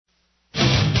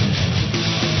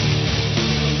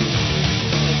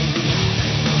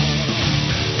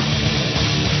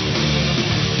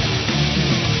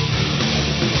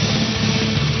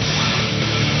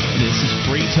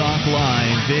Talk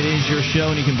Live. It is your show,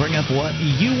 and you can bring up what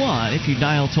you want if you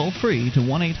dial toll-free to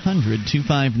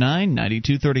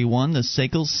 1-800-259-9231, the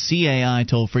SACL CAI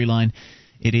toll-free line.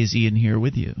 It is Ian here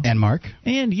with you. And Mark.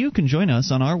 And you can join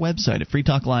us on our website at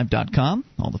freetalklive.com.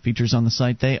 All the features on the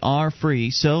site, they are free,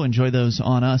 so enjoy those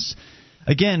on us.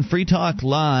 Again,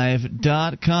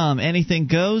 freetalklive.com. Anything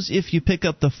goes if you pick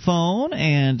up the phone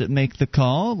and make the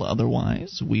call.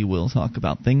 Otherwise, we will talk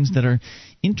about things that are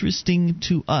interesting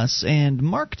to us. And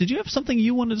Mark, did you have something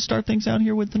you wanted to start things out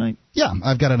here with tonight? Yeah,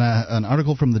 I've got an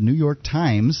article from the New York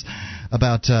Times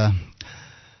about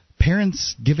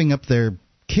parents giving up their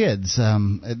kids.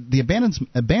 The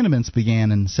abandonments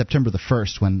began in September the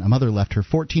 1st when a mother left her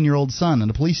 14-year-old son in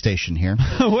a police station here.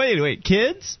 Wait,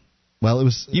 kids? Well, it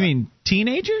was. You mean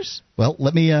teenagers? Well,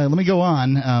 let me go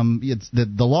on. The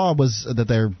law was that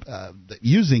they're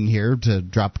using here to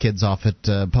drop kids off at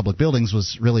public buildings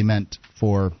was really meant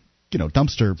for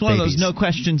dumpster it's one babies. Of those no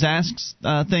questions asked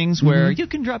things where you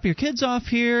can drop your kids off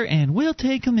here and we'll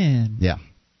take them in. Yeah.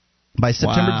 By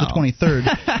September the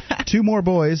 23rd, 2 more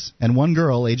boys and 1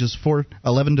 girl, ages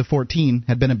 11 to 14,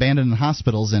 had been abandoned in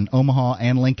hospitals in Omaha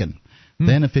and Lincoln.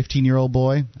 Then a 15-year-old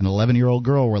boy and an 11-year-old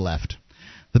girl were left.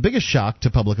 The biggest shock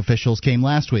to public officials came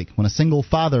last week when a single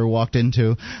father walked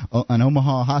into an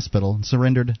Omaha hospital and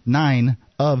surrendered 9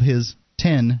 of his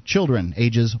 10 children,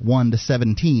 ages 1 to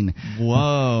 17.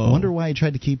 Whoa. I wonder why he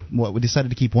decided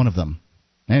to keep one of them.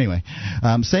 Anyway,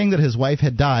 saying that his wife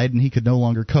had died and he could no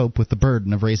longer cope with the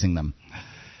burden of raising them.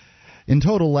 In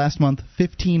total, last month,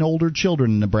 15 older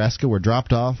children in Nebraska were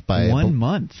dropped off by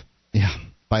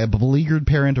by a beleaguered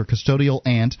parent or custodial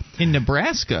aunt. In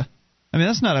Nebraska? I mean,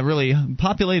 that's not a really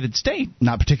populated state.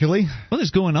 Not particularly. What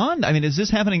is going on? I mean, is this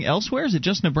happening elsewhere? Is it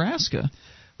just Nebraska?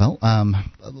 Well,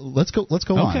 let's go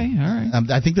on. Okay, all right.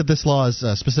 I think that this law is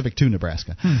specific to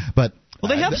Nebraska, but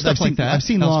they have stuff like that. I've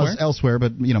seen laws elsewhere,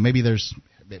 but maybe there's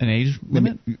an age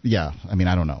limit. Yeah, I mean,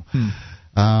 I don't know.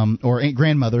 Or a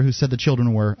grandmother who said the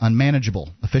children were unmanageable.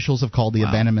 Officials have called the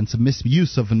abandonments a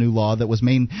misuse of a new law that was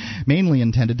mainly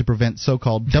intended to prevent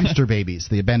so-called dumpster babies,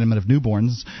 the abandonment of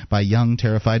newborns by young,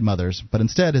 terrified mothers, but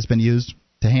instead has been used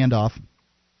to hand off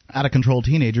out-of-control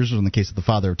teenagers, or in the case of the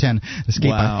father of 10,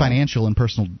 escape by financial and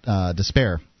personal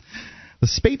despair. The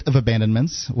spate of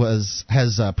abandonments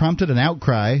has prompted an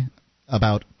outcry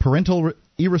about parental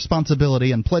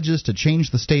irresponsibility and pledges to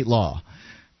change the state law.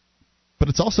 But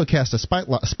it's also cast a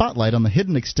spotlight on the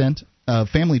hidden extent of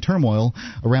family turmoil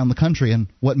around the country and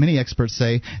what many experts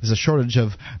say is a shortage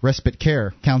of respite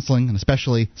care, counseling, and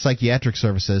especially psychiatric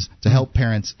services to help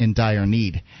parents in dire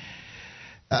need.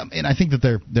 And I think that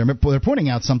they're pointing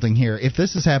out something here. If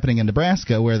this is happening in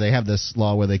Nebraska, where they have this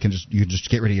law where you can just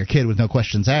get rid of your kid with no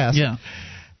questions asked. Yeah.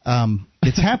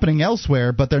 It's happening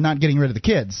elsewhere, but they're not getting rid of the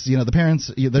kids. The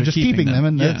parents, they're just keeping them,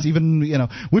 and that's even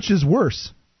which is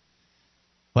worse.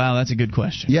 Wow, that's a good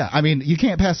question. Yeah, I mean, you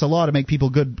can't pass a law to make people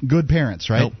good parents,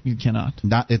 right? Nope, you cannot.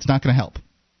 It's not going to help.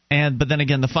 But then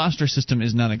again, the foster super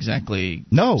exactly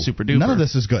super duper. None of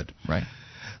this is good. Right.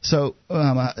 So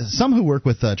some who work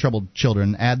with troubled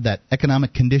children add that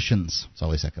economic conditions, it's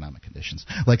always economic conditions,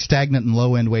 like stagnant and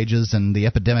low-end wages and the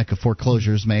epidemic of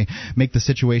foreclosures may make the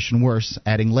situation worse,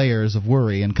 adding layers of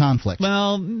worry and conflict.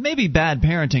 Well, maybe bad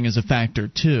parenting is a factor,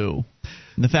 too.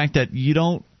 And the fact that you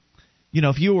don't,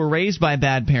 if you were raised by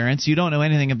bad parents, you don't know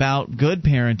anything about good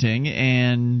parenting,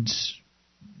 and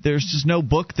there's just no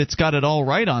book that's got it all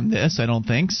right on this, I don't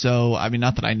think. So, I mean,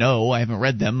 not that I know. I haven't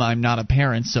read them. I'm not a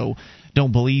parent, so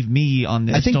don't believe me on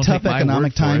this. I think don't tough take my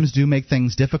economic word for times it. do make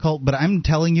things difficult, but I'm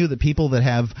telling you that people that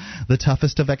have the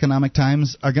toughest of economic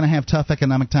times are going to have tough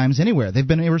economic times anywhere. They've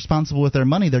been irresponsible with their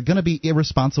money. They're going to be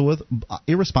irresponsible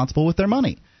with their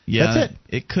money. Yeah, that's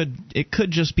it. It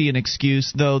could just be an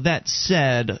excuse, though. That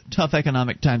said, tough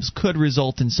economic times could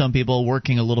result in some people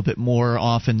working a little bit more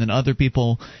often than other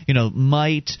people,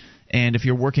 might. And if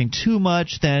you're working too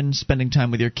much, then spending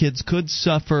time with your kids could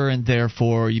suffer, and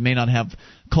therefore you may not have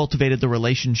cultivated the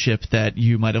relationship that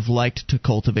you might have liked to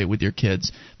cultivate with your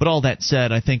kids. But all that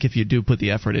said, I think if you do put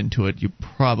the effort into it, you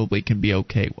probably can be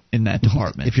okay in that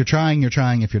department. If you're trying, you're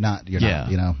trying. If you're not, you're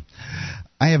not.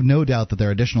 I have no doubt that there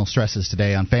are additional stresses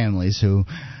today on families who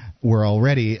were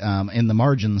already in the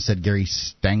margins, said Gary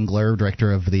Stangler,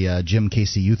 director of the Jim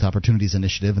Casey Youth Opportunities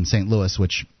Initiative in St. Louis,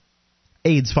 which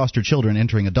aids foster children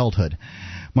entering adulthood.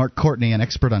 Mark Courtney, an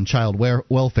expert on child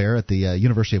welfare at the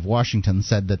University of Washington,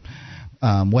 said that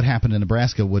what happened in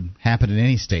Nebraska would happen in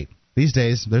any state. These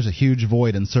days, there's a huge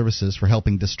void in services for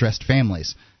helping distressed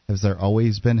families. Had there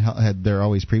always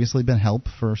previously been help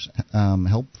for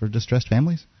distressed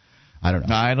families? I don't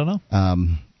know. I don't know.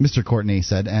 Mr. Courtney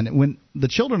said, and when the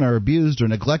children are abused or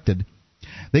neglected,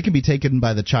 They can be taken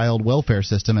by the child welfare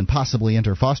system and possibly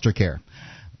enter foster care.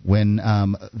 When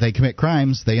they commit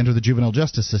crimes, they enter the juvenile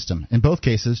justice system. In both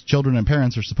cases, children and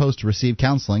parents are supposed to receive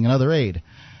counseling and other aid.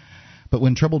 But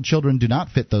when troubled children do not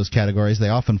fit those categories, they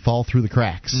often fall through the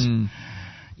cracks.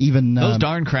 Even those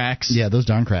darn cracks. Yeah, those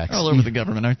darn cracks. They're all over the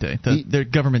government, aren't they? Their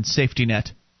government safety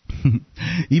net.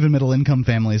 Even middle-income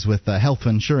families with health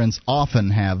insurance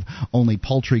often have only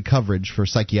paltry coverage for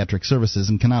psychiatric services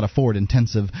and cannot afford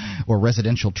intensive or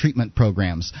residential treatment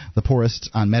programs. The poorest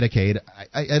on Medicaid.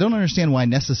 I don't understand why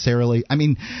necessarily. I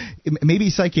mean, maybe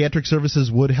psychiatric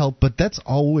services would help, but that's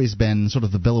always been sort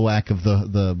of the bivouac of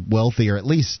the wealthy, or at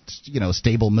least,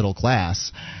 stable middle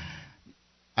class.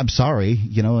 I'm sorry,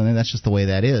 and that's just the way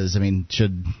that is. I mean,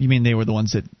 you mean they were the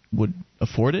ones that would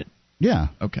afford it? Yeah.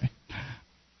 Okay.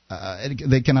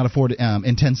 They cannot afford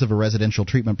intensive or residential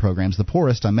treatment programs. The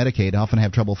poorest on Medicaid often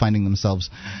have trouble finding themselves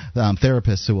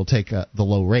therapists who will take the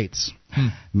low rates.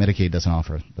 Medicaid doesn't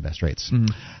offer the best rates.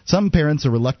 Some parents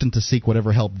are reluctant to seek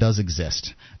whatever help does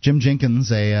exist. Jim Jenkins,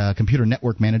 a computer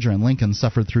network manager in Lincoln,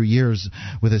 suffered through years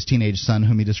with his teenage son,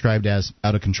 whom he described as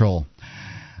out of control.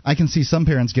 I can see some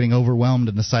parents getting overwhelmed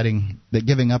and deciding that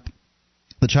giving up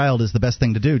the child is the best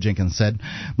thing to do, Jenkins said.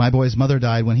 My boy's mother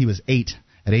died when he was 8.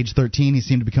 At age 13, he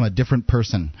seemed to become a different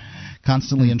person,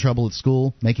 constantly in trouble at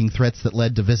school, making threats that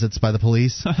led to visits by the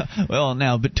police. Well,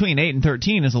 now, between 8 and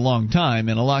 13 is a long time,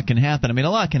 and a lot can happen. I mean,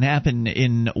 a lot can happen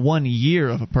in 1 year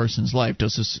of a person's life.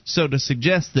 So to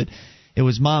suggest that it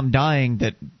was mom dying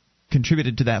that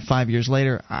contributed to that 5 years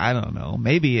later, I don't know.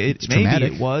 Maybe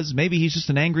it was. Maybe he's just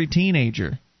an angry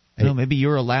teenager. Maybe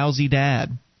you're a lousy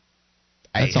dad.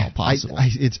 That's all possible.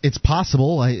 It's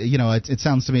possible. It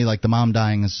sounds to me like the mom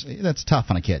dying that's tough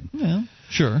on a kid. Yeah,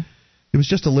 sure. It was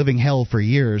just a living hell for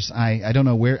years. I don't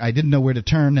know where. I didn't know where to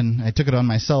turn, and I took it on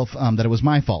myself that it was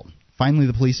my fault. Finally,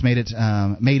 the police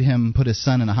made him put his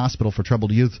son in a hospital for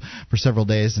troubled youth for several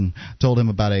days, and told him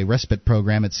about a respite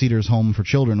program at Cedars Home for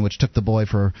Children, which took the boy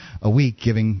for a week,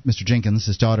 giving Mr. Jenkins,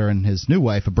 his daughter, and his new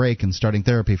wife a break and starting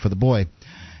therapy for the boy.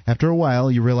 After a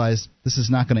while, you realize this is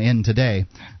not going to end today.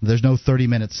 There's no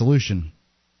 30-minute solution,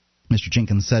 Mr.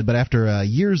 Jenkins said. But after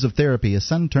years of therapy, his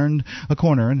son turned a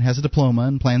corner and has a diploma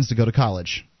and plans to go to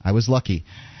college. I was lucky.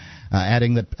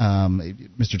 Adding that,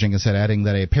 Mr. Jenkins said, adding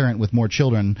that a parent with more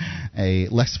children, a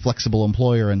less flexible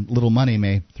employer, and little money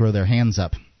may throw their hands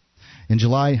up. In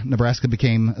July, Nebraska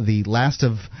became the last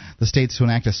of the states to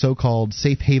enact a so-called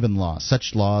safe haven law.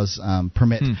 Such laws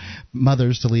permit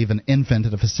mothers to leave an infant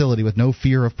at a facility with no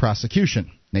fear of prosecution.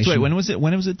 So wait, when was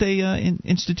it they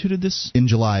instituted this? In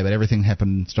July, but everything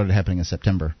started happening in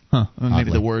September. Huh. Well,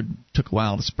 maybe the word took a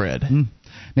while to spread.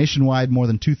 Nationwide, more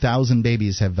than 2,000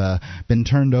 babies have been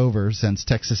turned over since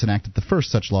Texas enacted the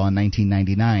first such law in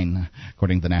 1999,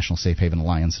 according to the National Safe Haven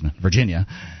Alliance in Virginia.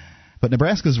 But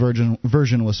Nebraska's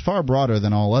version was far broader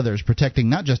than all others, protecting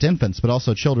not just infants, but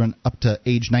also children up to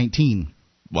age 19.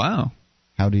 Wow.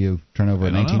 How do you turn over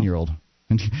a 19-year-old?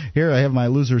 And here I have my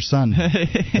loser son.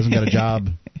 Hasn't got a job,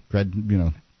 out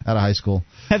of high school.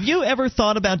 Have you ever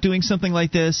thought about doing something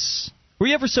like this? Were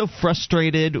you ever so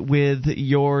frustrated with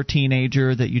your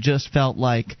teenager that you just felt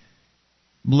like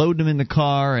loading him in the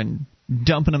car and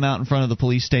dumping him out in front of the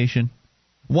police station?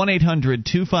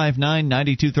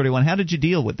 1-800-259-9231. How did you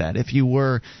deal with that? If you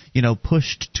were,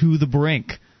 pushed to the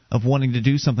brink of wanting to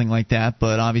do something like that,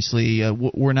 but obviously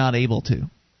were not able to.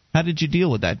 How did you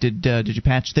deal with that? Did you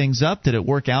patch things up? Did it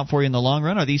work out for you in the long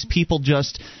run? Are these people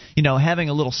just, having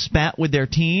a little spat with their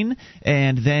teen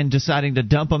and then deciding to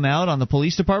dump them out on the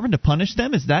police department to punish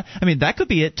them? That could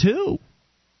be it too.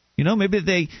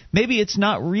 Maybe it's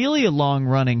not really a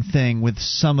long-running thing with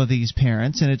some of these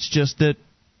parents, and it's just that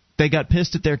they got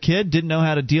pissed at their kid, didn't know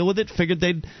how to deal with it, figured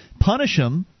they'd punish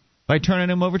him by turning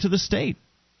him over to the state.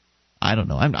 I don't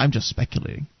know. I'm just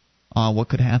speculating on what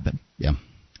could happen. Yeah.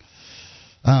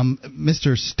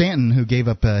 Mr. Stanton, who gave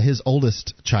up his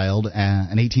oldest child,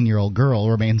 an 18-year-old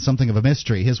girl, remains something of a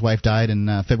mystery. His wife died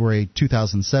in February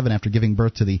 2007 after giving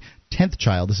birth to the 10th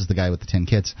child. This is the guy with the 10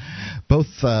 kids. Both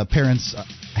parents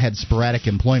had sporadic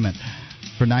employment.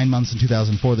 For 9 months in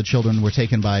 2004, the children were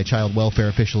taken by child welfare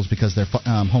officials because their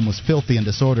home was filthy and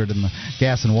disordered and the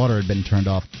gas and water had been turned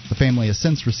off. The family has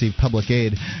since received public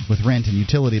aid with rent and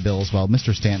utility bills, while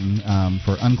Mr. Stanton,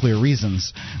 for unclear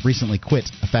reasons, recently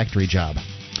quit a factory job.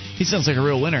 He sounds like a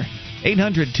real winner.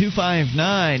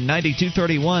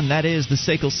 800-259-9231. That is the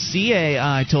SACL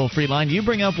CAI toll-free line. You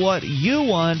bring up what you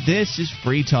want. This is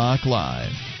Free Talk Live.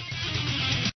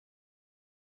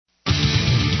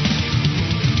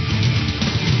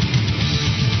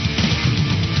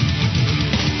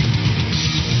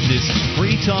 This is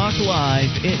Free Talk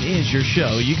Live. It is your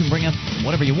show. You can bring up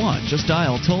whatever you want. Just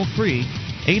dial toll-free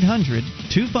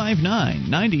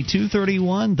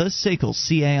 800-259-9231, the SACL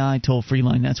CAI toll-free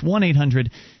line. That's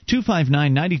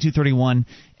 1-800-259-9231.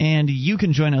 And you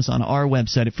can join us on our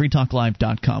website at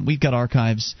freetalklive.com. We've got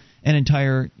archives an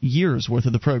entire year's worth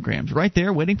of the programs right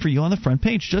there waiting for you on the front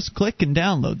page. Just click and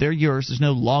download. They're yours. There's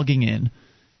no logging in.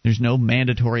 There's no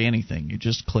mandatory anything. You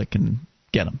just click and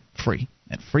get them free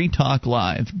at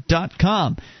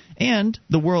freetalklive.com. And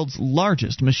the world's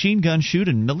largest machine gun shoot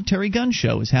and military gun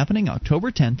show is happening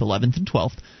October 10th, 11th, and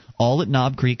 12th, all at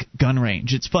Knob Creek Gun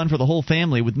Range. It's fun for the whole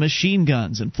family with machine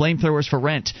guns and flamethrowers for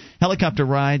rent, helicopter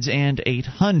rides, and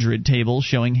 800 tables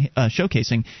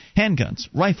showcasing handguns,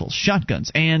 rifles, shotguns,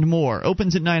 and more.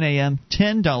 Opens at 9 a.m.,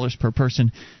 $10 per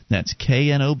person. That's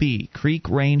KNOB,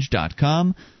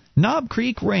 creekrange.com.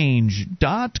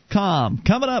 knobcreekrange.com.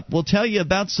 Coming up, we'll tell you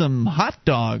about some hot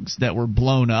dogs that were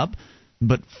blown up.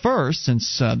 But first,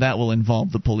 since that will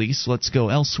involve the police, let's go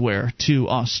elsewhere to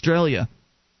Australia,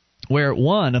 where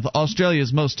one of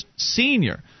Australia's most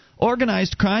senior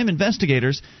organized crime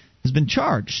investigators has been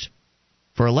charged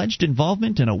for alleged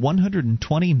involvement in a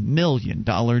 $120 million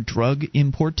drug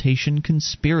importation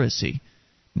conspiracy.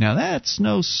 Now, that's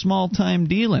no small-time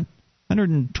dealing.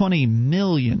 $120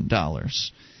 million.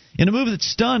 In a move that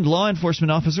stunned law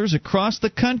enforcement officers across the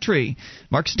country,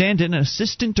 Mark Standen, an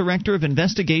assistant director of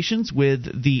investigations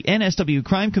with the NSW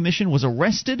Crime Commission, was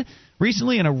arrested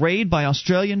recently in a raid by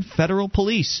Australian federal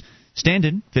police.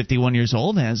 Standen, 51 years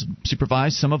old, has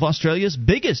supervised some of Australia's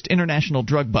biggest international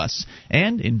drug busts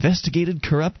and investigated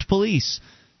corrupt police.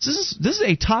 This is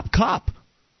a top cop.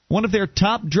 One of their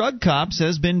top drug cops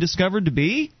has been discovered to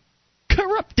be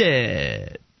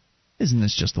corrupted. Isn't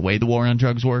this just the way the war on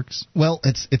drugs works? Well,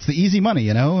 it's the easy money,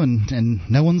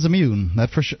 and no one's immune.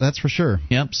 That's for sure.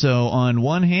 Yep. So on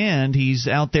one hand, he's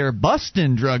out there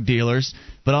busting drug dealers,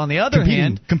 but on the other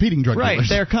hand, competing drug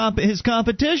dealers. Right, his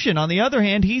competition. On the other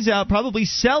hand, he's out probably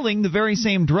selling the very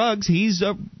same drugs he's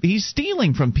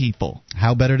stealing from people.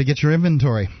 How better to get your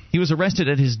inventory? He was arrested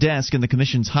at his desk in the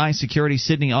Commission's high-security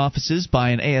Sydney offices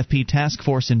by an AFP task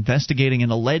force investigating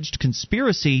an alleged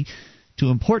conspiracy to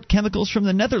import chemicals from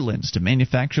the Netherlands to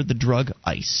manufacture the drug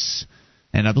ice.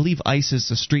 And I believe ice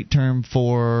is a street term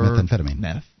for methamphetamine.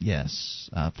 Meth, yes.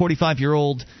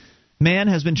 45-year-old man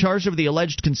has been charged with the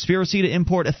alleged conspiracy to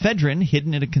import ephedrine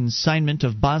hidden in a consignment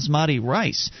of basmati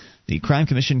rice. The Crime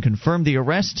Commission confirmed the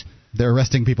arrest. They're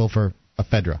arresting people for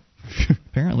ephedra.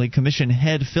 Apparently, Commission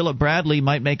head Philip Bradley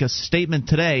might make a statement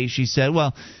today. She said,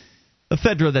 well,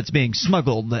 ephedra that's being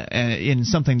smuggled in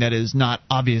something that is not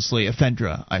obviously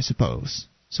ephedra, I suppose.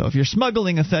 So if you're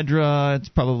smuggling ephedra, it's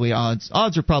probably odds are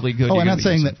probably good. Oh, I'm not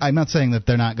saying that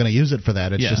they're not going to use it for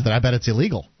that. It's just that I bet it's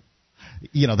illegal.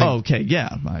 Okay,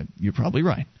 yeah, you're probably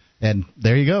right. And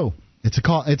there you go.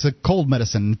 It's a cold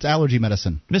medicine. It's allergy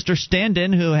medicine. Mr.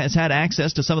 Standen, who has had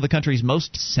access to some of the country's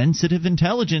most sensitive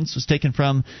intelligence, was taken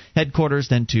from headquarters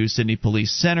then to Sydney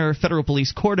Police Center. Federal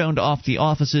police cordoned off the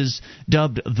offices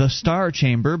dubbed the Star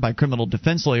Chamber by criminal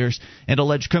defense lawyers, and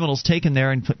alleged criminals taken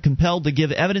there and compelled to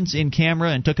give evidence in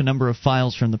camera and took a number of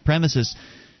files from the premises.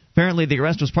 Apparently, the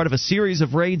arrest was part of a series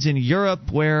of raids in Europe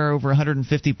where over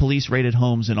 150 police raided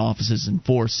homes and offices in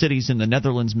 4 cities in the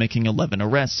Netherlands, making 11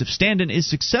 arrests. If Standen is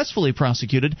successfully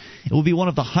prosecuted, it will be one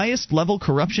of the highest-level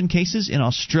corruption cases in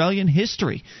Australian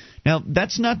history. Now,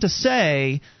 that's not to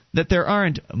say that there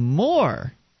aren't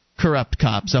more corrupt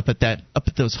cops up at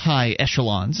those high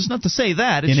echelons. It's not to say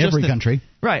that. It's in every country.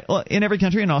 Right. Well, in every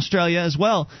country, in Australia as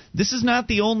well. This is not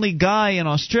the only guy in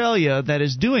Australia that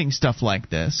is doing stuff like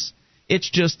this. It's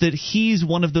just that he's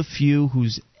one of the few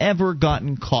who's ever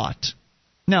gotten caught.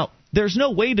 Now, there's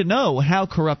no way to know how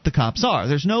corrupt the cops are.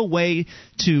 There's no way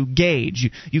to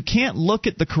gauge. You can't look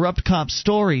at the corrupt cop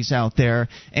stories out there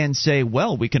and say,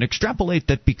 well, we can extrapolate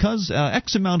that because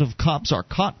X amount of cops are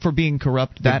caught for being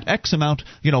corrupt, that X amount,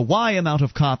 Y amount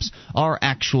of cops are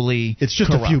actually It's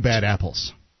just corrupt. A few bad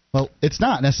apples. Well, it's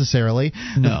not necessarily.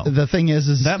 No. The thing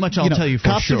is that much I'll tell you for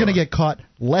cops sure. Cops are going to get caught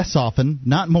less often,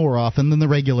 not more often than the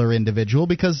regular individual,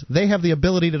 because they have the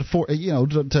ability to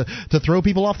throw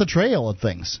people off the trail of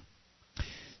things.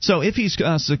 So if he's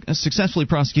successfully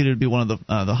prosecuted, it would be one of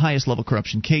the highest level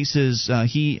corruption cases.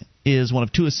 He is one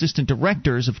of 2 assistant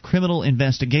directors of criminal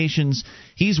investigations.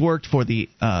 He's worked for the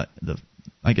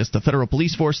federal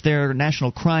police force there,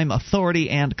 National Crime Authority,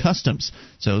 and Customs.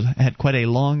 So had quite a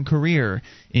long career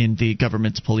in the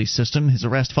government's police system. His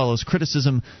arrest follows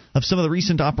criticism of some of the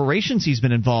recent operations he's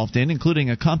been involved in,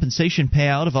 including a compensation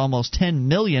payout of almost $10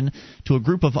 million to a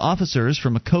group of officers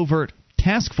from a covert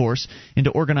task force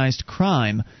into organized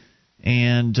crime.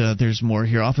 And there's more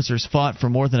here. Officers fought for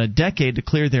more than a decade to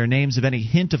clear their names of any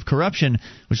hint of corruption,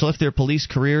 which left their police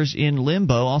careers in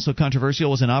limbo. Also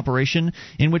controversial was an operation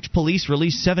in which police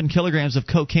released 7 kilograms of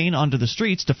cocaine onto the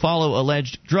streets to follow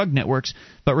alleged drug networks,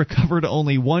 but recovered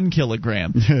only 1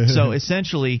 kilogram. So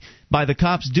essentially, by the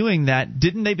cops doing that,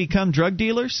 didn't they become drug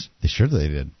dealers? Sure they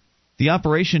did. The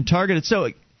operation targeted...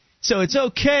 So it's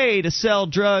okay to sell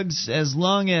drugs as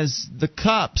long as the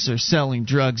cops are selling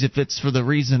drugs if it's for the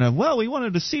reason of, well, we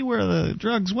wanted to see where the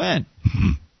drugs went.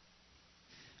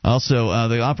 Also,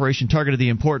 the operation targeted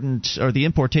the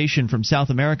importation from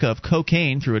South America of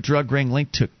cocaine through a drug ring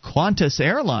linked to Qantas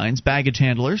Airlines baggage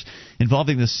handlers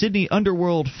involving the Sydney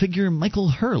underworld figure Michael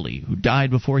Hurley, who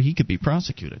died before he could be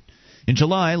prosecuted. In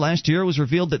July last year, it was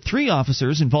revealed that 3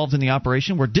 officers involved in the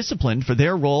operation were disciplined for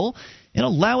their role in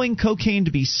allowing cocaine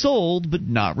to be sold but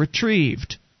not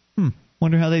retrieved.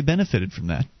 Wonder how they benefited from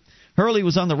that. Hurley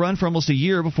was on the run for almost a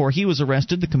year before he was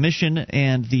arrested. The commission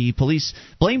and the police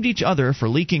blamed each other for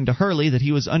leaking to Hurley that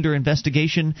he was under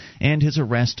investigation and his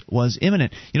arrest was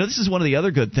imminent. This is one of the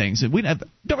other good things. We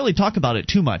don't really talk about it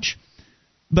too much,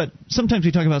 but sometimes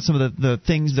we talk about some of the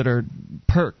things that are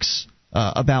perks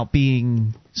about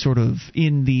being sort of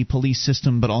in the police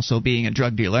system, but also being a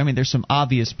drug dealer. I mean, there's some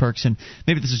obvious perks, and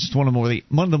maybe this is just one of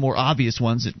the more obvious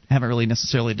ones that haven't really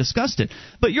necessarily discussed it.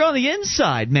 But you're on the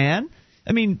inside, man.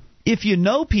 I mean, if you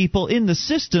know people in the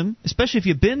system, especially if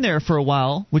you've been there for a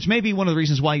while, which may be one of the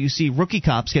reasons why you see rookie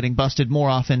cops getting busted more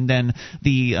often than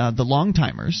the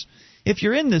long-timers. If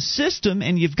you're in the system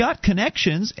and you've got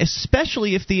connections,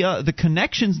 especially if the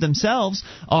connections themselves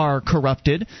are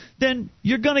corrupted, then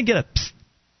you're going to get a psst,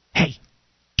 hey,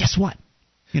 guess what?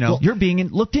 You're being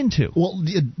looked into. Well,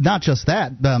 not just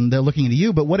that, they're looking into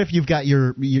you. But what if you've got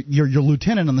your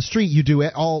lieutenant on the street? You do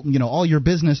all your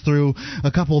business through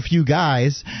a few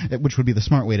guys, which would be the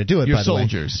smart way to do it. Your by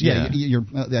soldiers, the way. Your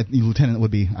lieutenant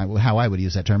would be how I would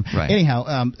use that term. Right.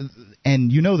 Anyhow,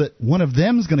 and you know that one of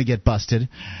them's going to get busted.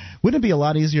 Wouldn't it be a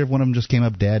lot easier if one of them just came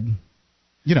up dead?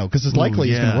 Because it's likely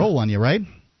he's going to roll on you, right?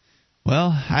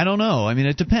 Well, I don't know. I mean,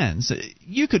 it depends.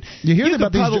 You could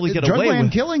about probably these get away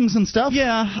with killings and stuff.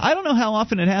 Yeah, I don't know how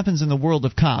often it happens in the world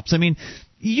of cops. I mean,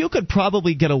 you could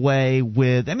probably get away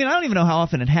with. I mean, I don't even know how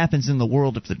often it happens in the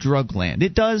world of the drug land.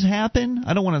 It does happen.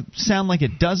 I don't want to sound like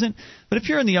it doesn't, but if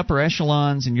you're in the upper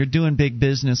echelons and you're doing big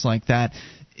business like that,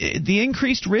 the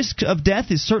increased risk of death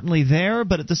is certainly there,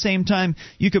 but at the same time,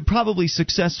 you could probably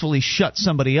successfully shut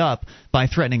somebody up by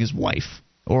threatening his wife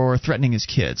or threatening his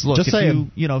kids. Look, if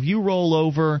you roll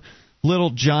over, little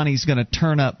Johnny's going to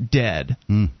turn up dead.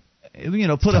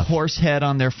 Put a horse head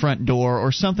on their front door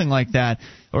or something like that,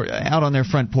 or out on their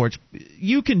front porch.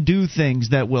 You can do things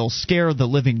that will scare the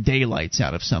living daylights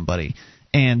out of somebody,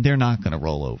 and they're not going to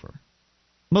roll over.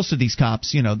 Most of these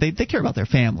cops, they care about their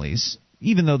families,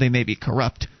 even though they may be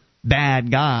corrupt,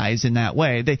 bad guys in that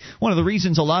way. One of the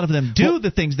reasons a lot of them do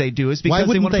the things they do is because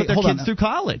they want to put their kids through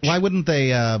college. Why wouldn't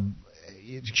they?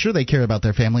 Sure, they care about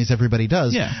their families. Everybody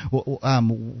does. Yeah.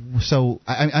 So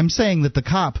I'm saying that the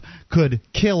cop could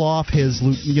kill off his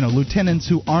lieutenants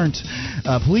who aren't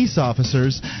police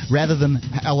officers rather than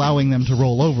allowing them to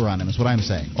roll over on him. Is what I'm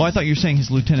saying. Oh, I thought you were saying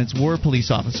his lieutenants were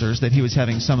police officers. That he was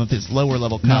having some of his lower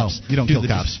level cops. No, you don't kill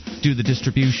cops. Do the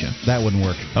distribution. That wouldn't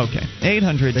work. Okay.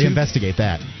 800. They investigate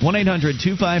that.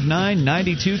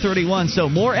 1-800-259-9231. So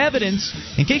more evidence,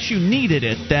 in case you needed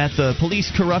it, that the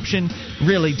police corruption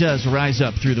really does rise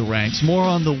up through the ranks. More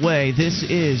on the way. This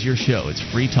is your show. It's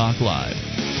Free Talk Live.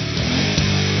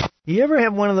 You ever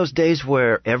have one of those days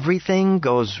where everything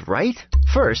goes right?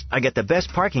 First, I get the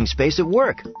best parking space at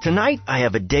work. Tonight, I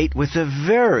have a date with the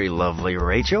very lovely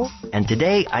Rachel. And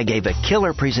today, I gave a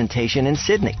killer presentation in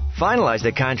Sydney, finalized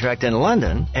a contract in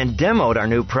London, and demoed our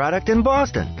new product in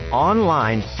Boston.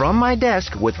 Online, from my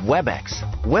desk with WebEx.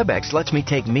 WebEx lets me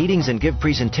take meetings and give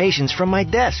presentations from my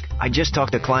desk. I just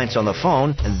talk to clients on the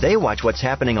phone, and they watch what's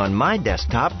happening on my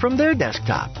desktop from their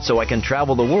desktop. So I can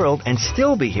travel the world and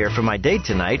still be here for my date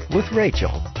tonight with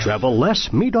Rachel. Travel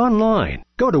less, meet online.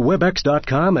 Go to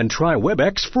Webex.com and try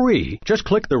Webex free. Just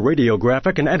click the radio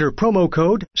graphic and enter promo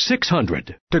code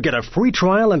 600 to get a free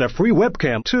trial and a free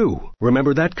webcam, too.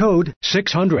 Remember that code,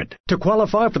 600, to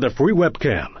qualify for the free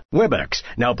webcam. Webex,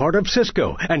 now part of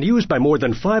Cisco and used by more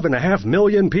than 5.5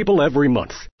 million people every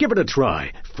month. Give it a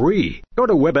try, free. Go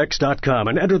to Webex.com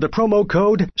and enter the promo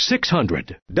code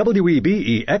 600.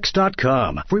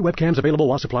 Webex.com. Free webcams available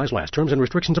while supplies last. Terms and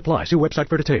restrictions apply. See website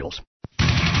for details.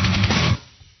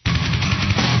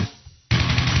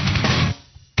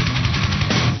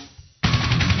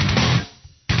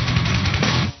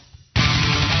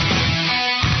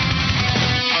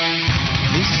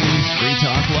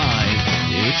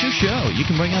 It's your our show. You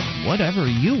can bring up whatever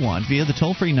you want via the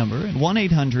toll-free number at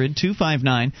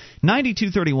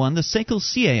 1-800-259-9231, the SACL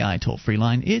CAI toll-free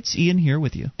line. It's Ian here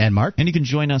with you. And Mark. And you can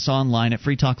join us online at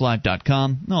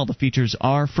freetalklive.com. All the features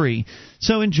are free,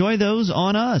 so enjoy those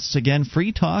on us. Again,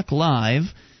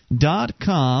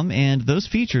 freetalklive.com, and those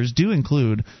features do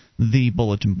include the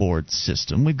bulletin board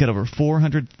system. We've got over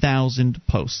 400,000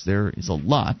 posts. There is a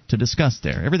lot to discuss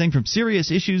there. Everything from serious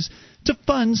issues to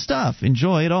fun stuff.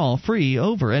 Enjoy it all free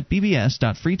over at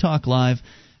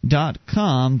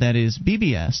bbs.freetalklive.com. That is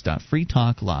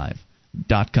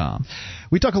bbs.freetalklive.com.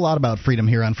 We talk a lot about freedom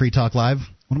here on Free Talk Live.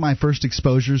 One of my first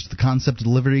exposures to the concept of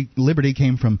liberty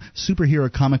came from superhero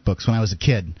comic books when I was a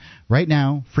kid. Right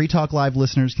now, Free Talk Live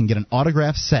listeners can get an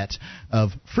autographed set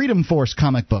of Freedom Force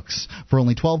comic books for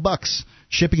only $12,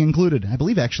 shipping included. I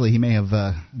believe, actually, he may have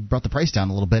brought the price down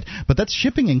a little bit, but that's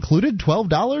shipping included,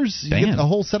 $12. You get a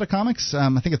whole set of comics. I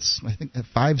think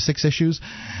 5-6 issues.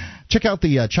 Check out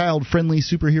the child-friendly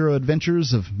superhero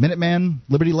adventures of Minuteman,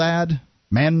 Liberty Lad,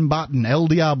 Man-Bot, and El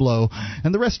Diablo,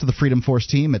 and the rest of the Freedom Force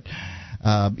team at...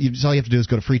 all you have to do is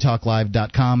go to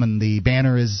freetalklive.com, and the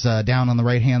banner is down on the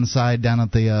right-hand side, down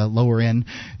at the lower end.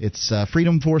 It's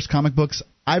Freedom Force comic books.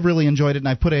 I've really enjoyed it, and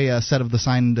I put a set of the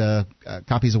signed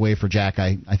copies away for Jack.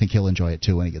 I think he'll enjoy it,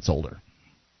 too, when he gets older.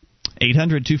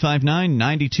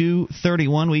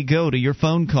 800-259-9231. We go to your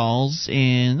phone calls,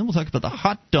 and then we'll talk about the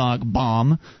hot dog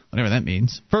bomb, whatever that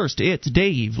means. First, it's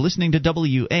Dave, listening to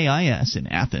WAIS in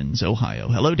Athens, Ohio.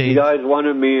 Hello, Dave. You guys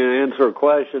wanted me to answer a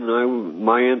question.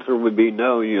 My answer would be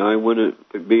no. I wouldn't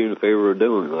be in favor of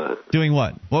doing that. Doing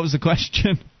what? What was the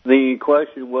question? The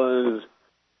question was,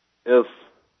 if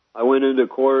I went into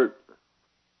court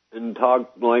and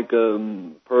talked like a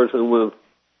person with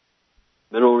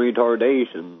mental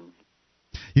retardation.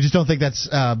 You just don't think that's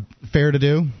fair to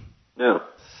do? No.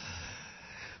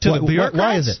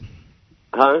 Why is it?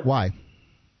 Huh? Why?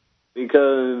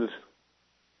 Because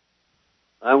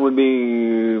I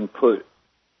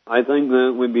think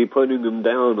that would be putting them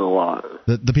down a lot.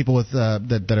 The people with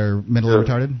that are mentally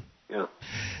retarded? Yeah.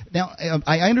 Now,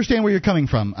 I understand where you're coming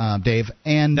from, Dave,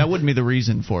 and that wouldn't be the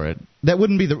reason for it. That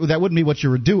wouldn't be what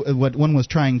what one was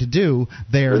trying to do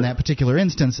there in that particular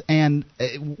instance. And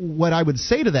what I would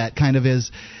say to that kind of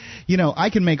is, I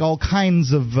can make all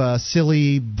kinds of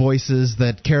silly voices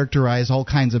that characterize all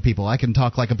kinds of people. I can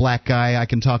talk like a black guy. I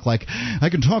can talk like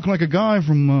a guy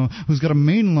from who's got a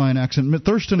mainline accent,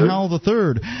 Thurston Howell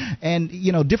III. And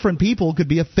different people could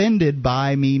be offended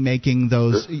by me making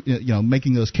those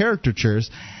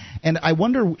caricatures. And I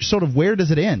wonder, sort of, where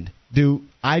does it end? Do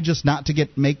I just not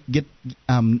get to make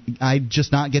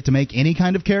any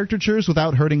kind of caricatures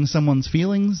without hurting someone's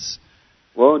feelings?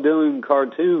 Well, doing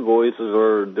cartoon voices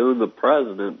or doing the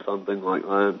president, something like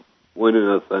that,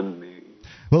 wouldn't offend me.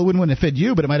 Well, it wouldn't offend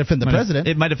you, but it might offend the president.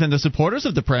 It might offend the supporters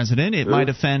of the president. It might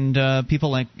offend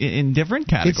people like in different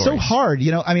categories. It's so hard,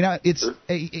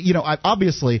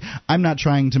 obviously, I'm not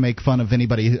trying to make fun of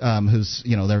anybody who's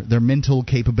their mental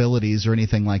capabilities or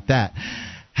anything like that.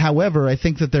 However, I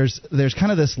think that there's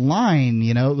kind of this line,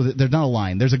 there's not a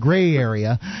line. There's a gray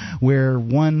area where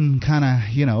one kind of,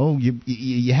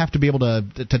 you have to be able to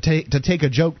take a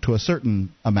joke to a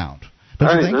certain amount.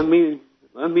 Don't you think?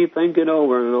 Let me think it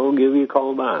over, and I'll give you a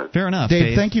call back. Fair enough,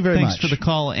 Dave. Thank you very much. Thanks for the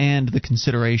call and the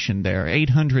consideration there.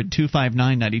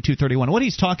 800-259-9231. What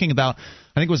he's talking about,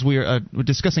 I think, was we were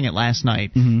discussing it last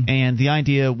night, and the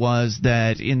idea was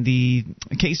that in the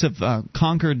case of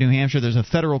Concord, New Hampshire, there's a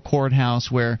federal courthouse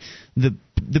where the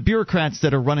bureaucrats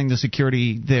that are running the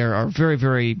security there are very,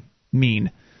 very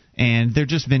mean, and they're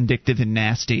just vindictive and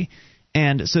nasty.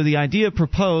 And so the idea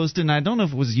proposed, and I don't know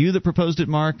if it was you that proposed it,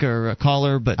 Mark, or a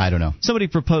caller, but I don't know. Somebody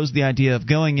proposed the idea of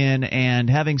going in and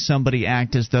having somebody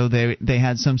act as though they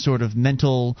had some sort of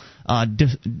mental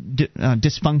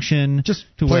dysfunction. Just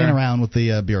playing around with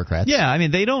the bureaucrats. Yeah, I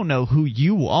mean, they don't know who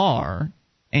you are,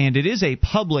 and it is a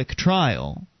public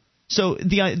trial. So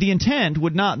the intent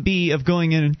would not be of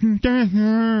going in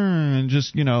and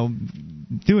just,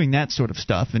 doing that sort of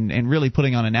stuff and really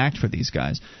putting on an act for these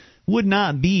guys. Would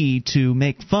not be to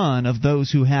make fun of those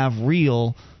who have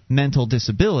real mental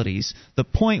disabilities. The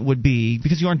point would be,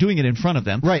 because you aren't doing it in front of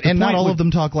them. Right, and not all of them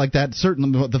talk like that.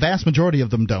 Certainly, the vast majority of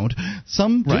them don't.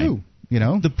 Some do,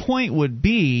 The point would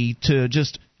be to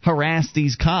just harass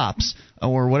these cops,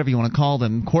 or whatever you want to call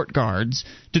them, court guards,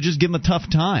 to just give them a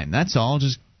tough time. That's all.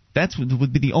 That's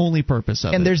would be the only purpose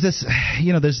of it. And there's this,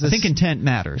 there's this... I think intent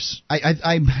matters.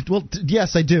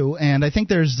 Yes, I do. And I think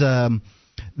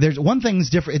there's one thing's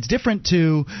different. It's different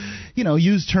to,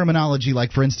 use terminology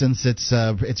like, for instance,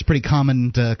 it's pretty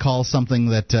common to call something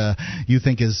that you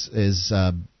think is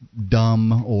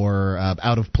dumb or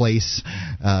out of place.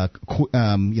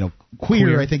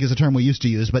 Queer, I think, is a term we used to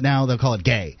use, but now they'll call it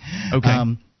gay.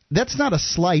 Okay. That's not a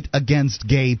slight against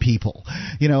gay people.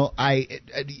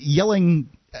 Yelling,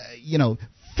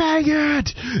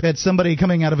 faggot at somebody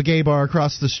coming out of a gay bar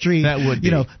across the street. That would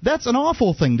be. That's an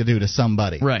awful thing to do to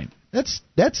somebody. Right.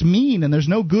 That's mean, and there's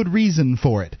no good reason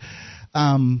for it.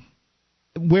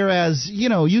 Whereas,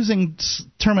 using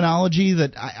terminology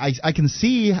that I can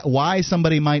see why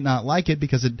somebody might not like it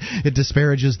because it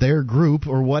disparages their group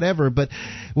or whatever. But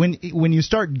when you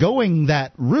start going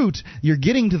that route, you're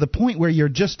getting to the point where you're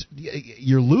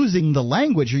losing the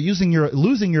language. You're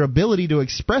losing your ability to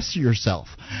express yourself.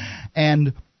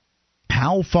 And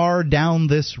how far down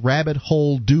this rabbit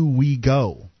hole do we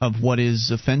go? Of what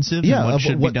is offensive and what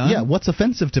should be done? Yeah, what's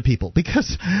offensive to people?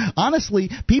 Because,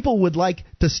 honestly, people would like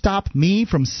to stop me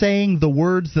from saying the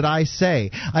words that I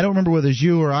say. I don't remember whether it's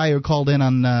you or I who called in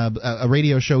on a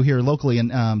radio show here locally in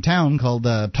town called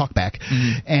Talkback,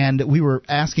 and we were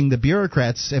asking the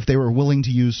bureaucrats if they were willing to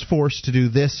use force to do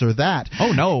this or that.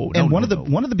 Oh, no. And one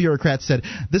of the bureaucrats said,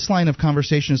 this line of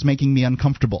conversation is making me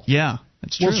uncomfortable. Yeah.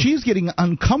 That's true. Well, she's getting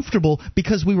uncomfortable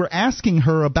because we were asking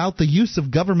her about the use of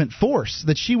government force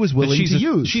that she was willing to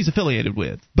use. She's affiliated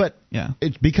with. But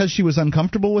because she was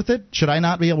uncomfortable with it, should I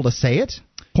not be able to say it?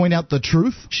 Point out the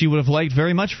truth? She would have liked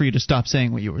very much for you to stop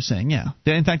saying what you were saying, yeah.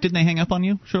 In fact, didn't they hang up on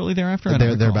you shortly thereafter?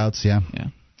 Thereabouts, yeah. Yeah.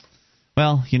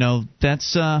 Well,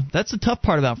 that's the tough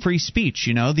part about free speech,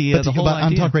 the whole idea.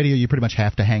 On talk radio, you pretty much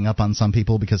have to hang up on some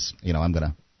people because,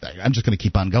 I'm just going to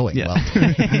keep on going. Yeah.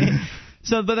 Well.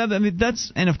 So, but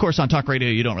that's, and of course on talk radio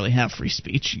you don't really have free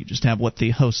speech. You just have what the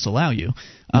hosts allow you.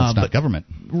 It's not government.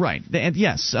 Right. And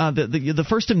yes, the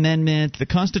First Amendment, the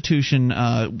Constitution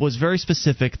was very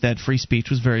specific that free speech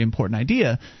was a very important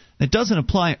idea. It doesn't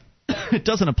apply. It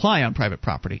doesn't apply on private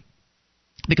property.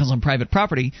 Because on private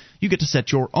property, you get to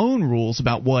set your own rules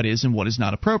about what is and what is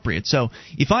not appropriate. So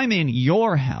if I'm in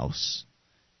your house,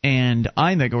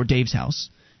 or Dave's house,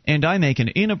 and I make an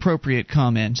inappropriate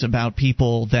comment about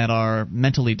people that are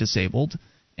mentally disabled,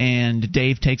 and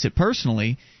Dave takes it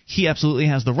personally, he absolutely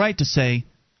has the right to say,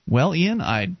 well, Ian,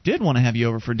 I did want to have you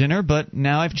over for dinner, but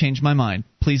now I've changed my mind.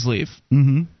 Please leave.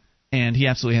 Mm-hmm. And he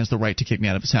absolutely has the right to kick me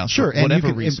out of his house for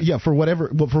whatever reason. Yeah, for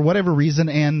whatever reason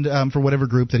and for whatever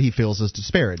group that he feels is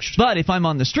disparaged. But if I'm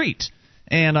on the street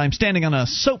and I'm standing on a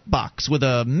soapbox with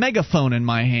a megaphone in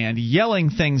my hand, yelling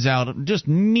things out, just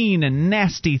mean and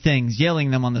nasty things,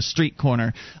 yelling them on the street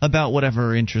corner about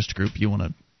whatever interest group you want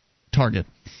to target,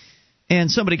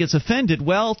 and somebody gets offended,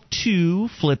 well, too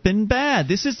flippin' bad.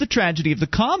 This is the tragedy of the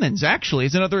commons, actually.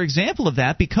 It's another example of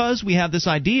that because we have this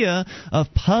idea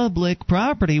of public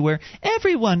property where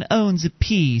everyone owns a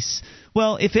piece.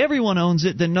 Well, if everyone owns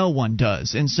it, then no one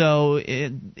does. And so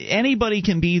anybody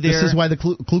can be there. This is why the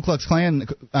Ku Klux Klan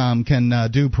can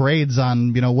do parades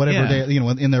on, whatever day,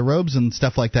 in their robes and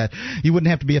stuff like that. You wouldn't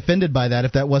have to be offended by that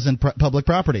if that wasn't public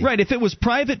property. Right. If it was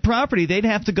private property, they'd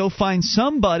have to go find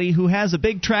somebody who has a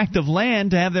big tract of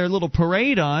land to have their little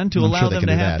parade on to allow them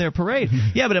to have their parade.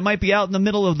 Yeah, but it might be out in the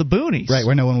middle of the boonies. Right,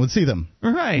 where no one would see them.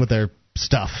 Right. With their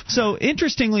stuff. So,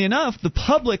 interestingly enough, the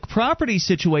public property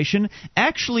situation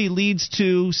actually leads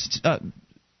to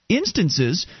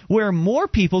instances where more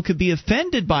people could be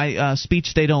offended by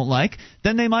speech they don't like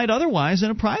than they might otherwise in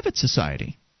a private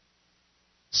society.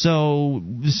 So,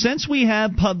 since we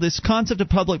have this concept of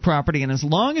public property, and as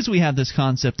long as we have this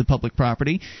concept of public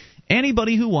property,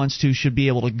 anybody who wants to should be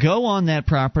able to go on that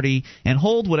property and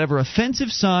hold whatever offensive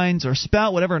signs or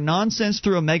spout whatever nonsense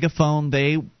through a megaphone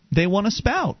they want to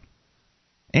spout.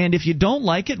 And if you don't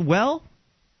like it, well,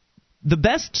 the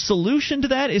best solution to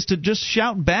that is to just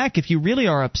shout back if you really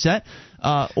are upset,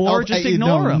 or just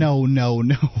ignore them. No.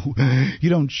 You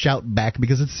don't shout back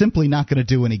because it's simply not going to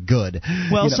do any good.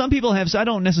 Well, some people have. I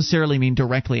don't necessarily mean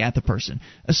directly at the person.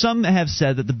 Some have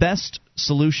said that the best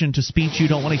solution to speech you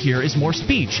don't want to hear is more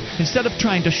speech. Instead of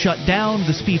trying to shut down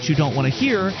the speech you don't want to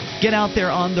hear, get out there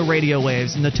on the radio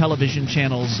waves and the television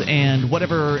channels and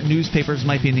whatever newspapers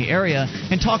might be in the area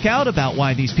and talk out about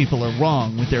why these people are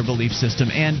wrong with their belief system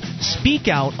and speak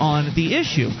out on the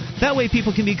issue. That way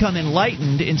people can become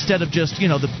enlightened instead of just,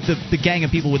 the gang of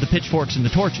people with the pitchforks and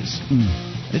the torches.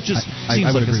 It just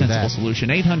seems like a sensible solution.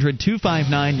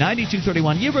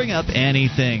 800-259-9231. You bring up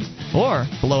anything. Or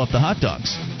blow up the hot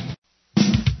dogs.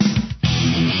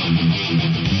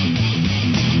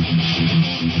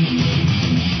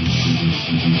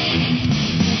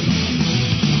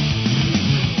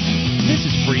 This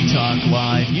is Free Talk Talk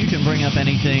Live. You can bring up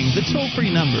anything. The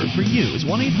toll-free number for you is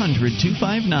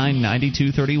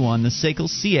 1-800-259-9231, the SACL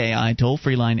CAI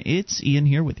toll-free line. It's Ian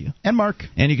here with you. And Mark.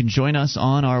 And you can join us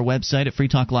on our website at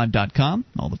freetalklive.com.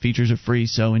 All the features are free,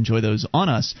 so enjoy those on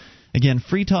us. Again,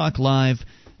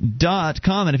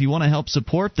 freetalklive.com. And if you want to help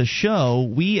support the show,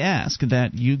 we ask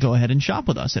that you go ahead and shop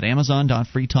with us at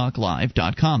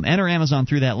amazon.freetalklive.com. Enter Amazon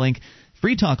through that link.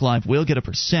 Free Talk Live will get a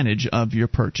percentage of your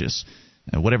purchase.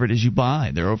 Whatever it is you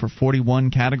buy. There are over 41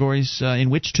 categories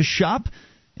in which to shop,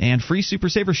 and free Super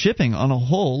Saver shipping on a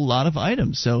whole lot of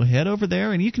items. So head over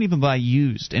there, and you can even buy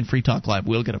used, and Free Talk Live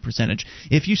will get a percentage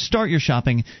if you start your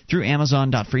shopping through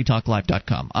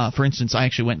amazon.freetalklive.com. For instance, I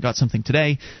actually went and got something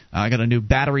today. I got a new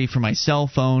battery for my cell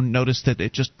phone. Noticed that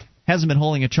it just hasn't been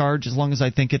holding a charge as long as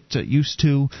I think it used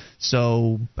to.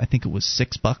 So I think it was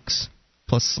 $6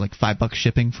 plus like $5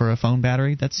 shipping for a phone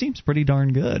battery. That seems pretty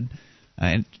darn good.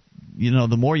 And you know,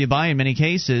 the more you buy, in many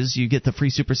cases, you get the free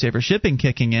Super Saver shipping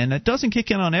kicking in. It doesn't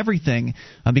kick in on everything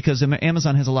because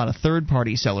Amazon has a lot of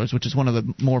third-party sellers, which is one of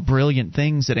the more brilliant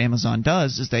things that Amazon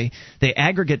does, is they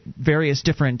aggregate various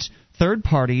different third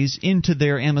parties into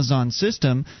their Amazon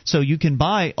system, so you can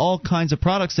buy all kinds of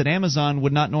products that Amazon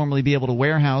would not normally be able to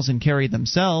warehouse and carry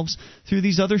themselves through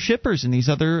these other shippers and these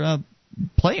other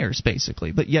players,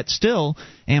 basically. But yet still,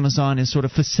 Amazon is sort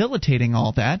of facilitating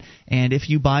all that, and if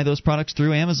you buy those products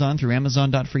through Amazon, through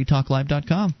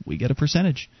amazon.freetalklive.com, we get a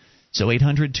percentage. So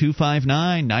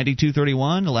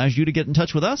 800-259-9231 allows you to get in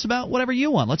touch with us about whatever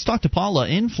you want. Let's talk to Paula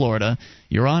in Florida.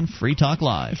 You're on Free Talk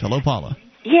Live. Hello, Paula.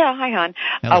 Yeah, hi, hon.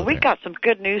 We there. got some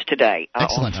good news today.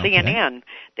 Excellent. On CNN,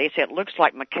 they said it looks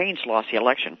like McCain's lost the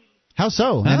election. How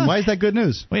so? And why is that good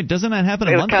news? Wait, doesn't that happen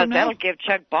a month from now? Because that'll give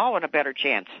Chuck Baldwin a better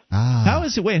chance. How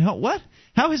is it? Wait, what?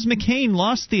 How has McCain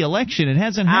lost the election? It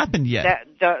hasn't happened yet.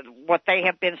 What they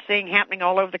have been seeing happening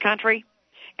all over the country,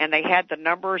 and they had the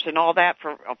numbers and all that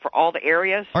for all the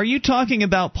areas. Are you talking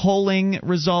about polling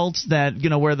results that, you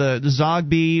know, where the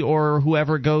Zogby or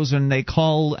whoever goes and they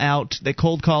cold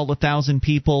call 1,000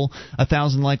 people,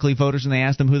 1,000 likely voters, and they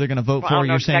ask them who they're going to vote for? I don't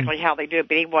know You're saying exactly how they do it,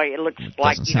 but anyway, it looks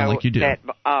like, that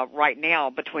right now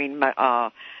between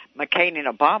McCain and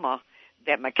Obama,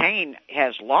 that McCain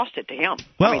has lost it to him.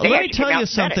 Well, let me tell you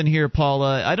something here,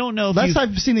 Paula. I don't know if last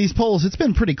I've seen these polls, it's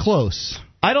been pretty close.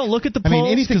 I don't look at the polls. I mean,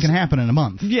 anything can happen in a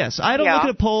month. Yes, I don't look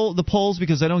at the polls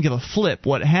because I don't give a flip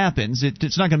what happens.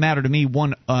 It's not going to matter to me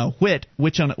one whit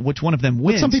which one of them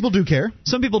wins. But some people do care.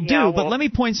 Some people do, but let me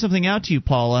point something out to you,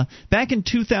 Paula. Back in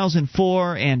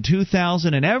 2004 and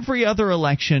 2000 and every other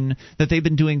election that they've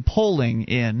been doing polling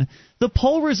in, the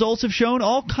poll results have shown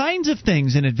all kinds of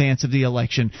things in advance of the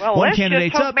election. Well, one let's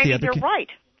candidate's just hope up, maybe the other. They're right.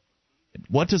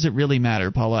 What does it really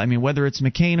matter, Paula? I mean, whether it's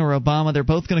McCain or Obama, they're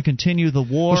both going to continue the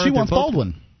war. Well, she wants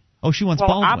Baldwin. Oh, she wants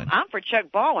Baldwin. I'm for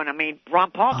Chuck Baldwin. I mean,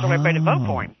 Ron Paul told everybody to vote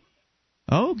for him.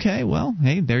 Okay, well,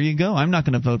 hey, there you go. I'm not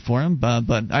going to vote for him, but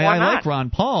I like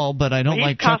Ron Paul, but I don't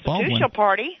like Chuck Baldwin. Constitutional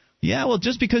Party. Yeah, well,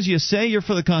 just because you say you're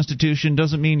for the Constitution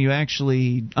doesn't mean you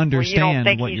actually understand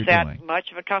what you're doing. You don't think he's that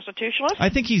much of a constitutionalist? I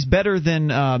think he's better than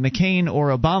McCain or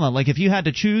Obama. Like, if you had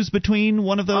to choose between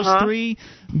one of those three,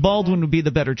 Baldwin would be the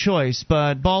better choice.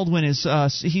 But Baldwin is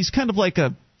he's kind of like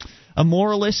a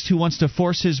moralist who wants to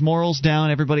force his morals down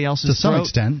everybody else's throat. To some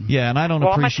extent. Yeah, and I don't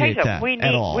appreciate that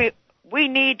at all. We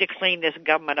need to clean this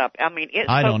government up. I mean, it's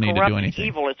I so don't need corrupt to do and anything.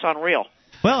 evil, it's unreal.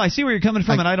 Well, I see where you're coming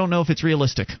from, and I don't know if it's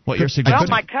realistic, what you're suggesting. Well,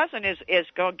 my cousin is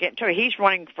going to get into it. He's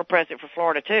running for president for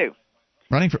Florida, too.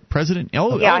 Running for president?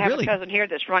 Oh, yeah, I have really? a cousin here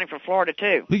that's running for Florida,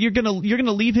 too. Well, you're gonna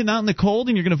leave him out in the cold,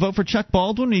 and you're going to vote for Chuck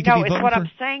Baldwin? Or you No, it's what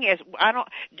I'm saying is,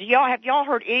 have y'all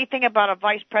heard anything about a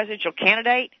vice presidential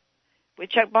candidate with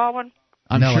Chuck Baldwin?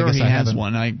 I'm sure he has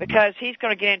one. Because he's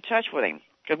going to get in touch with him,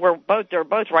 because they're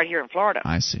both right here in Florida.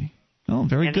 I see. Oh,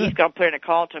 very good. And he's going to put in a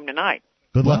call to him tonight.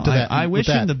 Good luck to that. I wish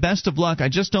him the best of luck. I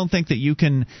just don't think that you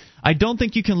can. I don't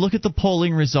think you can look at the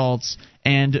polling results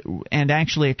and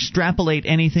actually extrapolate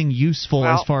anything useful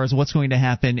as far as what's going to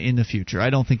happen in the future.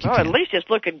 I don't think you can. Well, at least it's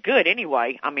looking good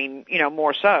anyway. I mean,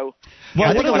 more so. Well,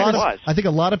 I think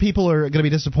a lot of people are going to be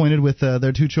disappointed with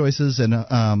their two choices and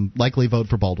likely vote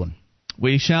for Baldwin.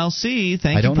 We shall see.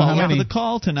 Thank you, Paula, for the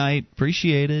call tonight.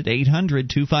 Appreciate it.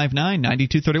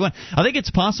 800-259-9231. I think it's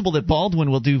possible that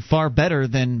Baldwin will do far better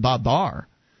than Bob Barr.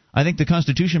 I think the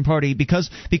Constitution Party,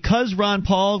 because Ron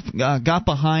Paul got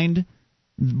behind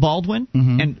Baldwin,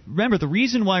 and remember, the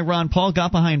reason why Ron Paul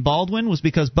got behind Baldwin was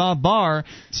because Bob Barr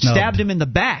stabbed him in the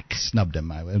back. Snubbed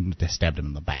him. I stabbed him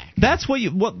in the back. That's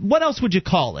what else would you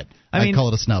call it? I'd call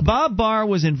it a snub. Bob Barr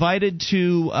was invited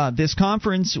to this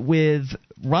conference with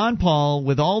Ron Paul,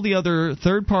 with all the other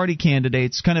third-party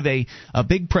candidates, kind of a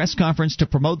big press conference to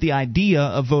promote the idea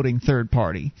of voting third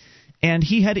party. and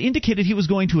he had indicated he was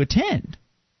going to attend.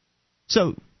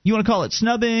 So you want to call it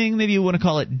snubbing, maybe you want to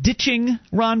call it ditching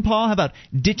Ron Paul. How about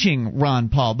ditching Ron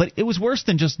Paul? But it was worse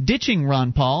than just ditching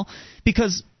Ron Paul,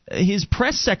 because his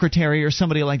press secretary or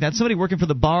somebody like that, somebody working for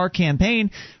the Barr campaign,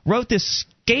 wrote this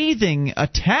scathing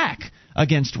attack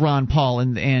against Ron Paul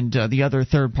and the other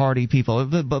third-party people,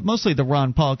 but mostly the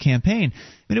Ron Paul campaign. I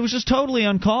mean, it was just totally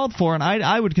uncalled for, and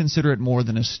I would consider it more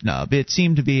than a snub. It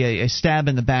seemed to be a stab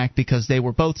in the back because they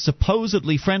were both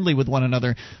supposedly friendly with one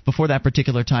another before that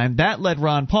particular time. That led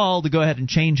Ron Paul to go ahead and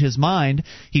change his mind.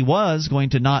 He was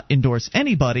going to not endorse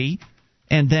anybody,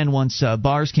 and then once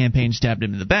Barr's campaign stabbed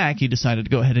him in the back, he decided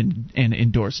to go ahead and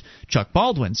endorse Chuck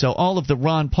Baldwin. So all of the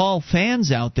Ron Paul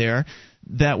fans out there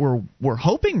that were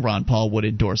hoping Ron Paul would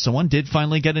endorse someone did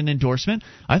finally get an endorsement.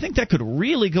 I think that could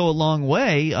really go a long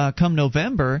way come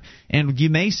November, and you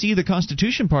may see the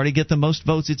Constitution Party get the most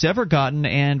votes it's ever gotten,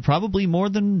 and probably more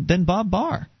than Bob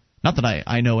Barr. Not that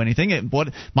I know anything.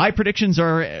 My predictions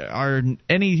are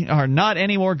not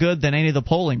any more good than any of the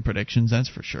polling predictions. That's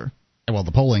for sure. Well,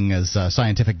 the polling is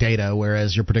scientific data,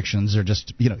 whereas your predictions are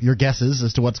just your guesses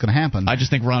as to what's going to happen. I just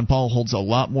think Ron Paul holds a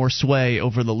lot more sway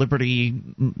over the Liberty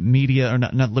media, or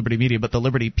not Liberty media, but the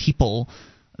Liberty people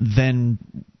than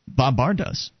Bob Barr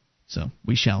does. So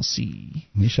we shall see.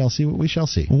 We shall see what we shall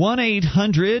see.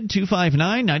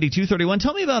 1-800-259-9231.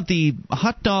 Tell me about the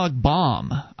hot dog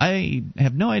bomb. I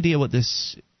have no idea what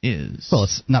this is. Well,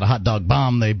 it's not a hot dog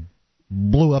bomb. They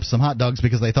blew up some hot dogs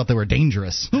because they thought they were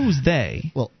dangerous. Who's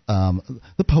they? Well,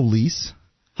 the police.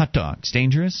 Hot dogs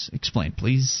dangerous? Explain,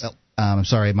 please. Well, I'm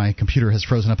sorry, my computer has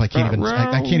frozen up. I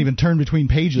can't even turn between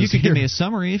pages. You could give me a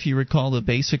summary if you recall the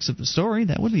basics of the story.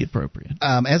 That would be appropriate.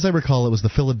 As I recall, it was the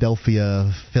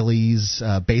Philadelphia Phillies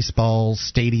baseball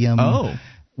stadium. Oh.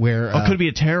 Where, could it be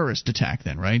a terrorist attack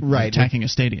then, right? Right. Attacking a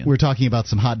stadium. We're talking about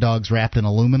some hot dogs wrapped in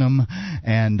aluminum,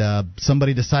 and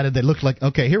somebody decided they looked like,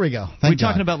 okay, here we go. Are we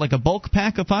talking about like a bulk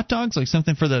pack of hot dogs, like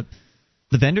something for the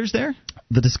vendors there?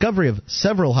 The discovery of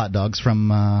several hot dogs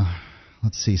from...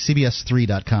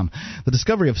 CBS3.com. The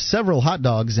discovery of several hot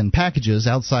dogs in packages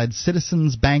outside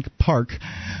Citizens Bank Park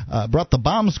brought the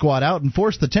bomb squad out and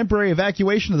forced the temporary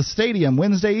evacuation of the stadium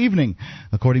Wednesday evening.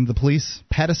 According to the police,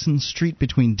 Pattison Street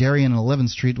between Darien and 11th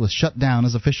Street was shut down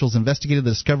as officials investigated the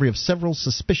discovery of several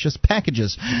suspicious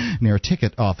packages near a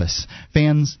ticket office.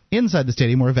 Fans inside the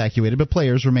stadium were evacuated, but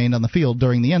players remained on the field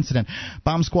during the incident.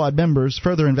 Bomb squad members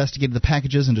further investigated the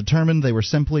packages and determined they were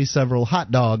simply several hot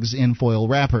dogs in foil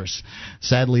wrappers.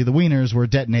 Sadly, the wieners were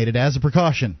detonated as a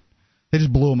precaution. They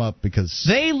just blew them up because...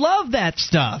 They love that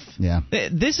stuff. Yeah.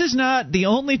 This is not the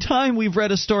only time we've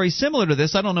read a story similar to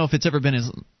this. I don't know if it's ever been as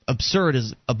absurd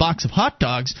as a box of hot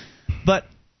dogs, but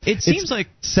it seems like...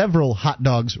 Several hot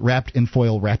dogs wrapped in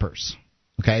foil wrappers.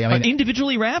 Okay, I mean...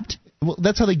 Individually wrapped? Well,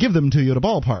 that's how they give them to you at a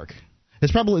ballpark.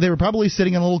 They were probably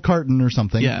sitting in a little carton or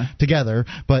something together,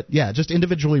 but yeah, just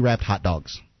individually wrapped hot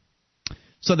dogs.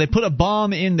 So they put a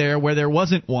bomb in there where there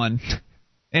wasn't one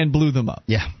and blew them up.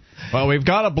 Yeah. Well, we've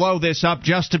got to blow this up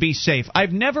just to be safe.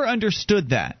 I've never understood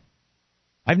that.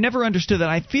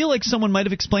 I feel like someone might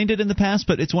have explained it in the past,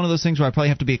 but it's one of those things where I probably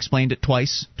have to be explained it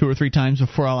twice, 2 or 3 times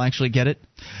before I'll actually get it.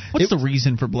 What's the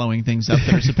reason for blowing things up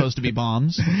that are supposed to be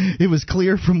bombs? It was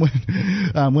clear from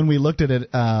when we looked at it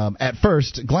at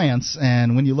first glance,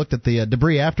 and when you looked at the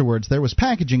debris afterwards, there was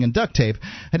packaging and duct tape.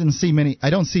 I don't see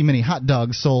many hot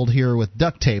dogs sold here with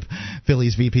duct tape.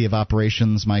 Phillies VP of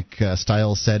Operations Mike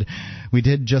Stiles said, "We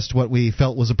did just what we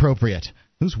felt was appropriate."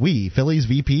 Who's we? Phillies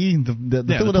VP? The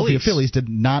Philadelphia Phillies did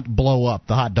not blow up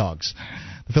the hot dogs.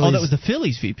 That was the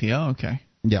Phillies VP. Oh, okay.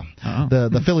 Yeah. Oh.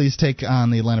 The Phillies take on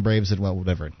the Atlanta Braves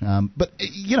whatever. But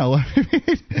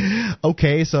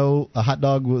okay, so a hot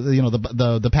dog,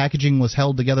 the packaging was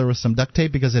held together with some duct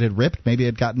tape because it had ripped. Maybe it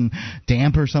had gotten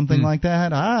damp or something like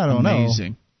that. I don't know.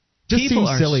 Amazing. Just People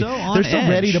seems silly. They're so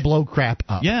ready to blow crap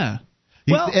up. Yeah.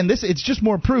 Well, it's just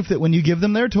more proof that when you give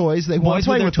them their toys, they want to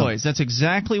play with their toys. That's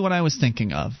exactly what I was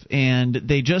thinking of. And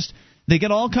they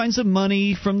get all kinds of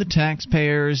money from the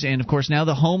taxpayers, and of course now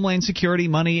the Homeland Security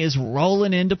money is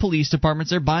rolling into police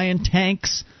departments. They're buying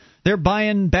tanks, they're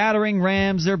buying battering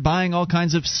rams, they're buying all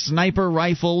kinds of sniper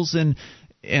rifles, and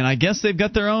I guess they've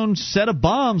got their own set of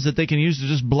bombs that they can use to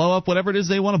just blow up whatever it is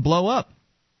they want to blow up.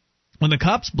 When the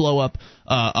cops blow up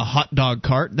a hot dog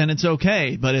cart, then it's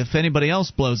okay. But if anybody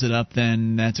else blows it up,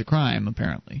 then that's a crime,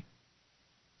 apparently.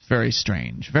 It's very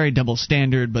strange. Very double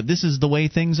standard, but this is the way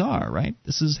things are, right?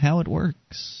 This is how it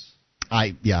works.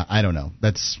 I don't know.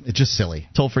 It's just silly.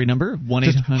 Toll-free number, 1-800.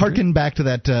 Just harken back to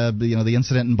that, the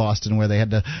incident in Boston where they had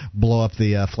to blow up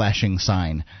the flashing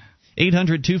sign.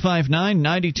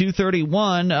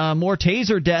 800-259-9231. More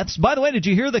taser deaths. By the way, did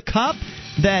you hear the cop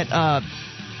that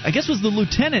I guess was the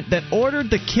lieutenant that ordered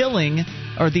the killing,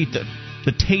 or the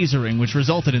tasering, which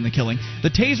resulted in the killing. The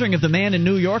tasering of the man in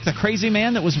New York, the crazy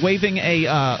man that was waving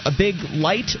a big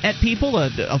light at people,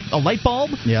 a light bulb.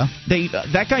 Yeah.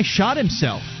 That guy shot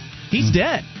himself. He's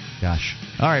dead. Gosh.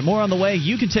 All right, more on the way.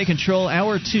 You can take control.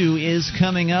 Hour 2 is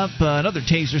coming up. Another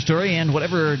taser story and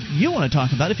whatever you want to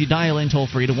talk about if you dial in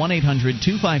toll-free to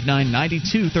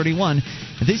 1-800-259-9231.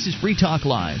 This is Free Talk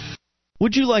Live.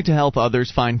 Would you like to help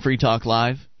others find Free Talk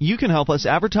Live? You can help us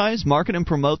advertise, market, and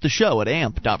promote the show at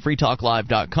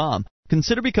amp.freetalklive.com.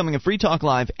 Consider becoming a Free Talk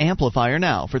Live amplifier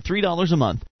now for $3 a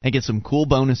month and get some cool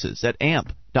bonuses at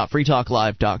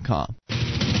amp.freetalklive.com.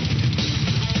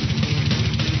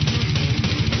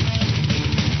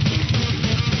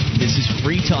 This is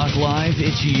Free Talk Live.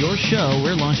 It's your show.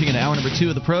 We're launching at hour number 2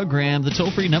 of the program. The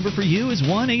toll-free number for you is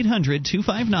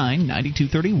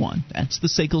 1-800-259-9231. That's the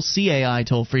SACL CAI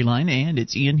toll-free line, and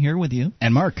it's Ian here with you.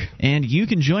 And Mark. And you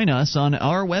can join us on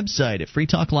our website at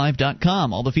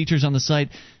freetalklive.com. All the features on the site,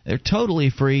 they're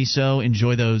totally free, so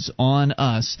enjoy those on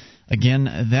us.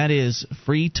 Again, that is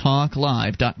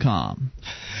freetalklive.com.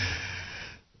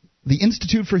 The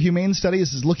Institute for Humane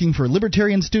Studies is looking for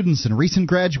libertarian students and recent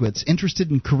graduates interested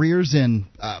in careers in,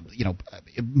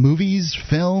 movies,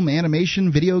 film,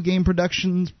 animation, video game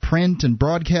productions, print and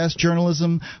broadcast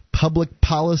journalism, public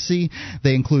policy.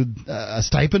 They include a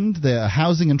stipend, the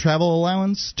housing and travel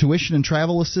allowance, tuition and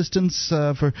travel assistance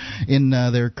in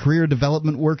their career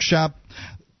development workshop,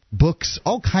 books,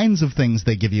 all kinds of things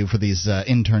they give you for these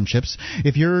internships.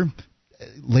 If you're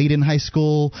late in high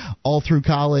school, all through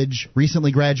college,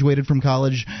 recently graduated from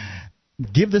college,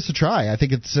 give this a try. I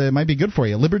think it might be good for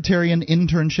you.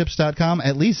 LibertarianInternships.com.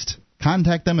 At least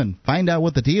contact them and find out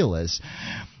what the deal is.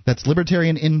 That's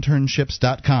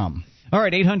LibertarianInternships.com. All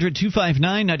right,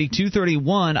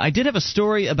 800-259-9231. I did have a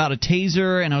story about a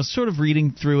taser, and I was sort of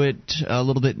reading through it a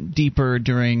little bit deeper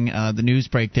during the news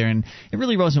break there, and it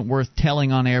really wasn't worth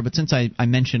telling on air, but since I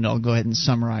mentioned it, I'll go ahead and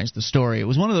summarize the story. It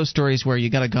was one of those stories where you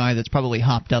got a guy that's probably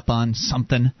hopped up on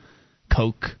something,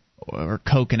 Coke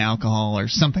and alcohol or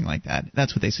something like that.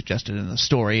 That's what they suggested in the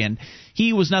story, and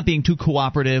he was not being too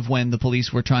cooperative when the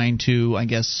police were trying to, I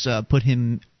guess, put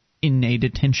him in a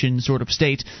detention sort of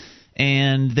state.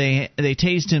 And they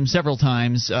tased him several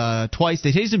times, twice.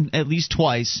 They tased him at least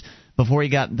twice before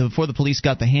the police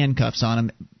got the handcuffs on him.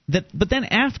 But then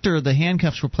after the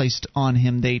handcuffs were placed on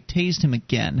him, they tased him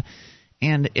again.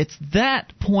 And it's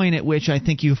that point at which I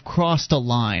think you've crossed a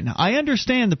line. I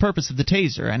understand the purpose of the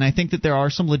taser, and I think that there are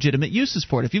some legitimate uses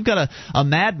for it. If you've got a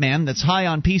madman that's high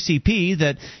on PCP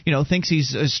that thinks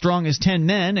he's as strong as 10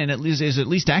 men and is at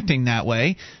least acting that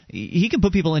way, he can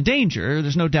put people in danger.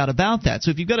 There's no doubt about that.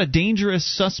 So if you've got a dangerous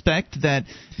suspect that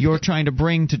you're trying to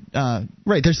bring to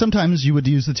right, there's sometimes you would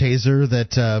use the taser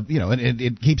that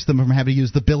it keeps them from having to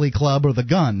use the billy club or the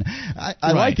gun.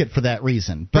 I like it for that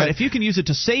reason. But if you can use it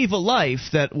to save a life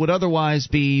that would otherwise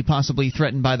be possibly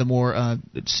threatened by the more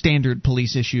standard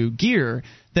police issue gear,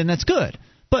 then that's good.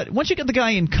 But once you get the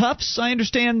guy in cuffs, I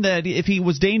understand that if he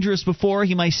was dangerous before,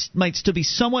 he might still be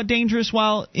somewhat dangerous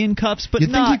while in cuffs, but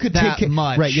not that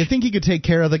much. Right, you think he could take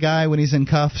care of the guy when he's in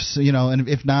cuffs, and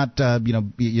if not,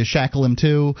 you shackle him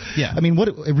too. Yeah. I mean,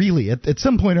 at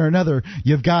some point or another,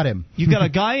 you've got him. You've got a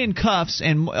guy in cuffs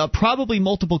and probably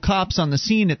multiple cops on the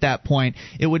scene at that point.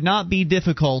 It would not be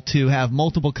difficult to have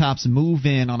multiple cops move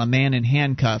in on a man in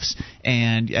handcuffs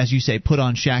and, as you say, put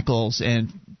on shackles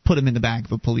and put him in the back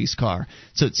of a police car.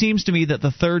 So it seems to me that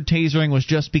the third tasering was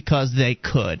just because they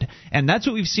could. And that's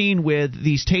what we've seen with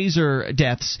these taser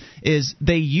deaths, is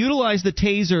they utilize the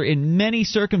taser in many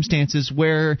circumstances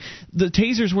where the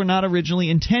tasers were not originally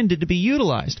intended to be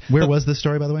utilized. Where was this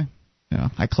story, by the way? Yeah,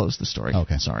 I closed the story.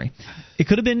 Okay. Sorry. It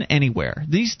could have been anywhere.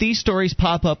 These stories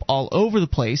pop up all over the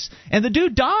place, and the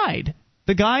dude died.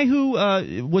 The guy who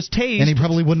was tased... And he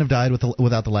probably wouldn't have died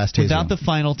without the last tasing. Without the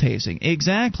final tasing.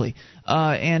 Exactly.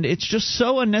 And it's just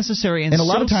so unnecessary and a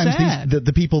lot so of times sad.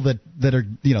 the people that are,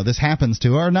 this happens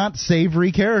to are not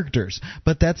savory characters.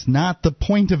 But that's not the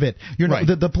point of it. Right.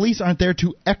 The police aren't there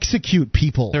to execute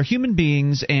people. They're human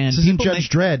beings, and this isn't Judge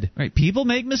Dredd. Right. People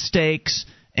make mistakes,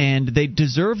 and they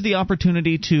deserve the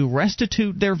opportunity to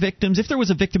restitute their victims. If there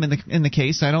was a victim in the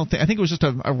case, I think it was just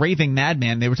a raving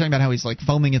madman. They were talking about how he's like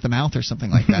foaming at the mouth or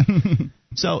something like that.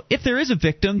 So if there is a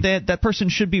victim, that person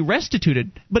should be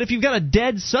restituted. But if you've got a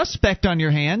dead suspect on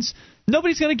your hands,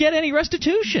 nobody's going to get any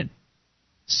restitution.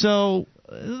 So,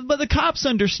 but the cops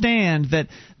understand that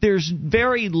there's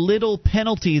very little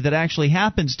penalty that actually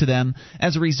happens to them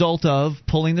as a result of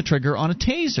pulling the trigger on a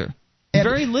taser.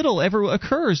 very little ever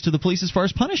occurs to the police as far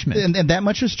as punishment. And that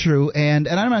much is true, and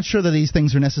I'm not sure that these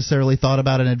things are necessarily thought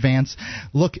about in advance.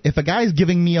 Look, if a guy's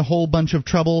giving me a whole bunch of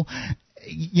trouble,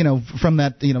 from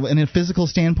that, in a physical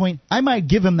standpoint, I might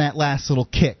give him that last little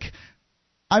kick.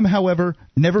 I'm, however,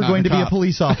 never going to be a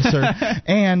police officer,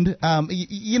 and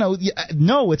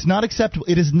no, it's not acceptable.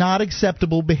 It is not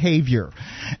acceptable behavior,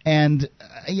 and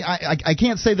I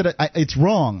can't say that it's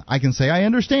wrong. I can say I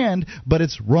understand, but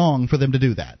it's wrong for them to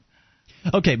do that.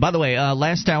 Okay, by the way,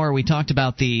 last hour we talked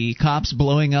about the cops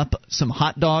blowing up some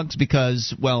hot dogs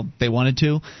because, well, they wanted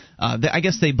to. I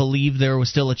guess they believed there was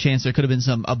still a chance there could have been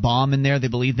a bomb in there. They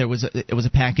believed it was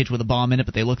a package with a bomb in it,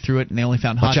 but they looked through it and they only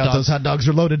found hot dogs. Watch out, those hot dogs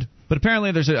are loaded. But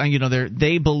apparently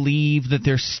they believe that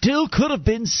there still could have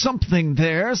been something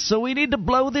there, so we need to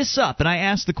blow this up. And I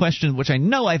asked the question, which I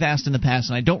know I've asked in the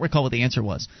past, and I don't recall what the answer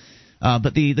was.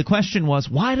 But the question was,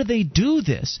 why do they do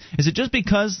this? Is it just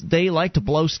because they like to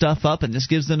blow stuff up and this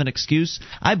gives them an excuse?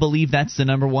 I believe that's the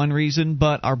number one reason,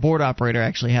 but our board operator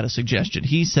actually had a suggestion.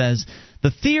 He says the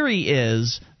theory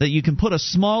is that you can put a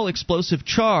small explosive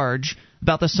charge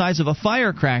about the size of a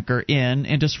firecracker in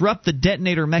and disrupt the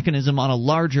detonator mechanism on a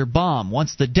larger bomb.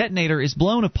 Once the detonator is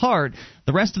blown apart,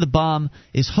 the rest of the bomb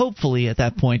is hopefully at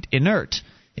that point inert.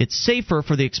 It's safer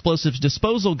for the explosives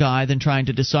disposal guy than trying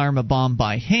to disarm a bomb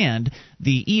by hand.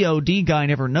 The EOD guy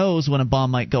never knows when a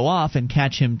bomb might go off and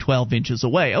catch him 12 inches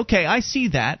away. Okay, I see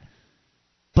that,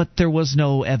 but there was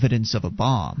no evidence of a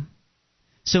bomb.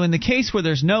 So in the case where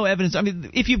there's no evidence,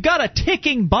 if you've got a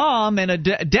ticking bomb and a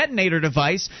detonator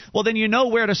device, well, then you know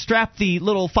where to strap the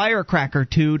little firecracker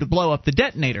to blow up the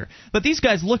detonator. But these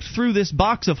guys looked through this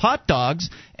box of hot dogs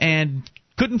and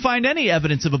couldn't find any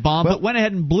evidence of a bomb, but went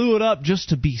ahead and blew it up just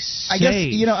to be safe. I guess,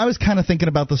 I was kind of thinking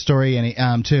about the story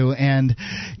too, and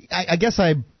I guess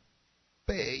I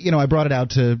brought it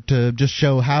out to just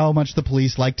show how much the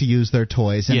police like to use their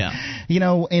toys. And,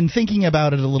 in thinking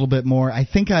about it a little bit more, I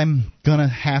think I'm going to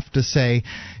have to say,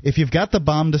 if you've got the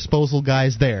bomb disposal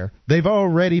guys there, they've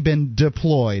already been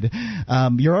deployed.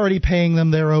 You're already paying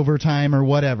them their overtime or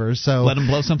whatever. So let them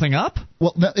blow something up?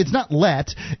 Well, no, it's not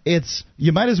it's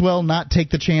you might as well not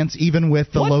take the chance even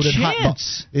with the loaded hot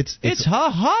box. It's a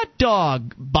hot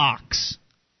dog box.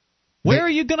 Where are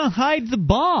you going to hide the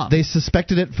bomb? They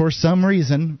suspected it for some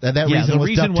reason. That reason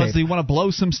was duct tape. Was they want to blow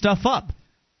some stuff up.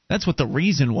 That's what the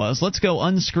reason was. Let's go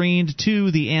unscreened to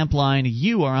the amp line.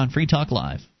 You are on Free Talk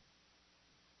Live.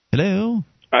 Hello?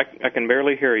 I can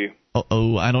barely hear you.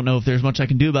 I don't know if there's much I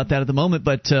can do about that at the moment,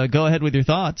 but go ahead with your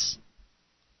thoughts.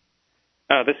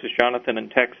 This is Jonathan in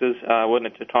Texas. I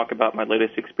wanted to talk about my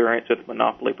latest experience with the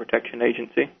Monopoly Protection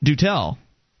Agency. Do tell.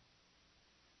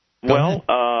 Well,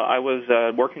 I was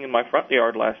working in my front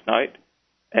yard last night,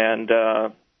 and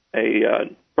a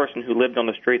person who lived on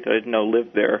the street that I didn't know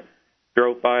lived there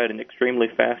drove by at an extremely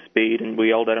fast speed, and we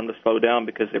yelled at him to slow down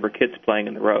because there were kids playing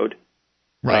in the road.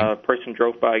 Right. A person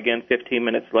drove by again 15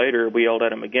 minutes later. We yelled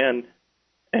at him again,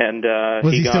 and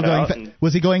he got out.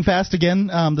 Was he going fast again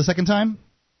the second time?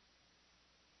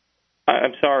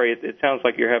 I'm sorry. It sounds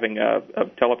like you're having a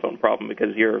telephone problem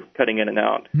because you're cutting in and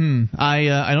out.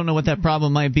 I don't know what that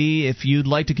problem might be. If you'd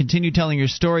like to continue telling your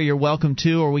story, you're welcome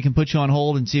to, or we can put you on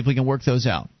hold and see if we can work those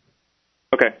out.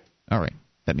 Okay. All right.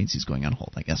 That means he's going on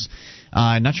hold, I guess.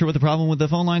 Not sure what the problem with the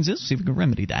phone lines is. See if we can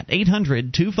remedy that.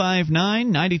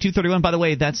 800-259-9231. By the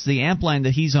way, that's the amp line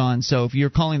that he's on, so if you're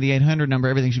calling the 800 number,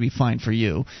 everything should be fine for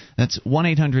you. That's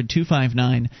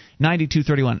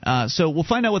 1-800-259-9231. So we'll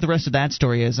find out what the rest of that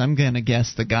story is. I'm going to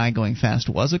guess the guy going fast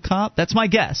was a cop. That's my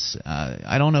guess.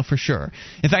 I don't know for sure.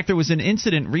 In fact, there was an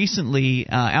incident recently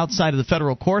outside of the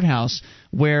federal courthouse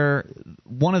where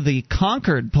one of the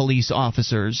Concord police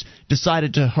officers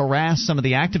decided to harass some of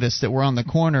the activists that were on the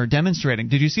corner demonstrating.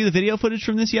 Did you see the video footage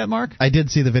from this yet, Mark? I did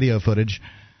see the video footage.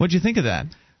 What did you think of that?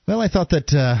 Well, I thought that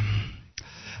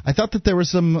there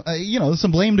was some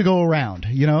some blame to go around.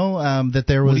 That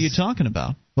there was. What are you talking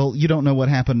about? Well, you don't know what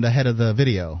happened ahead of the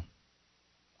video.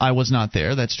 I was not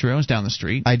there. That's true. I was down the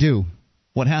street. I do.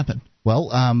 What happened? Well,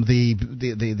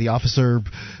 the officer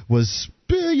was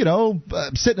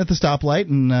sitting at the stoplight,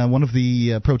 and one of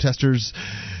the protesters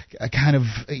kind of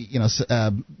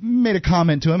made a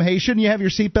comment to him. Hey, shouldn't you have your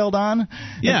seatbelt on?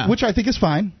 Yeah, which I think is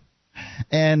fine.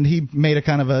 And he made a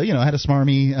kind of had a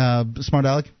smarmy, smart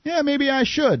aleck. Yeah, maybe I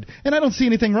should. And I don't see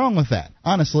anything wrong with that,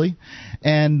 honestly.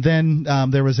 And then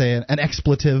there was an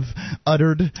expletive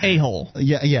uttered. A-hole.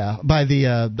 Yeah, by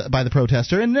the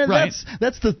protester. And right.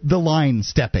 That's the line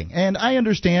stepping. And I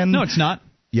understand. No, it's not.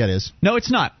 Yeah, it is. No,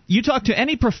 it's not. You talk to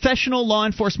any professional law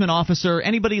enforcement officer,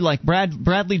 anybody like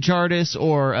Bradley Jardis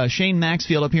or Shane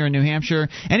Maxfield up here in New Hampshire,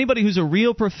 anybody who's a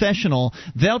real professional,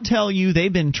 they'll tell you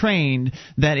they've been trained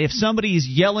that if somebody is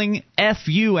yelling F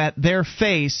you at their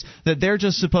face, that they're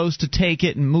just supposed to take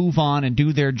it and move on and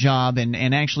do their job and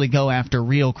actually go after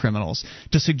real criminals.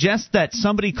 To suggest that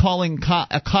somebody calling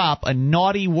a cop a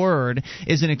naughty word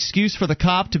is an excuse for the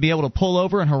cop to be able to pull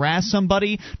over and harass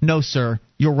somebody, no, sir.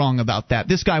 You're wrong about that.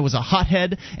 This guy was a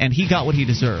hothead, and he got what he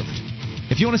deserved.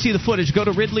 If you want to see the footage, go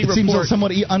to Ridley Report. It seems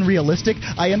somewhat unrealistic.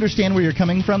 I understand where you're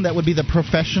coming from. That would be the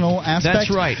professional aspect.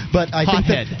 That's right. But I think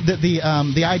that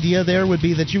the idea there would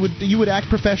be that you would act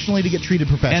professionally to get treated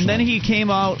professionally. And then he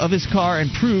came out of his car and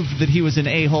proved that he was an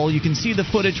a-hole. You can see the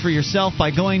footage for yourself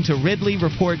by going to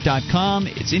RidleyReport.com.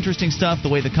 It's interesting stuff, the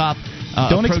way the cop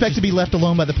don't expect to be left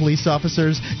alone by the police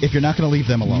officers if you're not going to leave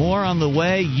them alone. More on the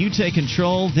way. You take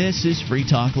control. This is Free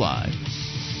Talk Live.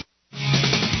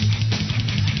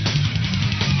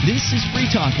 This is Free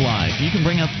Talk Live. You can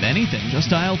bring up anything.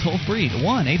 Just dial toll-free to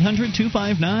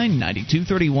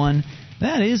 1-800-259-9231.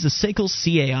 That is the SACL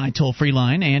CAI toll-free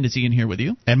line, and it's Ian here with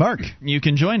you. And Mark. You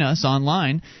can join us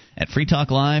online at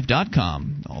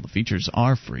freetalklive.com. All the features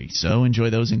are free, so enjoy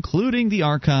those, including the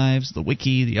archives, the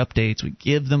wiki, the updates. We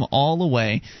give them all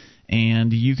away.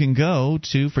 And you can go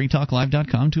to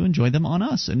freetalklive.com to enjoy them on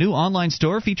us. A new online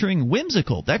store featuring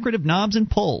whimsical decorative knobs and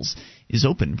pulls is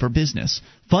open for business.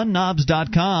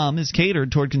 FunKnobs.com is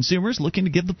catered toward consumers looking to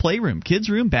give the playroom, kids'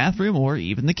 room, bathroom, or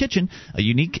even the kitchen a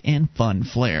unique and fun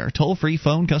flair. Toll-free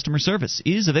phone customer service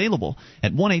is available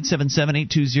at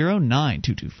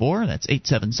 1-877-820-9224. That's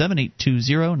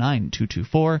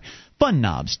 877-820-9224.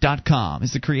 FunKnobs.com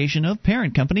is the creation of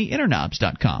parent company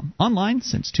InterKnobs.com. Online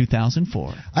since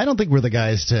 2004. I don't think we're the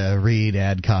guys to read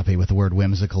ad copy with the word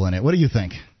whimsical in it. What do you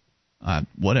think?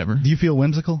 Whatever. Do you feel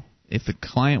whimsical? If the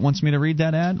client wants me to read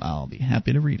that ad, I'll be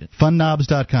happy to read it.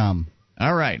 FunKnobs.com.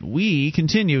 All right, we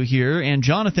continue here, and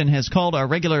Jonathan has called our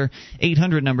regular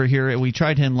 800 number here. We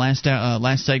tried him last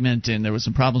segment, and there was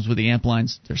some problems with the amp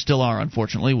lines. There still are,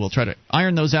 unfortunately. We'll try to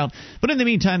iron those out. But in the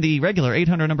meantime, the regular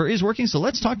 800 number is working, so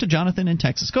let's talk to Jonathan in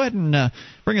Texas. Go ahead and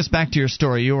bring us back to your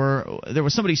story. There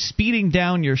was somebody speeding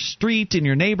down your street in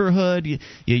your neighborhood. You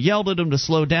yelled at them to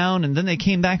slow down, and then they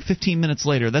came back 15 minutes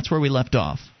later. That's where we left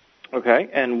off. Okay,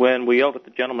 and when we yelled at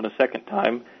the gentleman a second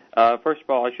time, first of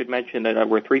all, I should mention that there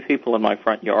were 3 people in my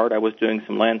front yard. I was doing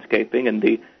some landscaping, and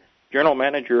the general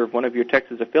manager of one of your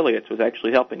Texas affiliates was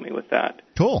actually helping me with that.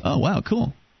 Cool. Oh, wow,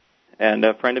 cool. And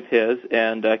a friend of his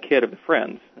and a kid of a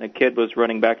friend's. The kid was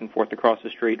running back and forth across the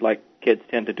street like kids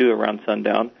tend to do around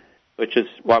sundown, which is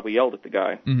why we yelled at the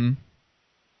guy. Mm-hmm.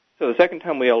 So the second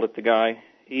time we yelled at the guy,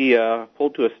 he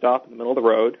pulled to a stop in the middle of the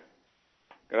road,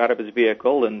 got out of his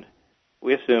vehicle, and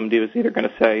we assumed he was either going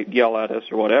to yell at us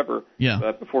or whatever. Yeah.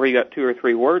 But before he got 2 or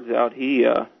 3 words out, he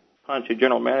punched a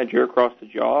general manager across the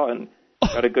jaw and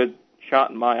got a good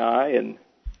shot in my eye. And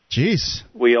jeez.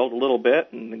 We yelled a little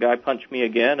bit, and the guy punched me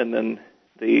again, and then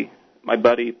my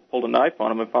buddy pulled a knife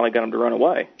on him and finally got him to run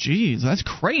away. Jeez, that's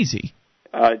crazy.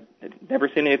 I'd never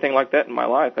seen anything like that in my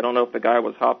life. I don't know if the guy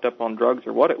was hopped up on drugs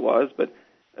or what it was, but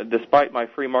despite my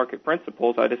free market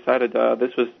principles, I decided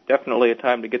this was definitely a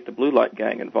time to get the Blue Light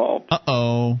Gang involved.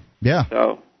 Uh-oh. Yeah.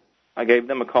 So I gave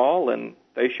them a call, and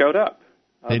they showed up.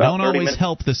 They don't always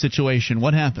help the situation.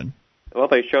 What happened? Well,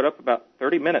 they showed up about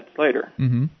 30 minutes later.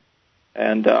 Mm-hmm.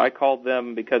 And I called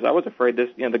them because I was afraid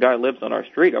the guy lives on our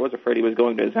street. I was afraid he was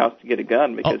going to his house to get a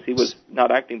gun because he was not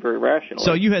acting very rationally.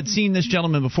 So you had seen this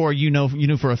gentleman before. You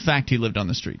knew for a fact he lived on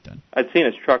the street then. I'd seen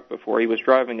his truck before. He was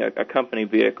driving a company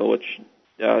vehicle, which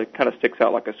kind of sticks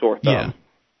out like a sore thumb. Yeah.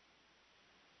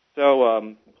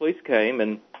 So the police came,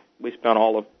 and we spent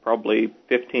all of probably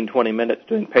 15, 20 minutes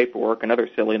doing paperwork and other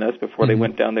silliness before they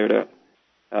went down there to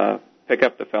pick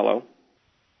up the fellow.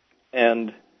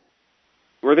 And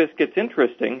where this gets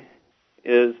interesting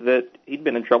is that he'd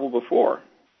been in trouble before.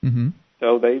 Mm-hmm.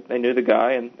 So they knew the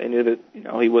guy, and they knew that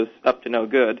he was up to no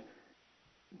good.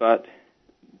 But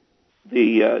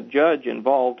the judge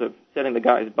involved of setting the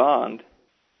guy's bond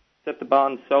set the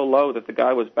bond so low that the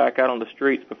guy was back out on the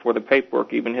streets before the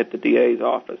paperwork even hit the DA's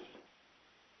office.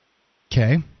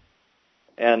 Okay.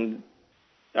 And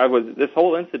this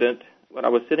whole incident, when I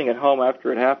was sitting at home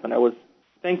after it happened, I was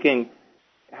thinking,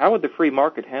 how would the free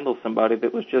market handle somebody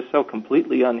that was just so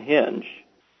completely unhinged?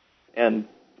 And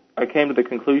I came to the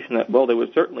conclusion that, well, they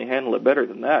would certainly handle it better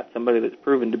than that. Somebody that's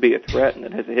proven to be a threat and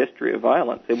that has a history of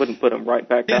violence, they wouldn't put him right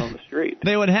back out on the street.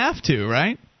 They would have to,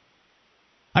 right?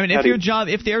 I mean,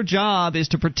 if their job is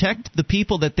to protect the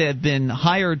people that they've been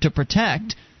hired to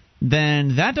protect,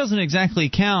 then that doesn't exactly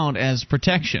count as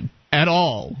protection. at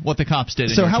all what the cops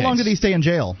did. So how long did he stay in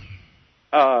jail?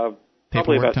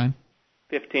 Probably about time?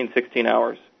 15, 16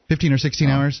 hours. 15 or 16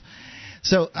 hours?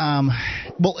 So,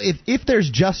 well, if there's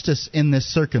justice in this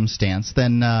circumstance,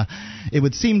 then it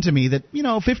would seem to me that,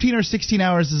 15 or 16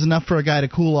 hours is enough for a guy to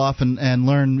cool off and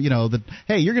learn, that,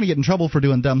 hey, you're going to get in trouble for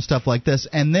doing dumb stuff like this.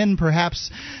 And then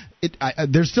perhaps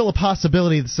there's still a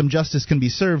possibility that some justice can be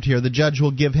served here. The judge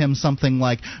will give him something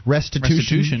like restitution.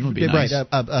 Restitution would be nice. Right,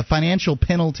 a financial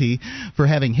penalty for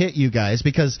having hit you guys,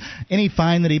 because any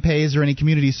fine that he pays or any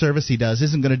community service he does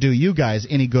isn't going to do you guys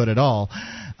any good at all.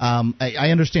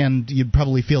 I understand you'd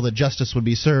probably feel that justice would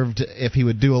be served if he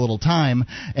would do a little time,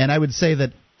 and I would say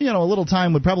that a little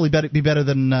time would probably be better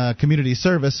than community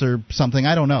service or something.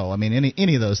 I don't know. I mean,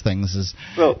 any of those things is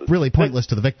really pointless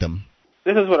to the victim.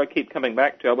 This is what I keep coming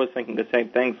back to. I was thinking the same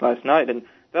things last night, and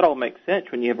that all makes sense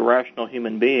when you have a rational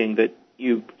human being, that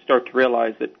you start to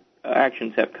realize that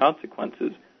actions have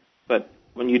consequences. But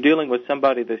when you're dealing with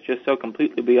somebody that's just so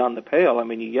completely beyond the pale, I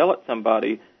mean, you yell at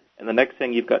somebody, and the next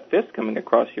thing you've got fists coming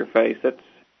across your face. That's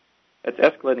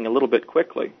escalating a little bit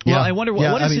quickly. Well, I wonder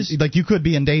what is his... Like, you could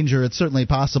be in danger. It's certainly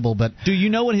possible, but... Do you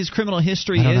know what his criminal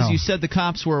history is? You said the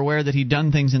cops were aware that he'd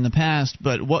done things in the past,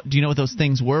 but do you know what those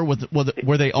things were?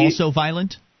 Were they also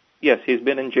violent? Yes, he's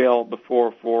been in jail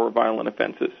before for violent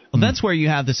offenses. Well, that's where you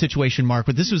have the situation, Mark,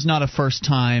 but this was not a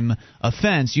first-time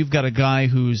offense. You've got a guy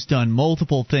who's done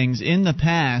multiple things in the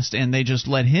past, and they just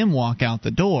let him walk out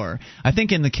the door. I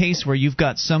think in the case where you've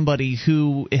got somebody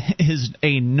who is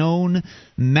a known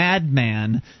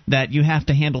madman, that you have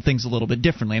to handle things a little bit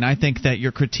differently, and I think that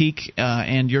your critique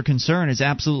and your concern is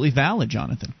absolutely valid,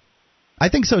 Jonathan. I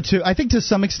think so too. I think to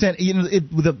some extent,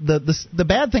 the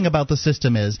bad thing about the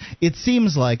system is it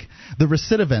seems like the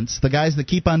recidivants, the guys that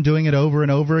keep on doing it over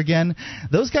and over again,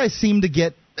 those guys seem to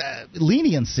get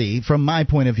leniency from my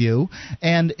point of view,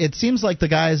 and it seems like the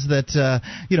guys that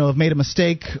have made a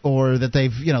mistake or that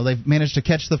they've managed to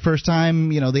catch the first time,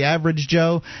 the average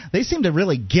Joe, they seem to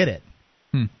really get it.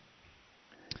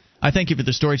 I thank you for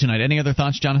the story tonight. Any other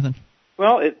thoughts, Jonathan?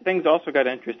 Well, things also got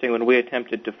interesting when we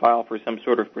attempted to file for some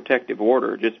sort of protective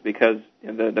order, just because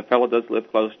the fellow does live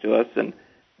close to us, and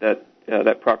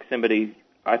that proximity,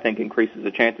 I think, increases the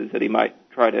chances that he might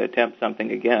try to attempt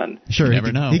something again. Sure, you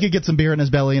never know. He could get some beer in his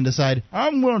belly and decide,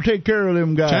 I'm going to take care of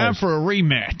them guys. Time for a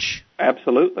rematch.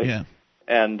 Absolutely. Yeah.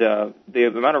 And the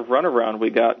amount of runaround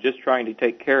we got just trying to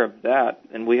take care of that,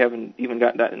 and we haven't even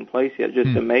got that in place yet,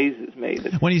 just amazes me.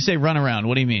 When you say runaround,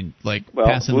 what do you mean? Like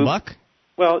passing the buck?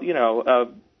 Well,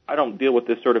 I don't deal with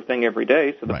this sort of thing every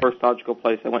day, so the first logical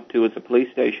place I went to was a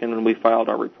police station when we filed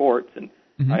our reports, and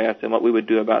I asked them what we would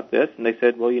do about this, and they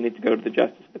said, well, you need to go to the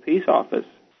Justice of the Peace office.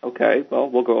 Okay, well,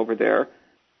 we'll go over there.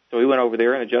 So we went over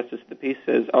there, and the Justice of the Peace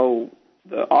says,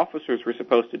 the officers were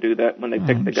supposed to do that when they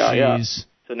picked the guy up.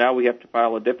 So now we have to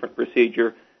file a different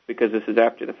procedure because this is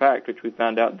after the fact, which we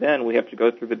found out then we have to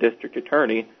go through the district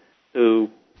attorney,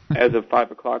 who, as of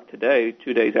 5 o'clock today,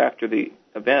 2 days after the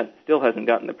event, still hasn't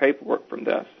gotten the paperwork from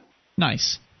this.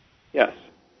 Nice. Yes.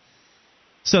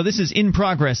 So this is in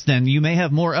progress, then. You may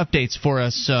have more updates for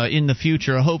us in the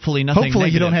future. Hopefully nothing Hopefully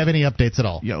negative. You don't have any updates at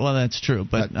all. Yeah, well, that's true.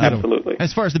 But absolutely.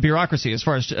 As far as the bureaucracy, as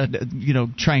far as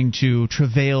trying to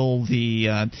travail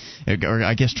or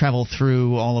I guess travel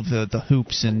through all of the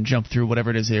hoops and jump through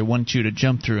whatever it is they want you to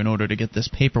jump through in order to get this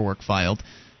paperwork filed,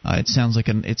 it sounds like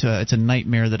it's a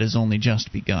nightmare that has only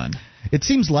just begun. It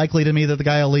seems likely to me that the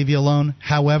guy will leave you alone.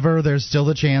 However, there's still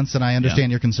the chance, and I understand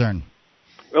your concern.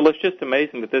 Well, it's just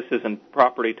amazing that this isn't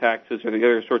property taxes or the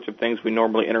other sorts of things we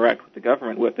normally interact with the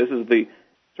government with. This is the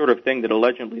sort of thing that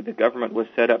allegedly the government was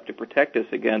set up to protect us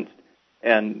against,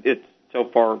 and it's so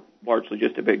far largely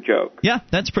just a big joke. Yeah,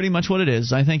 that's pretty much what it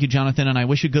is. I thank you, Jonathan, and I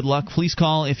wish you good luck. Please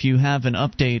call if you have an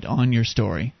update on your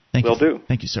story. Will do.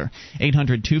 Thank you, sir.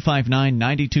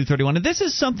 800-259-9231. And this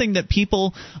is something that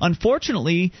people,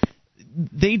 unfortunately,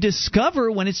 they discover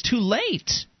when it's too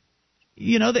late.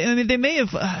 They may have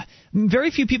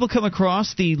very few people come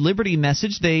across the Liberty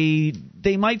message. They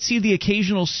might see the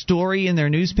occasional story in their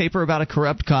newspaper about a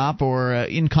corrupt cop or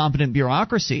incompetent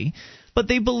bureaucracy, but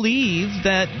they believe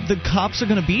that the cops are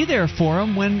going to be there for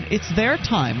them when it's their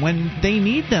time, when they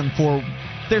need them for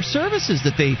their services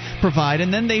that they provide,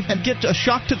 and then they get a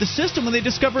shock to the system when they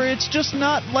discover it's just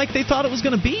not like they thought it was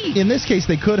going to be. In this case,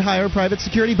 they could hire private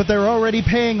security, but they're already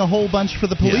paying a whole bunch for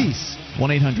the police. Yeah.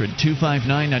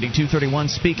 1-800-259-9231.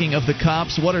 Speaking of the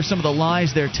cops, what are some of the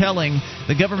lies they're telling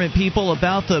the government people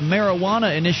about the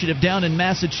marijuana initiative down in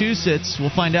Massachusetts?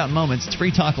 We'll find out in moments. It's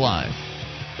Free Talk Live.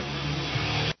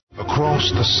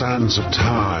 Across the sands of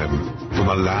time, from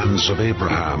the lands of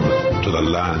Abraham to the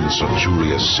lands of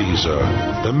Julius Caesar,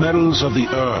 the metals of the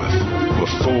earth were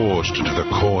forged into the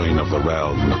coin of the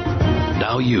realm.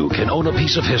 Now you can own a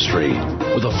piece of history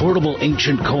with affordable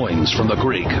ancient coins from the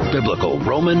Greek, Biblical,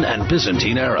 Roman, and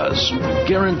Byzantine eras.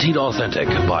 Guaranteed authentic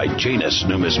by Janus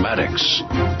Numismatics.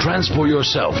 Transport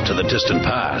yourself to the distant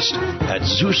past at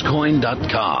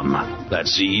ZeusCoin.com.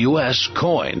 That's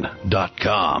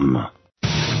ZeusCoin.com.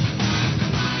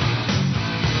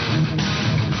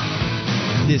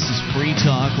 This is Free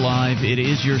Talk Live. It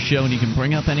is your show, and you can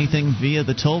bring up anything via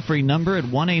the toll-free number at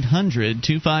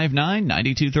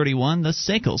 1-800-259-9231, the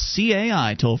SACL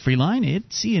CAI toll-free line.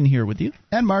 It's Ian here with you.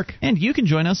 And Mark. And you can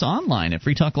join us online at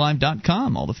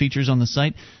freetalklive.com. All the features on the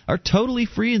site are totally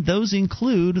free, and those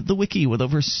include the wiki with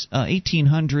over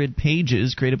 1,800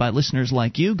 pages created by listeners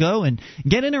like you. Go and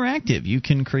get interactive. You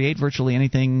can create virtually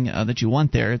anything that you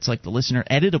want there. It's like the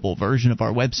listener-editable version of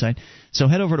our website. So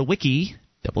head over to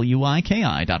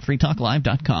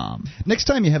wiki.freetalklive.com. Next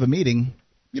time you have a meeting,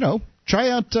 try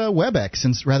out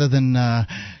WebEx rather than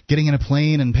getting in a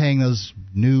plane and paying those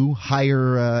new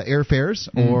higher airfares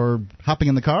or hopping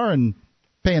in the car and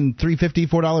paying $3.50,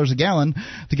 $4 a gallon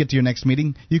to get to your next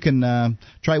meeting. You can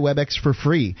try WebEx for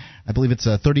free. I believe it's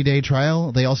a 30-day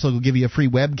trial. They also give you a free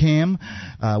webcam.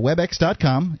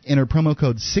 WebEx.com. Enter promo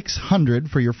code 600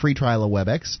 for your free trial of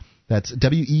WebEx. That's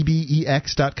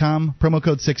WEBEX.com, promo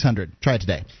code 600. Try it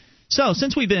today. So,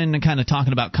 since we've been kind of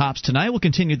talking about cops tonight, we'll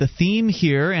continue the theme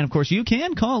here. And, of course, you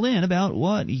can call in about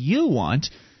what you want.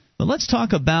 But let's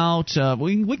talk about,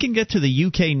 we can get to the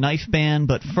UK knife ban,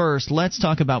 but first, let's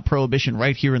talk about prohibition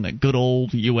right here in the good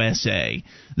old USA.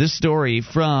 This story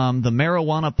from the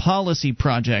Marijuana Policy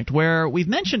Project, where we've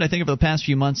mentioned, I think, over the past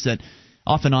few months that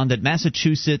off and on that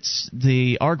Massachusetts,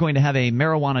 they are going to have a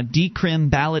marijuana decrim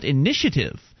ballot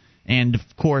initiative. And, of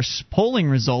course, polling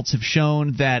results have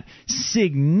shown that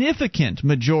significant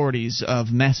majorities of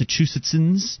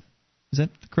Massachusettsans, is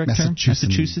that the correct term?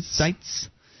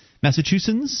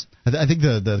 Massachusettsans? I think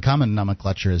the common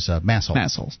nomenclature is massholes.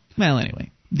 Massholes. Well, anyway,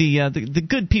 the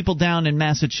good people down in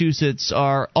Massachusetts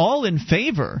are all in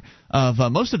favor of,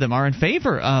 most of them are in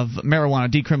favor of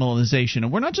marijuana decriminalization.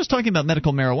 And we're not just talking about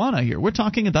medical marijuana here. We're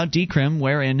talking about decrim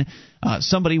wherein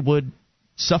somebody would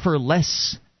suffer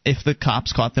less if the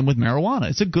cops caught them with marijuana.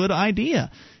 It's a good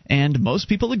idea, and most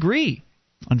people agree.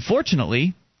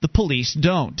 Unfortunately, the police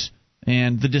don't,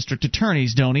 and the district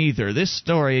attorneys don't either. This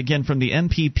story, again, from the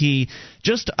MPP,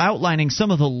 just outlining some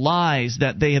of the lies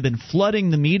that they have been flooding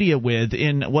the media with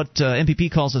in what MPP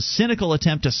calls a cynical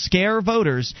attempt to scare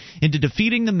voters into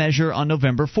defeating the measure on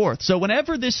November 4th. So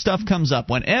whenever this stuff comes up,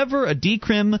 whenever a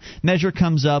decrim measure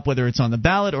comes up, whether it's on the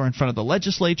ballot or in front of the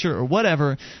legislature or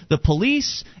whatever, the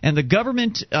police and the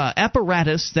government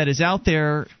apparatus that is out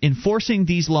there enforcing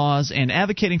these laws and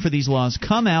advocating for these laws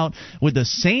come out with the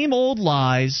same old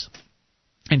lies.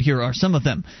 And here are some of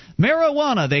them.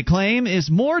 Marijuana, they claim,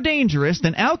 is more dangerous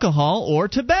than alcohol or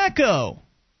tobacco.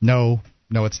 No,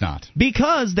 it's not.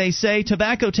 Because they say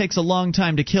tobacco takes a long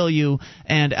time to kill you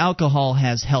and alcohol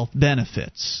has health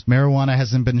benefits. Marijuana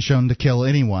hasn't been shown to kill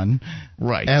anyone.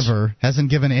 Right. Ever. Hasn't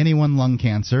given anyone lung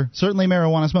cancer. Certainly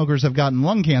marijuana smokers have gotten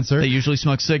lung cancer. They usually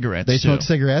smoke cigarettes. They smoke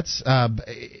cigarettes.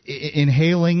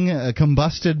 Inhaling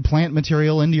combusted plant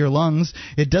material into your lungs,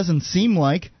 it doesn't seem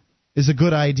like is a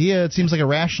good idea. It seems like a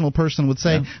rational person would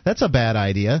say that's a bad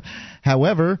idea.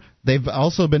 However, they've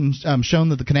also been shown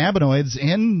that the cannabinoids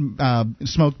in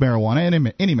smoked marijuana,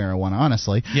 and any marijuana,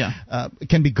 honestly,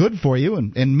 can be good for you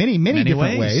in many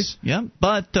different ways. Yeah,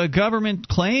 but the government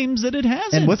claims that it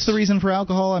hasn't. And what's the reason for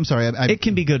alcohol? I'm sorry. It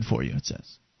can be good for you, it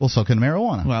says. Well, so can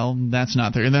marijuana. Well, that's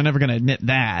not there. They're never going to admit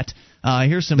that.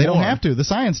 Here's some more. They don't have to. The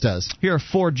science does. Here are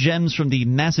 4 gems from the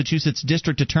Massachusetts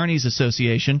District Attorneys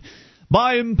Association.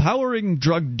 By empowering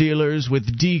drug dealers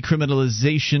with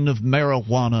decriminalization of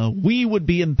marijuana, we would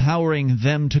be empowering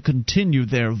them to continue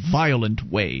their violent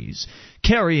ways,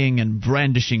 carrying and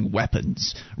brandishing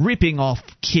weapons, ripping off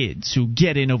kids who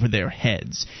get in over their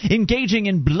heads, engaging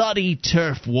in bloody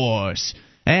turf wars,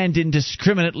 and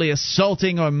indiscriminately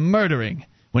assaulting or murdering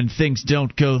when things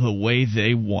don't go the way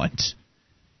they want.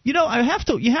 You know,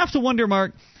 you have to wonder,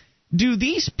 Mark, do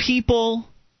these people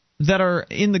that are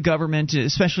in the government,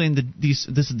 especially in this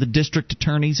is the District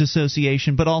Attorneys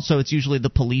Association, but also it's usually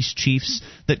the police chiefs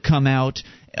that come out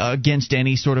against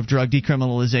any sort of drug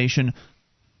decriminalization,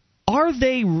 are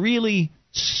they really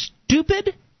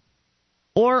stupid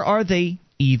or are they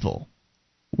evil?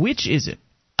 Which is it?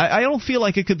 I don't feel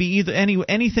like it could be either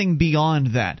anything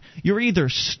beyond that. You're either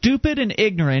stupid and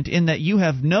ignorant in that you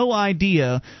have no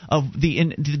idea of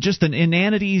just the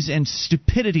inanities and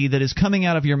stupidity that is coming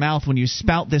out of your mouth when you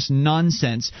spout this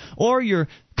nonsense, or you're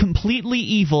completely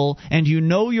evil and you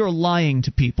know you're lying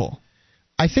to people.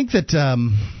 I think that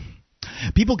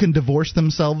people can divorce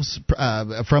themselves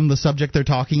from the subject they're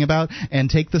talking about and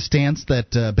take the stance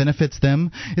that benefits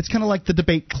them. It's kind of like the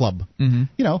debate club. Mm-hmm.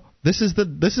 You know, this is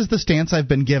the stance I've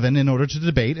been given in order to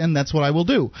debate, and that's what I will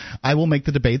do. I will make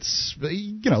the debates,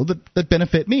 that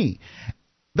benefit me.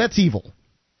 That's evil.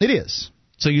 It is.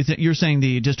 So you're saying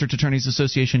the District Attorneys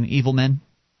Association evil men?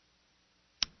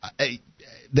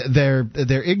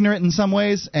 They're ignorant in some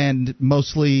ways, and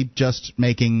mostly just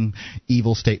making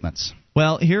evil statements.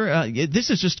 Well, here, this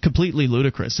is just completely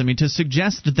ludicrous. I mean, to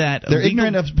suggest that they're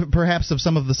ignorant of perhaps of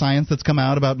some of the science that's come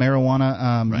out about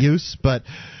marijuana use, but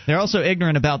they're also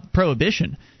ignorant about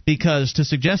prohibition, because to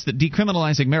suggest that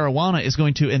decriminalizing marijuana is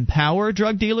going to empower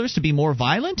drug dealers to be more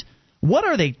violent, what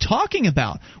are they talking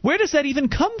about? Where does that even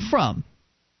come from?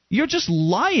 You're just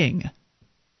lying.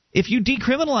 If you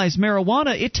decriminalize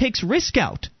marijuana, it takes risk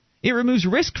out. It removes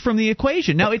risk from the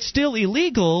equation. Now, it's still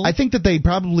illegal. I think that they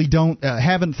probably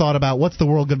haven't thought about what's the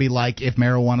world going to be like if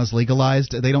marijuana is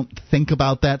legalized. They don't think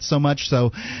about that so much.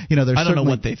 So, there's I don't know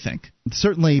what they think.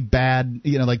 Certainly bad.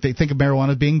 Like they think of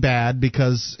marijuana as being bad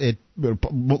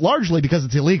largely because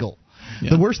it's illegal.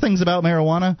 Yeah. The worst things about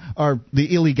marijuana are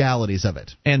the illegalities of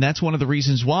it. And that's one of the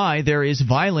reasons why there is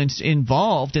violence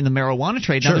involved in the marijuana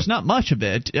trade. Now, Sure. There's not much of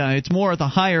it. It's more at the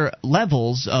higher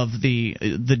levels of the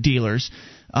dealers.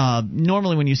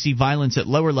 Normally when you see violence at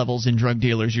lower levels in drug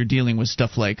dealers, you're dealing with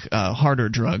stuff like harder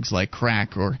drugs like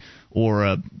crack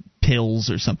or pills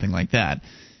or something like that.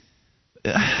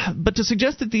 But to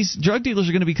suggest that these drug dealers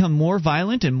are going to become more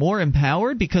violent and more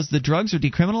empowered because the drugs are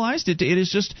decriminalized, it is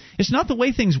just, it's not the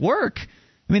way things work.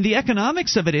 I mean, the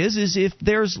economics of it is if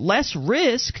there's less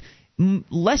risk,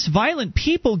 less violent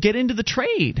people get into the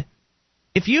trade.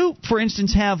 If you, for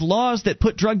instance, have laws that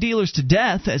put drug dealers to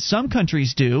death, as some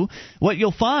countries do, what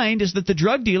you'll find is that the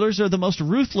drug dealers are the most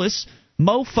ruthless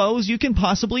mofos you can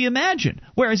possibly imagine.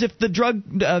 Whereas if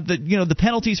the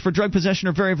penalties for drug possession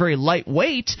are very, very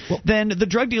lightweight, then the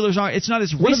drug dealers it's not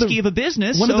as risky of a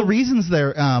business. One of the reasons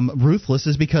they're ruthless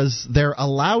is because they're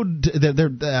allowed.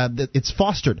 It's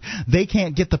fostered. They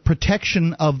can't get the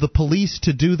protection of the police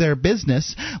to do their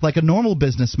business like a normal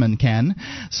businessman can.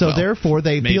 So therefore,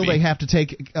 they feel they have to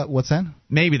take. What's that?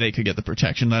 Maybe they could get the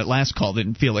protection. That last call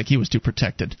didn't feel like he was too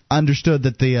protected. Understood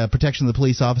that the protection of the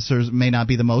police officers may not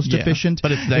be the most efficient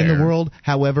but it's there. In the world.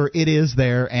 However, it is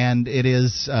there, and it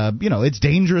is, it's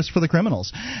dangerous for the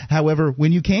criminals. However,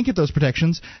 when you can't get those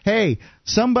protections, hey,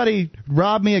 somebody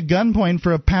robbed me at gunpoint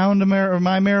for a pound of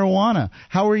my marijuana.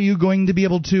 How are you going to be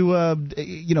able to,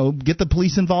 get the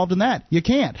police involved in that? You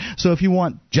can't. So if you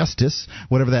want justice,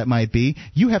 whatever that might be,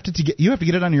 you have to get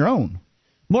it on your own.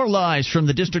 More lies from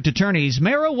the district attorneys.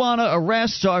 Marijuana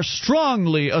arrests are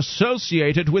strongly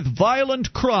associated with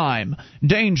violent crime.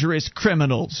 Dangerous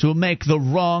criminals who make the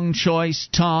wrong choice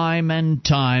time and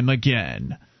time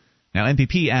again. Now,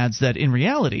 MPP adds that in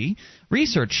reality,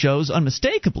 research shows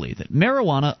unmistakably that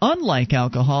marijuana, unlike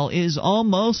alcohol, is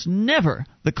almost never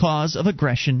the cause of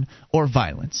aggression or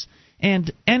violence.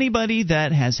 And anybody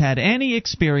that has had any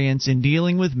experience in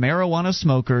dealing with marijuana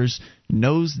smokers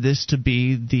knows this to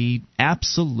be the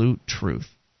absolute truth.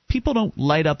 People don't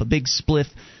light up a big spliff,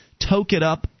 toke it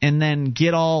up, and then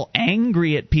get all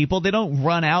angry at people. They don't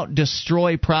run out,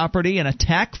 destroy property, and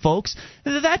attack folks.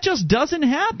 That just doesn't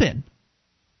happen.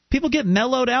 People get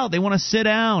mellowed out. They want to sit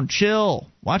down, chill,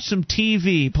 watch some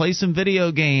TV, play some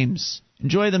video games,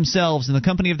 enjoy themselves in the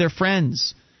company of their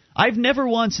friends. I've never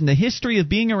once in the history of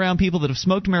being around people that have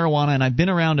smoked marijuana, and I've been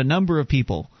around a number of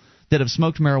people that have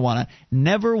smoked marijuana,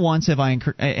 never once have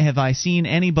I seen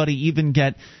anybody even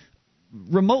get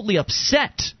remotely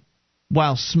upset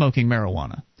while smoking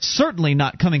marijuana. Certainly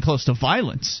not coming close to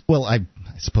violence. Well, I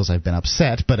suppose I've been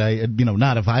upset, but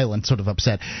not a violent sort of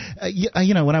upset.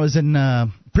 When I was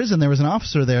in prison, there was an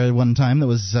officer there one time that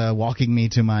was walking me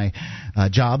to my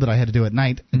job that I had to do at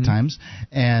night at times,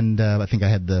 and I think I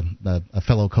had a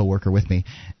fellow coworker with me,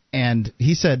 and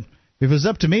he said, if it was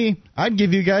up to me, I'd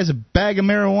give you guys a bag of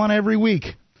marijuana every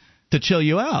week. To chill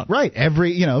you out. Right.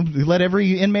 Let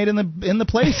every inmate in the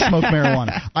place smoke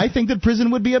marijuana. I think that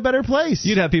prison would be a better place.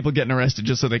 You'd have people getting arrested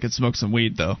just so they could smoke some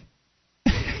weed, though.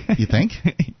 You think?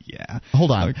 Yeah.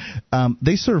 Hold on.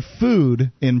 They serve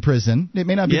food in prison. It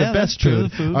may not be the best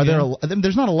food.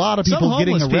 There's not a lot of people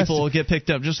getting arrested. Some homeless people get picked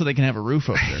up just so they can have a roof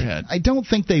over their head. I don't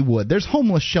think they would. There's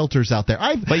homeless shelters out there.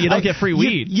 But you don't get free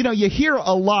weed. You hear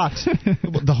a lot.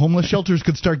 The homeless shelters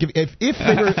could start giving. If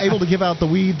they were able to give out the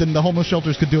weed, then the homeless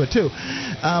shelters could do it too.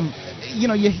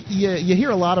 You hear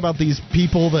a lot about these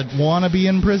people that want to be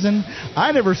in prison.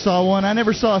 I never saw one. I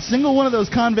never saw a single one of those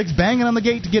convicts banging on the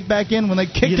gate to get back in when they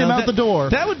kicked him out the door.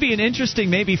 That would be an interesting,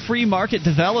 maybe free market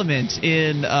development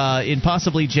in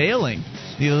possibly jailing.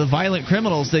 The violent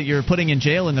criminals that you're putting in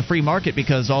jail in the free market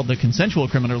because all the consensual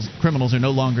criminals are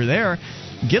no longer there.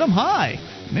 Get them high.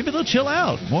 Maybe they'll chill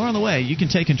out. More on the way. You can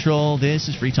take control. This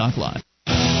is Free Talk Live.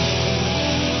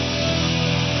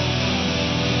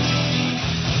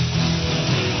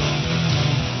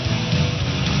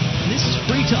 This is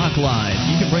Free Talk Live.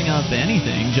 You can bring up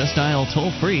anything. Just dial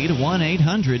toll-free to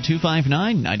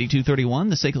 1-800-259-9231,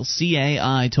 the SACL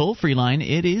CAI toll-free line.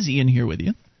 It is Ian here with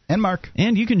you. And Mark.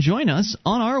 And you can join us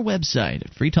on our website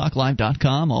at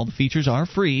freetalklive.com. All the features are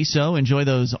free, so enjoy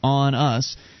those on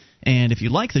us. And if you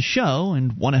like the show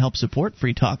and want to help support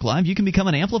Free Talk Live, you can become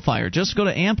an amplifier. Just go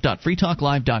to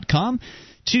amp.freetalklive.com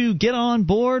to get on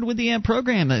board with the AMP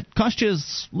program. It costs you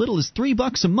as little as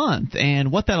 $3 a month,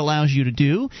 and what that allows you to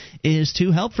do is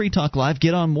to help Free Talk Live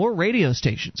get on more radio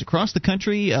stations across the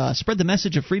country, spread the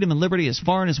message of freedom and liberty as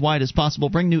far and as wide as possible,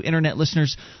 bring new internet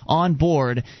listeners on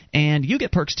board, and you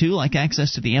get perks too, like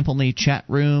access to the AMP-only chat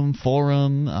room,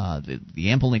 forum,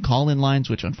 the AMP-only call-in lines,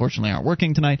 which unfortunately aren't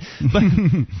working tonight. But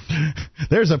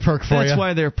there's a perk for you. That's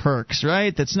why they're perks,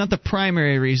 right? That's not the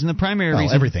primary reason. The primary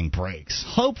reason, everything breaks.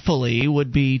 Hopefully,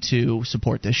 would be to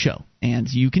support this show. And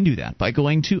you can do that by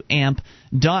going to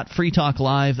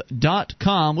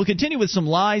amp.freetalklive.com. We'll continue with some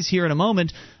lies here in a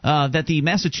moment that the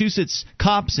Massachusetts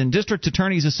Cops and District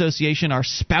Attorneys Association are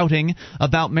spouting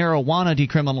about marijuana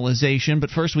decriminalization.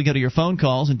 But first we go to your phone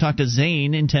calls and talk to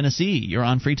Zane in Tennessee. You're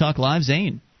on Free Talk Live.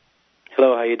 Zane.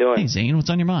 Hello, how you doing? Hey, Zane, what's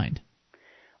on your mind?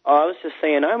 I was just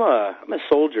saying I'm a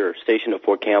soldier stationed at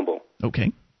Fort Campbell.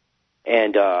 Okay.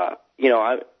 And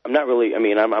I'm not really. I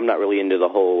mean, I'm not really into the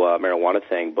whole marijuana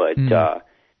thing, but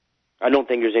I don't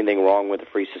think there's anything wrong with a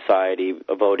free society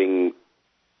voting.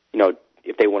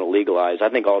 If they want to legalize, I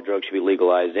think all drugs should be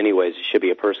legalized anyways. It should be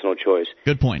a personal choice.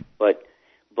 Good point. But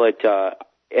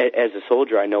as a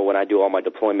soldier, I know when I do all my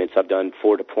deployments, I've done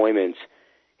 4 deployments,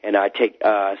 and I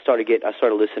started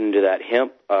listening to that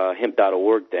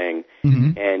hemp.org thing,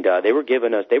 and they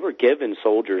were giving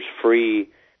soldiers free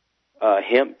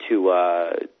hemp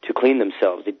to clean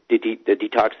themselves, to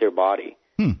detox their body.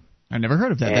 I never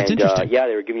heard of that. That's interesting.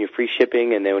 They were giving you free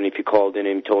shipping, and then if you called in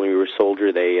and told them you were a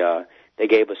soldier, they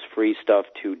gave us free stuff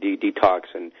to detox.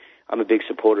 And I'm a big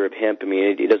supporter of hemp. I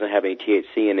mean, it doesn't have any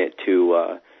THC in it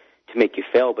to make you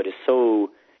fail, but it's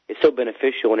so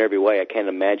beneficial in every way. I can't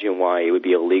imagine why it would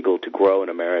be illegal to grow in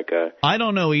America. I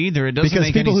don't know either. It doesn't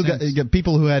make any sense. Because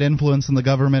people who had influence in the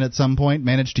government at some point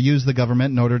managed to use the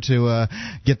government in order to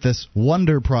get this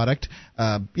wonder product,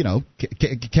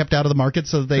 kept out of the market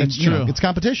so that it's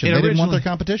competition. They didn't want their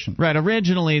competition. Right.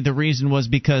 Originally, the reason was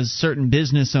because certain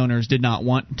business owners did not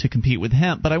want to compete with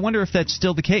hemp. But I wonder if that's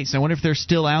still the case. I wonder if they're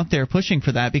still out there pushing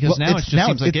for that, because now it just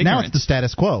seems like ignorance. Now it's the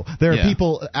status quo. There are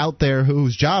people out there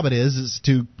whose job it is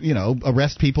to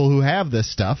arrest people who have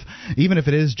this stuff, even if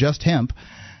it is just hemp.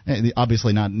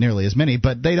 Obviously not nearly as many,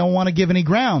 but they don't want to give any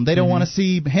ground. They don't want to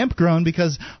see hemp grown,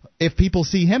 because if people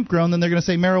see hemp grown, then they're going to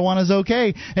say marijuana is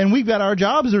okay, and we've got our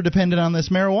jobs are dependent on this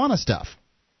marijuana stuff.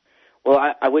 Well,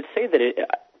 I would say that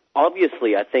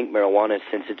obviously I think marijuana,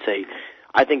 since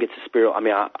I think it's a spiritual. I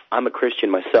mean, I'm a Christian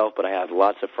myself, but I have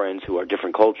lots of friends who are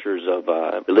different cultures of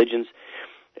religions.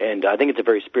 And I think it's a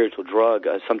very spiritual drug,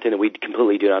 something that we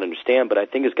completely do not understand. But I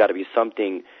think it's got to be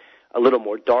something a little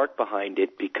more dark behind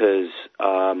it, because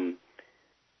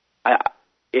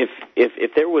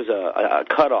if there was a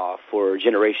cutoff for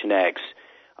Generation X,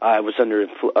 I was under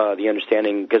the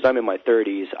understanding, because I'm in my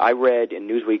 30s, I read in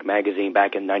Newsweek magazine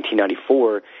back in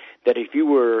 1994 that if you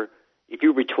were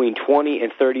between 20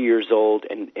 and 30 years old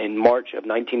in March of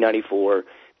 1994,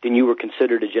 then you were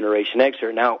considered a Generation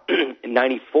Xer. Now, in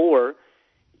 94.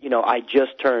 I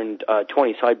just turned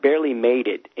 20, so I barely made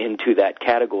it into that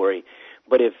category.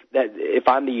 But if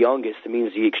I'm the youngest, it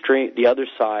means the other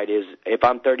side is, if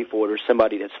I'm 34, there's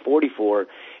somebody that's 44,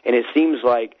 and it seems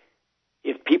like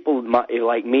if people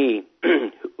like me,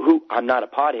 who I'm not a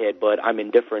pothead, but I'm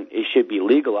indifferent, it should be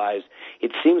legalized.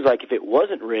 It seems like if it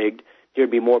wasn't rigged,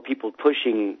 there'd be more people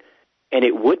pushing, and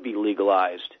it would be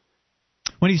legalized.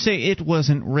 When you say it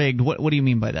wasn't rigged, what do you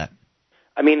mean by that?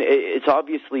 I mean, it's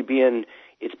obviously being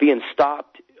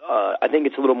stopped I think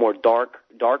it's a little more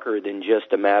darker than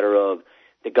just a matter of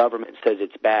the government says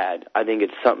it's bad. I think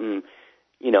it's something,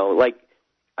 like,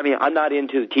 I mean, I'm not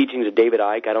into the teachings of David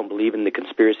Icke. I don't believe in the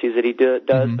conspiracies that he does,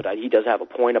 but he does have a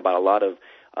point about a lot of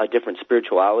different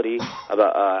spirituality,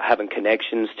 about having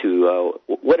connections to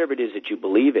whatever it is that you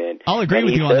believe in. I'll agree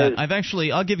with you on that.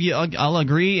 I'll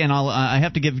agree, and I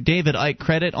have to give David Icke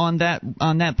credit on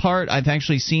that part. I've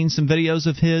actually seen some videos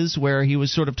of his where he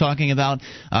was sort of talking about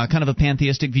kind of a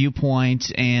pantheistic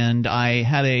viewpoint, and I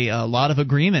had a lot of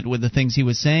agreement with the things he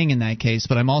was saying in that case.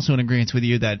 But I'm also in agreement with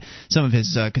you that some of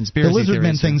his conspiracy theories, the lizard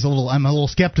men things, I'm a little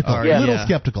skeptical.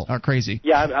 Skeptical. Are crazy.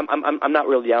 Yeah, I'm not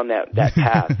really down that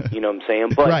path. You know what I'm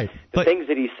saying? But the things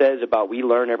that he says about we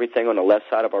learn everything on the left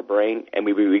side of our brain and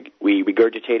we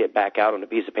regurgitate it back out on a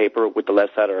piece of paper with the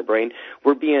left side of our brain,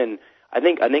 we're being, I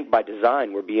think by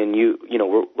design we're being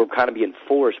we're kind of being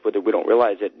forced, whether we don't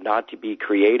realize it, not to be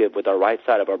creative with our right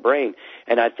side of our brain.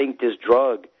 And I think this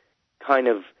drug kind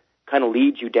of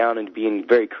leads you down into being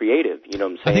very creative, you know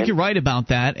what I'm saying? I think you're right about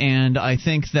that, and I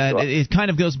think that it kind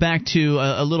of goes back to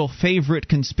a little favorite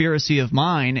conspiracy of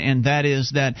mine, and that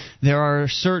is that there are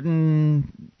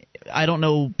certain, I don't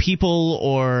know, people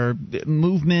or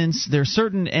movements, there are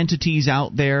certain entities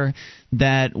out there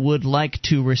that would like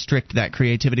to restrict that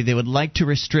creativity. They would like to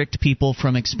restrict people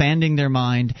from expanding their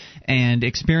mind and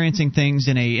experiencing things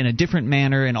in a different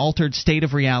manner, an altered state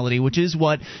of reality, which is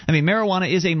what, I mean,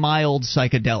 marijuana is a mild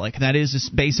psychedelic. That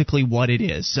is basically what it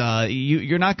is.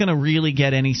 You're not going to really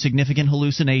get any significant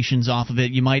hallucinations off of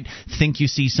it. You might think you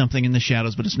see something in the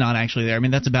shadows, but it's not actually there. I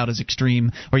mean, that's about as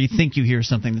extreme, or you think you hear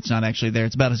something that's not actually there.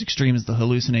 It's about as extreme as the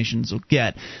hallucinations will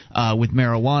get with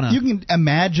marijuana. You can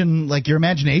imagine, like, your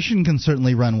imagination can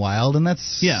certainly run wild, and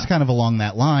that's kind of along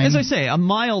that line. As I say, a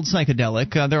mild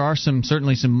psychedelic. There are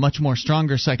certainly some much more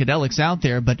stronger psychedelics out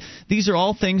there, but these are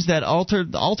all things that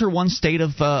alter one's state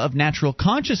of natural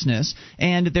consciousness,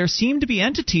 and there seem to be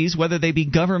entities, whether they be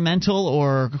governmental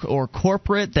or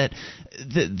corporate, that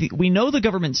we know the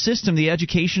government system, the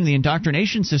education, the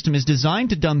indoctrination system is designed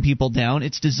to dumb people down.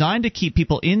 It's designed to keep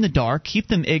people in the dark, keep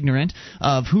them ignorant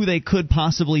of who they could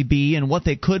possibly be and what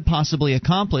they could possibly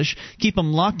accomplish, keep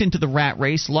them locked into the rat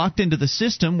race, locked into the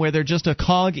system where they're just a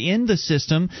cog in the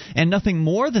system and nothing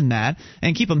more than that,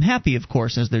 and keep them happy, of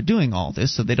course, as they're doing all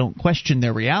this so they don't question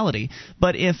their reality.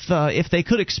 But if they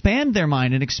could expand their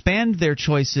mind and expand their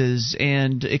choices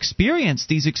and experience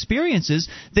these experiences,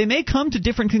 they may come to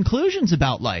different conclusions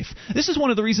about life. This is one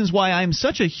of the reasons why I'm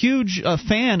such a huge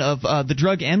fan of the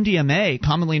drug MDMA,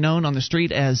 commonly known on the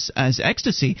street as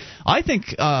ecstasy. I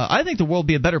think the world would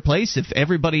be a better place if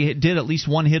everybody did at least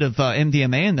one hit of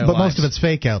MDMA in their lives. But most of it's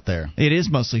fake out there. It is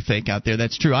mostly fake out there.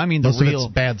 That's true. I mean, most of it's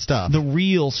bad stuff. The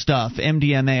real stuff,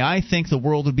 MDMA. I think the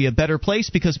world would be a better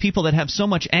place because people that have so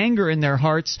much anger in their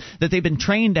hearts that they've been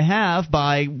trained to have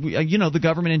by the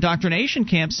government indoctrination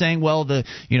camp saying, well, the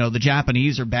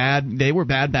Japanese are bad. They were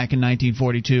bad back in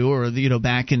 1942, or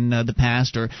back in the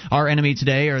past, or our enemy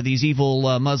today are these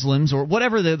evil Muslims, or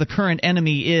whatever the current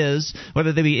enemy is,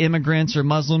 whether they be immigrants or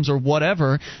Muslims or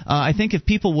whatever. I think if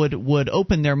people would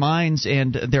open their minds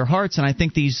and their hearts, and I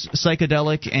think these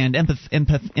psychedelic and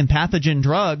empathogen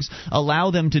drugs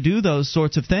allow them to do those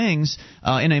sorts of things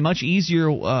in a much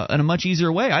easier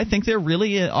way. I think there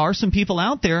really are some people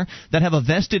out there that have a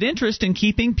vested interest in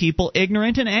keeping people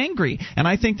ignorant and angry, and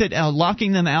I think that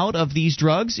locking them out of these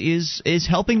drugs is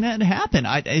helping that happen.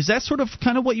 Is that sort of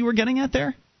kind of what you were getting at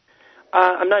there?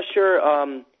 I'm not sure.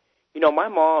 My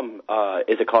mom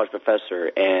is a college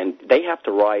professor, and they have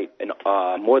to write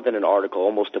more than an article,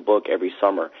 almost a book every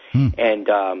summer. And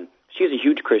she's a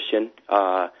huge Christian.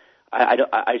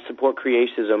 I support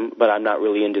creationism, but I'm not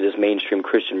really into this mainstream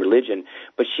Christian religion.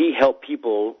 But she helped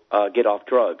people get off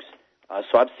drugs.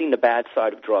 So I've seen the bad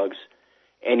side of drugs,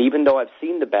 and even though I've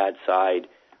seen the bad side,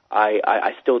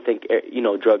 I still think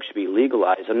drugs should be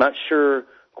legalized. I'm not sure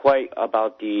quite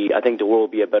about I think the world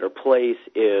would be a better place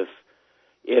if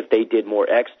they did more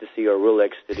ecstasy or real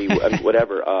ecstasy,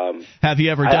 whatever. Have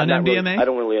you ever done MDMA? I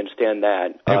don't really understand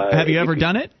that. Have you ever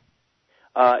done it?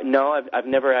 No, I've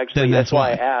never actually. That's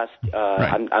why I asked.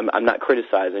 Right. I'm not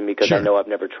criticizing because I know I've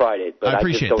never tried it, but I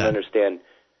just don't understand.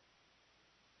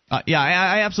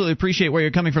 I absolutely appreciate where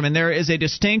you're coming from, and there is a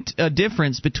distinct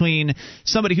difference between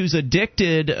somebody who's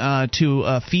addicted to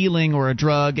a feeling or a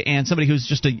drug and somebody who's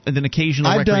just an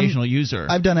occasional recreational user.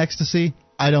 I've done ecstasy.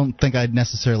 I don't think I'd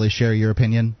necessarily share your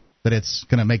opinion that it's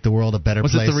going to make the world a better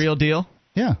place. Was it the real deal?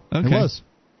 Yeah, okay. It was.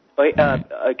 Wait,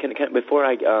 can before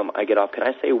I get off, can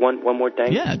I say one more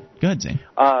thing? Yeah, go ahead, Zane.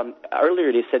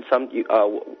 Earlier they said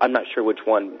I'm not sure which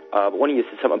one, but one of you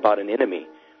said something about an enemy.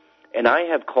 And I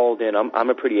have called in. I'm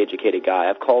a pretty educated guy.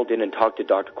 I've called in and talked to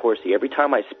Dr. Corsi. Every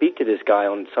time I speak to this guy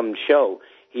on some show,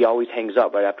 he always hangs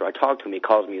up right after I talk to him. He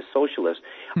calls me a socialist.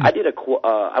 I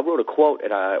wrote a quote,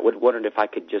 and I wondered if I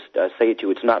could just say it to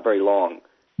you. It's not very long.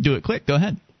 Do it quick. Go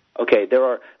ahead. Okay,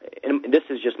 and this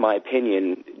is just my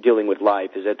opinion dealing with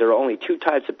life, is that there are only two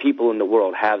types of people in the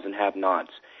world, haves and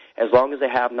have-nots. As long as the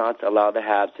have-nots allow the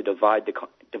haves to divide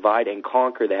and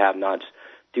conquer the have-nots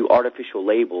through artificial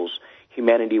labels,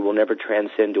 humanity will never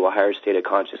transcend to a higher state of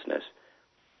consciousness.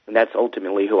 And that's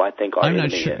ultimately who I think our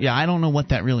enemy is. Yeah, I don't know what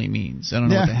that really means. I don't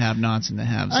know what the have-nots and the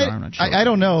haves are. I'm not sure. I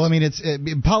don't know. I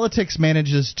mean, politics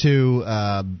manages to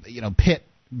pit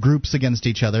groups against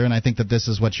each other, and I think that this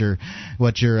is what you're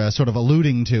sort of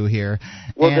alluding to here.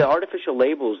 Well, the artificial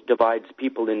labels divides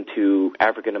people into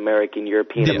African American,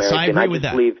 European American. I agree with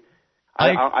that.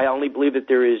 I only believe that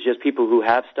there is just people who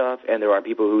have stuff, and there are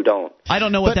people who don't. I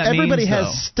don't know what that means. But everybody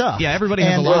has stuff. Yeah, everybody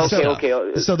has a lot of stuff. Okay.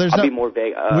 So I'll be more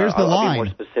vague. Where's the line? I'll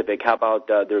be more specific. How about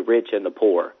the rich and the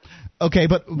poor? Okay,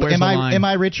 but am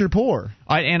I rich or poor?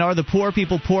 And are the poor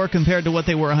people poor compared to what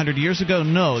they were 100 years ago?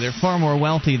 No, they're far more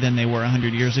wealthy than they were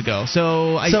 100 years ago.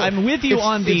 So I'm with you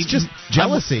on the... It's just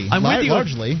jealousy, I'm with you,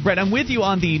 largely. Right, I'm with you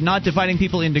on the not dividing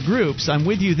people into groups. I'm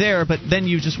with you there, but then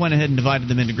you just went ahead and divided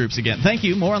them into groups again. Thank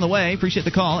you. More on the way. Appreciate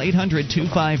the call.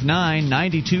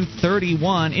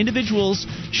 800-259-9231. Individuals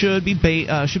should be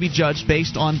judged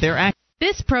based on their actions.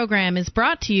 This program is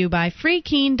brought to you by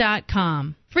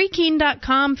FreeKeene.com.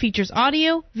 FreeKeene.com features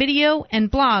audio, video,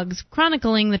 and blogs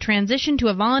chronicling the transition to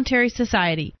a voluntary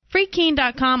society.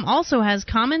 FreeKeene.com also has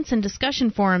comments and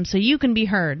discussion forums so you can be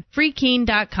heard.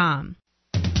 FreeKeene.com.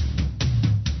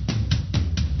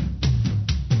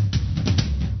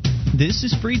 This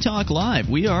is Free Talk Live.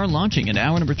 We are launching at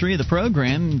hour number 3 of the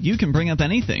program. You can bring up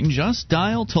anything. Just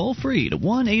dial toll-free to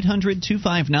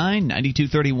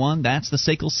 1-800-259-9231. That's the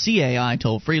SACL CAI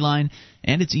toll-free line.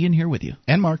 And it's Ian here with you.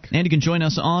 And Mark. And you can join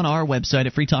us on our website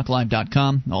at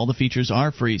freetalklive.com. All the features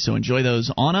are free, so enjoy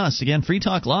those on us. Again,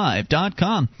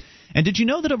 freetalklive.com. And did you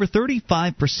know that over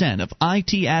 35% of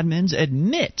IT admins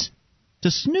admit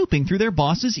to snooping through their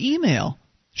boss's email?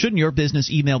 Shouldn't your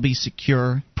business email be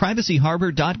secure?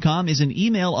 PrivacyHarbor.com is an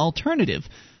email alternative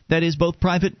that is both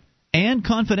private and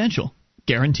confidential.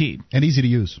 Guaranteed. And easy to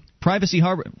use. Privacy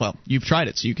Harbor. Well, you've tried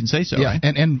it, so you can say so, right?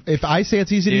 And if I say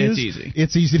it's easy to use,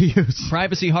 it's easy to use.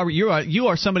 Privacy Harbor. You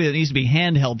are somebody that needs to be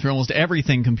handheld for almost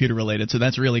everything computer related, so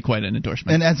that's really quite an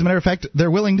endorsement. And as a matter of fact,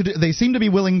 they're willing to. They seem to be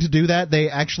willing to do that. They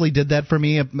actually did that for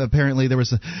me. Apparently, there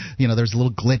was a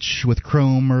little glitch with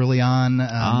Chrome early on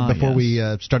before we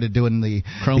started doing the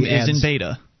Chrome the ads. is in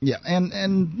beta. Yeah, and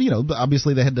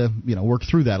obviously they had to work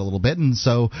through that a little bit, and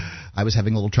so I was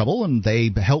having a little trouble, and they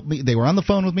helped me. They were on the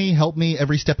phone with me, helped me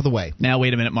every step of the way. Now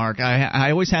wait a minute, Mark. I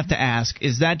always have to ask: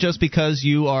 is that just because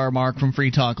you are Mark from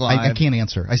Free Talk Live? I can't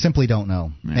answer. I simply don't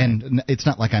know, and it's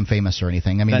not like I'm famous or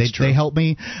anything. I mean, they helped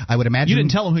me. I would imagine you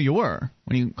didn't tell them who you were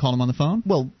when you called them on the phone.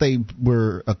 Well, they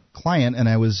were a client, and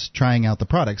I was trying out the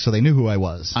product, so they knew who I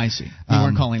was. I see. You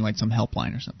weren't calling like some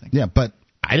helpline or something. Yeah, but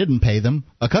I didn't pay them.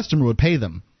 A customer would pay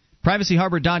them.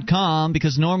 PrivacyHarbor.com,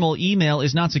 because normal email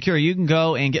is not secure. You can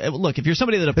go and look, if you're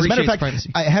somebody that appreciates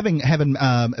privacy. Having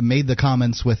made the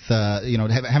comments with,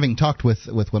 having talked with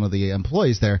one of the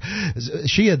employees there,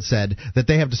 she had said that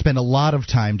they have to spend a lot of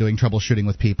time doing troubleshooting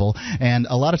with people, and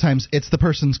a lot of times it's the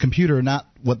person's computer, not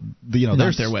what their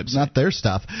website, not their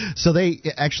stuff. So they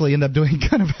actually end up doing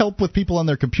kind of help with people on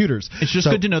their computers. It's just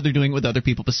good to know they're doing it with other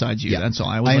people besides you. Yeah, that's all.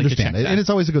 I understand, and it's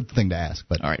always a good thing to ask.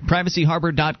 But all right,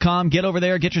 PrivacyHarbor.com. Get over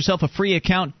there, get yourself a free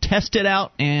account, test it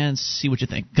out, and see what you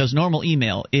think, because normal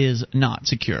email is not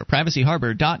secure.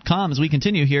 PrivacyHarbor.com. As we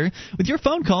continue here with your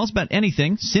phone calls about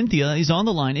anything. Cynthia is on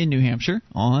the line in New Hampshire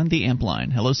on the AMP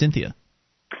line. Hello, Cynthia.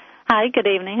 Hi, good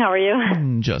evening. How are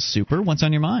you? Just super. What's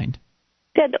on your mind?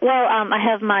 Good. Well, I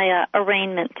have my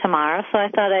arraignment tomorrow, so I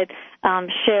thought I'd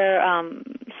share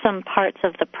some parts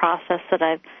of the process that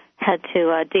I've had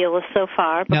to deal with so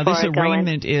far. Now, this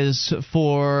arraignment is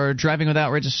for driving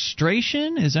without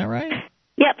registration, is that right?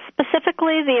 Yep.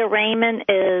 Specifically, the arraignment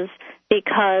is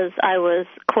because I was,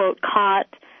 quote, caught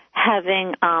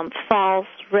having false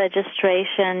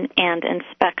registration and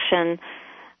inspection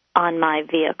on my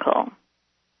vehicle.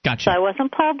 Gotcha. So I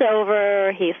wasn't pulled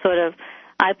over.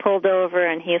 I pulled over,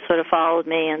 and he sort of followed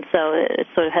me, and so it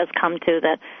sort of has come to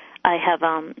that I have,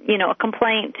 a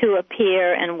complaint to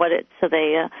appear, and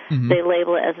they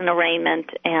label it as an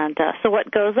arraignment, and so what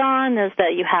goes on is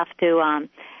that you have to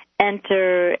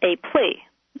enter a plea.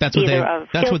 That's what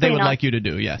they would like you to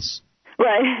do. Yes.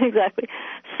 Right. Exactly.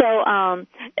 So,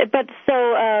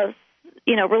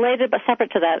 related but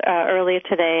separate to that, earlier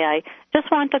today, I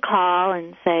just wanted to call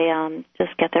and say,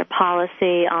 just get their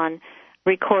policy on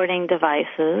recording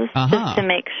devices, just to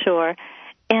make sure.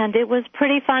 And it was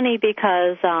pretty funny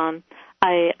because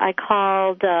I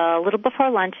called a little before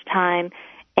lunchtime,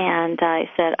 and I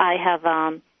said, I have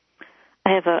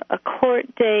a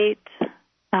court date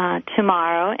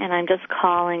tomorrow, and I'm just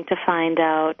calling to find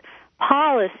out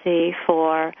policy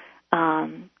for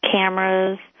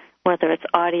cameras, whether it's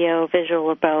audio, visual,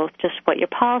 or both, just what your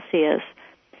policy is.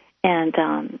 And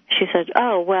she said,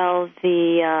 oh, well,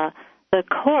 the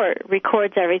court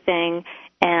records everything,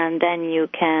 and then you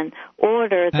can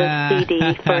order the CD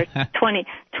for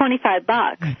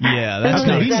 $25. Yeah, that's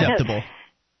not acceptable.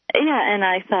 Yeah, and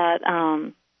I thought,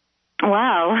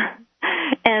 wow.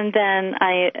 And then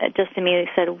I just immediately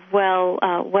said, well,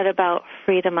 what about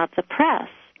freedom of the press?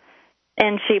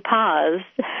 And she paused.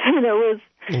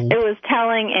 It was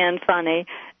telling and funny.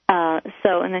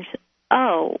 And then she said,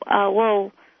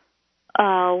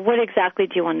 what exactly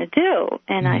do you want to do?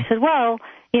 And I said, well,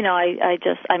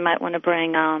 I might want to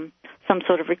bring some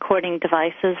sort of recording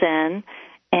devices in,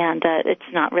 and it's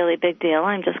not really a big deal.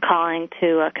 I'm just calling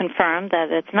to confirm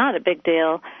that it's not a big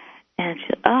deal. And she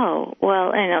said,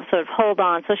 sort of hold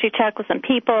on. So she checked with some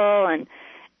people,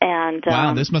 and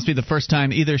wow, this must be the first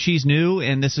time either she's new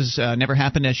and this has never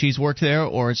happened as she's worked there,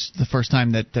 or it's the first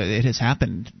time that it has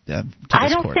happened to this I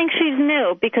don't court. think she's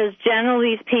new, because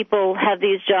generally these people have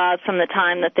these jobs from the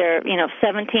time that they're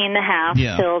 17 and a half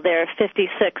till they're 56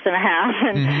 and a half,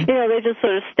 and they just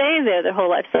sort of stay there their whole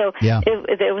life. So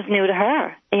it was new to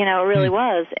her, it really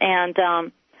was. And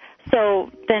so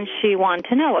then she wanted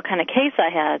to know what kind of case I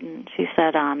had, and she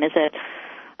said, is it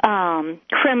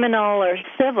criminal or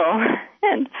civil?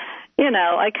 And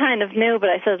I kind of knew, but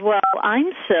I said, well, I'm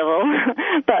civil,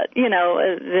 but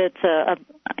it's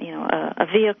a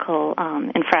vehicle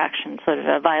infraction, sort of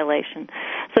a violation.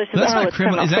 So she said, that's not it's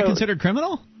criminal. criminal. Is that considered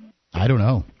criminal? I don't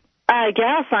know. I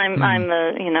guess I'm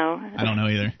the I don't know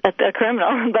either. A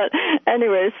criminal, but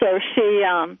anyway, so she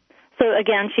so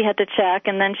again she had to check,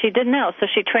 and then she didn't know, so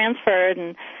she transferred.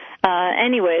 And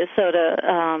anyways, so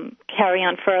to carry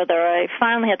on further, I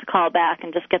finally had to call back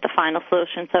and just get the final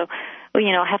solution. So,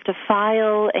 I have to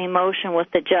file a motion with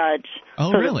the judge.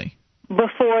 Oh, really?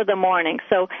 Before the morning.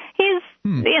 So he's,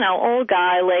 old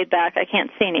guy, laid back. I can't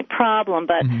see any problem,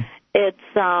 but it's,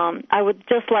 I would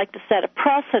just like to set a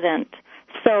precedent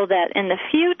so that in the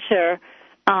future,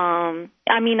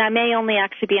 I may only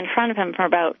actually be in front of him for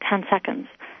about 10 seconds,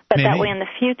 but that way in the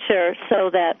future, so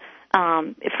that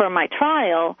for my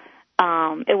trial,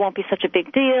 it won't be such a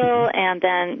big deal, and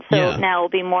then now it will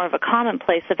be more of a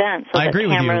commonplace event. So I agree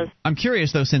with you. I'm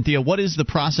curious, though, Cynthia, what is the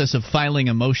process of filing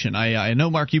a motion? I know,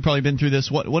 Mark, you've probably been through this.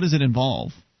 What does it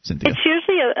involve, Cynthia? It's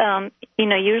usually,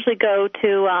 usually go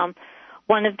to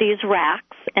one of these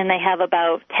racks, and they have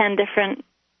about 10 different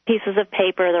pieces of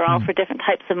paper. They're all for different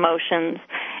types of motions.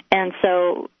 And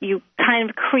so you kind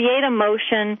of create a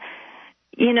motion.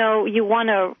 You want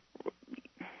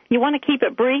to keep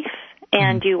it brief,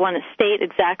 and you want to state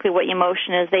exactly what your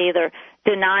motion is. They either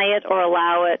deny it or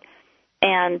allow it.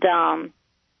 And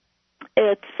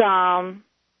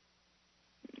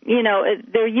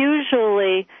they're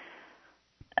usually,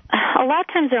 a lot of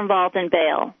times they're involved in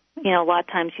bail. A lot of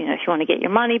times, if you want to get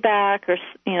your money back, or,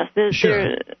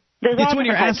 it's when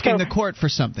you're asking the court for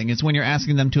something. It's when you're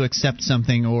asking them to accept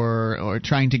something, or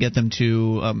trying to get them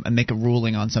to make a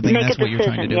ruling on something. That's what you're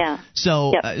trying to do. Yeah.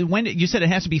 So when you said it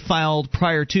has to be filed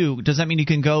prior to, does that mean you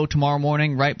can go tomorrow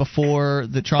morning right before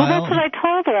the trial? Well, that's what I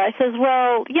told her. I says,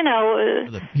 well,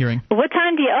 the hearing. What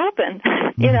time do you open?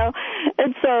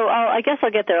 And so I guess I'll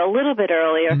get there a little bit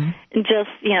earlier. And just,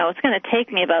 it's going to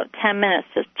take me about 10 minutes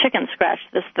to chicken scratch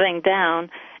this thing down,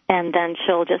 and then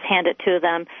she'll just hand it to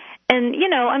them. And,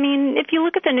 if you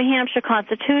look at the New Hampshire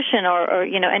Constitution or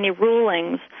any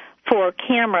rulings for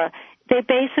camera, they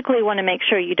basically want to make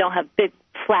sure you don't have big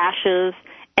flashes,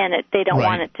 and they don't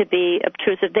want it to be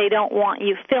obtrusive. They don't want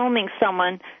you filming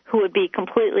someone who would be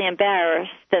completely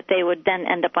embarrassed that they would then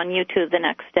end up on YouTube the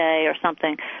next day or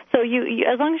something. So you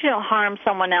as long as you don't harm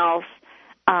someone else,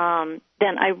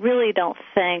 then I really don't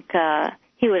think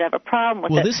he would have a problem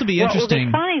with it. Well, this will be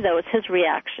interesting. What will be funny, though, is his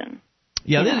reaction.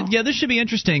 This should be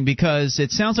interesting, because it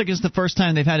sounds like it's the first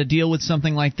time they've had to deal with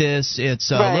something like this.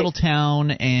 It's a little town,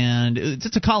 and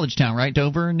it's a college town, right?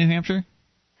 Dover, New Hampshire?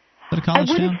 Is it a college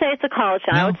town? I wouldn't say it's a college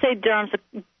town. No? I would say Durham's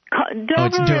a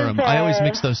it's Durham. I always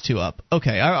mix those two up.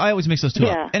 Okay, I always mix those two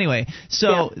up. Anyway,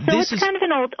 so this is kind of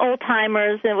an old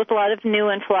timers and with a lot of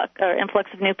new influx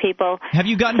of new people. Have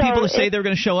you gotten people to say they're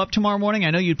going to show up tomorrow morning?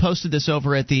 I know you posted this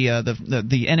over at the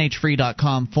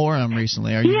nhfree.com forum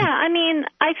recently. Are you? Yeah, I mean,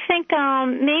 I think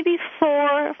maybe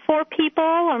four people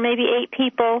or maybe 8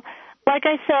 people. Like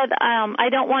I said, I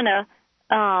don't want to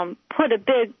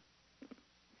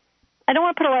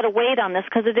put a lot of weight on this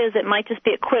because it might just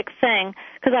be a quick thing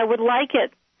because I would like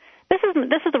it. This is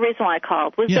the reason why I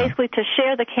called, was basically to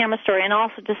share the camera story and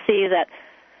also to see that,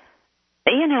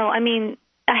 I mean,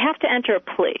 I have to enter a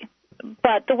plea.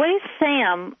 But the way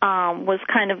Sam was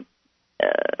kind of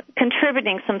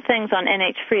contributing some things on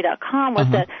nhfree.com was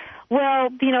that, well,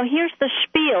 here's the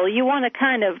spiel. You want to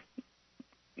kind of,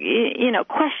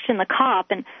 question the cop.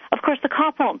 And, of course, the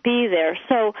cop won't be there.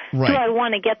 So do I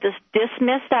want to get this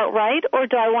dismissed outright, or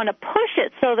do I want to push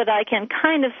it so that I can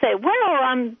kind of say,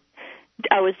 well,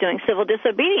 I was doing civil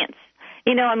disobedience?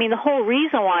 I mean, the whole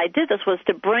reason why I did this was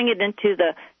to bring it into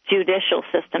the judicial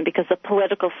system because the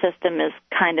political system is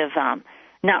kind of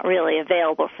not really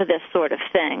available for this sort of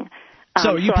thing.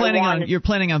 So you're planning on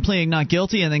pleading not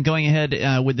guilty and then going ahead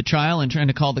with the trial and trying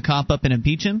to call the cop up and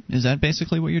impeach him? Is that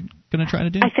basically what you're going to try to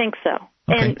do? I think so.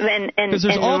 Okay. Because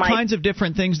there's all kinds of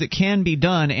different things that can be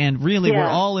done, and really we're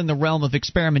all in the realm of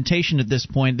experimentation at this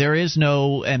point. There is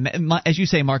no, as you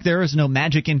say, Mark, there is no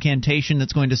magic incantation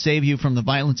that's going to save you from the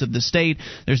violence of the state.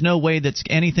 There's no way that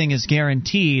anything is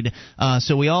guaranteed.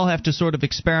 So we all have to sort of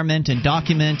experiment and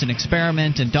document and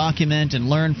experiment and document and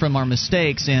learn from our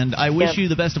mistakes. And I wish you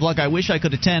the best of luck. I wish I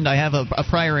could attend. I have a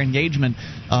prior engagement,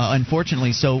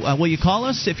 unfortunately. So will you call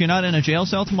us if you're not in a jail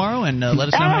cell tomorrow and let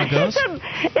us know how it goes?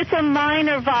 It's a minor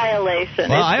violation.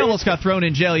 Well, I almost got thrown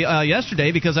in jail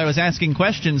yesterday because I was asking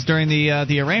questions during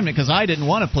the arraignment because I didn't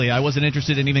want to plea. I wasn't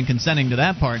interested in even consenting to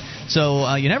that part.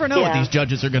 So you never know what these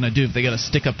judges are going to do if they got to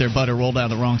stick up their butt or roll down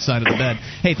the wrong side of the bed.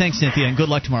 Hey, thanks, Cynthia, and good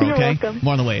luck tomorrow, You're okay? welcome.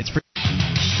 More on the way. It's free.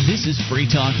 This is Free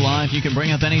Talk Live. You can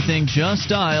bring up anything. Just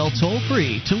dial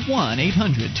toll-free to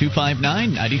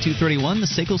 1-800-259-9231, the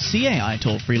SACL CAI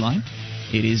toll-free line.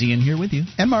 It is Ian here with you.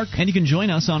 And Mark. And you can join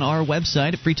us on our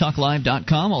website at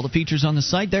freetalklive.com. All the features on the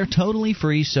site, they're totally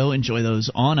free, so enjoy those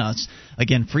on us.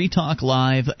 Again,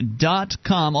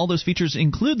 freetalklive.com. All those features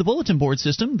include the bulletin board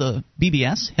system, the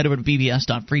BBS. Head over to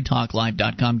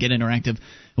bbs.freetalklive.com. Get interactive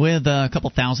with a couple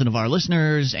thousand of our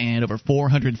listeners and over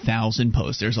 400,000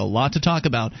 posts. There's a lot to talk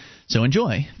about, so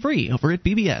enjoy. Free over at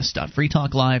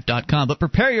bbs.freetalklive.com. But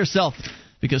prepare yourself,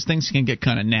 because things can get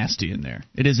kind of nasty in there.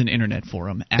 It is an internet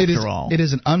forum, after all. It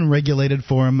is an unregulated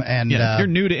forum, and if you're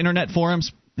new to internet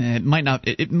forums, you might not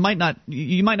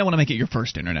want to make it your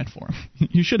first internet forum.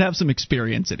 You should have some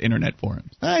experience at internet forums.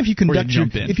 If you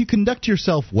conduct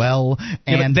yourself well,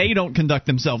 and but they don't conduct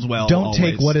themselves well. Don't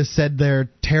take what is said there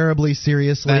terribly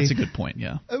seriously. That's a good point.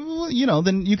 Yeah.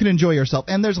 Then you can enjoy yourself.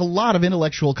 And there's a lot of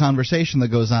intellectual conversation that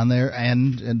goes on there,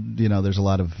 and there's a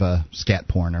lot of scat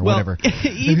porn or whatever.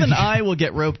 Even I will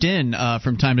get roped in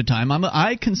from time to time.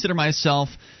 I consider myself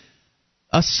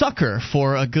a sucker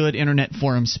for a good internet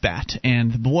forum spat,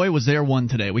 and boy was there one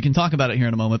today. We can talk about it here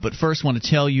in a moment, but first want to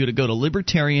tell you to go to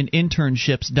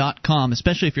libertarianinternships.com,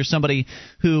 especially if you're somebody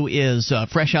who is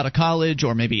fresh out of college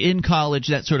or maybe in college,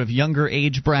 that sort of younger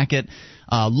age bracket.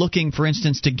 Looking, for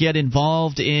instance, to get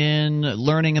involved in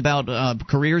learning about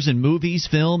careers in movies,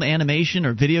 film, animation,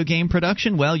 or video game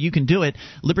production, well, you can do it.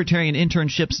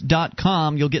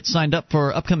 LibertarianInternships.com. You'll get signed up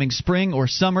for upcoming spring or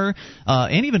summer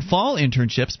and even fall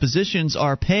internships. Positions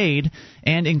are paid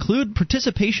and include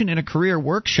participation in a career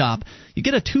workshop. You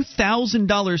get a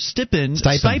 $2,000 stipend.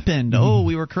 Stipend. Oh,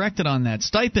 we were corrected on that.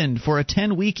 Stipend for a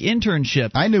 10-week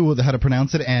internship. I knew how to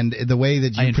pronounce it, and the way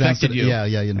that you pronounced it. Yeah,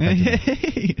 you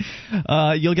infected me.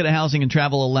 You'll get a housing and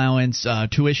travel allowance,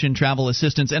 tuition, travel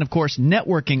assistance, and, of course,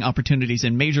 networking opportunities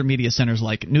in major media centers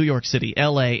like New York City,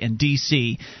 L.A., and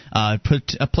D.C.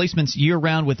 Placements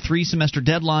year-round with 3-semester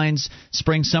deadlines,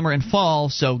 spring, summer, and fall.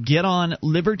 So get on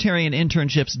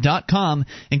libertarianinternships.com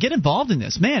and get involved in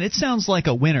this. Man, it sounds like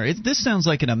a winner. This sounds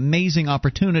like an amazing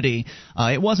opportunity.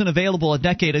 It wasn't available a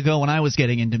decade ago when I was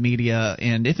getting into media,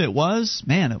 and if it was,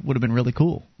 man, it would have been really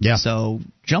cool. Yeah. So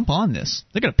jump on this.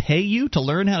 They're going to pay you to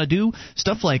learn how to do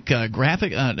stuff like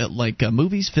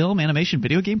movies, film, animation,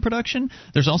 video game production.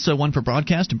 There's also one for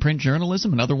broadcast and print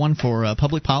journalism, another one for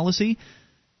public policy.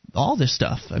 All this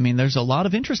stuff. I mean, there's a lot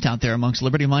of interest out there amongst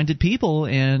liberty-minded people,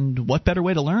 and what better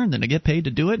way to learn than to get paid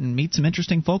to do it and meet some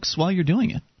interesting folks while you're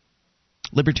doing it?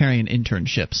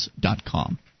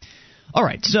 libertarianinternships.com. All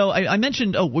right, so I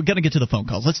mentioned, we're going to get to the phone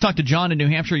calls. Let's talk to John in New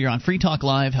Hampshire. You're on Free Talk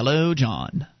Live. Hello,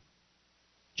 John.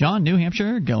 John, New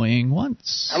Hampshire, going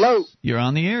once. Hello. You're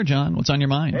on the air, John. What's on your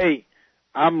mind? Hey,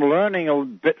 I'm learning a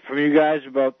bit from you guys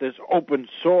about this open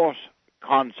source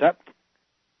concept.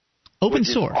 Open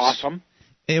source. Awesome.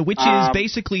 Which is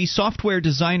basically software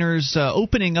designers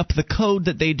opening up the code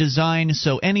that they design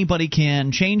so anybody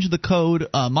can change the code,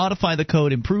 modify the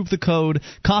code, improve the code,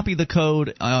 copy the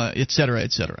code, et cetera,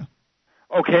 et cetera.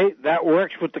 Okay, that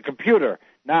works with the computer.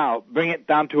 Now, bring it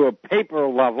down to a paper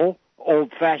level,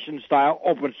 old-fashioned style,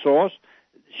 open source.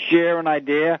 Share an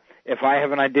idea. If I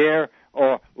have an idea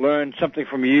or learn something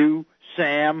from you,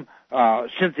 Sam,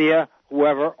 Cynthia,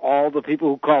 whoever, all the people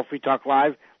who call Free Talk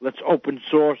Live, let's open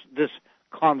source this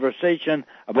conversation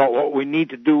about what we need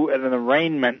to do at an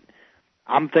arraignment.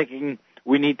 I'm thinking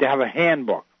we need to have a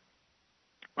handbook.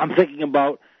 I'm thinking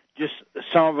about just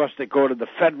some of us that go to the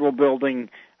federal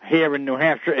building here in New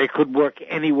Hampshire. It could work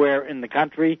anywhere in the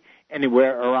country,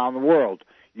 anywhere around the world.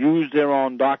 Use their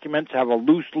own documents, have a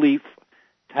loose leaf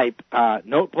type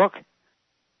notebook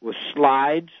with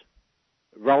slides,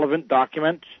 relevant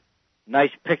documents,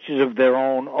 nice pictures of their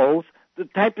own oath, the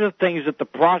types of things that the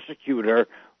prosecutor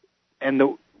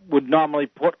would normally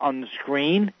put on the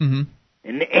screen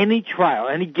in any trial,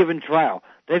 any given trial.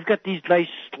 They've got these nice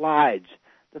slides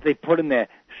that they put in there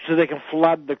so they can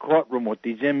flood the courtroom with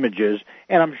these images.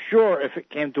 And I'm sure if it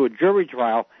came to a jury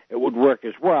trial, it would work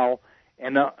as well.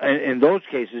 And in those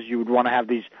cases, you would want to have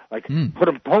these, put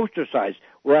them poster size.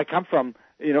 Where I come from,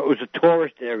 it was a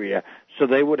tourist area, so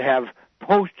they would have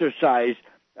poster size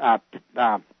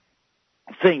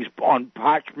things on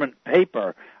parchment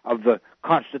paper of the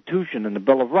Constitution and the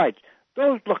Bill of Rights.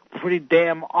 Those look pretty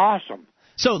damn awesome.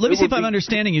 So let me see if I'm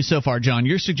understanding you so far, John.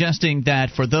 You're suggesting that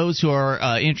for those who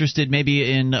are interested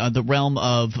maybe in the realm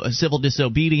of civil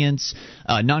disobedience,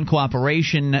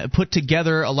 non-cooperation, put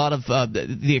together a lot of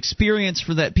the experience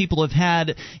that people have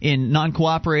had in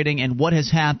non-cooperating and what has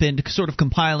happened, sort of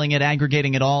compiling it,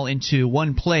 aggregating it all into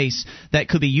one place that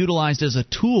could be utilized as a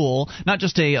tool, not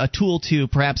just a tool to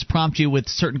perhaps prompt you with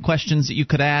certain questions that you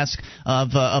could ask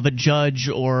of a judge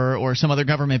or some other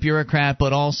government bureaucrat,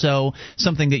 but also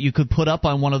something that you could put up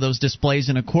on one of those displays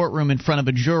in a courtroom in front of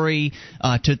a jury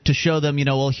to show them,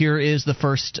 well, here is the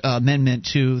First Amendment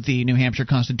to the New Hampshire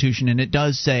Constitution, and it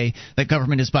does say that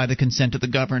government is by the consent of the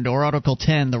governed, or Article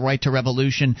 10, the right to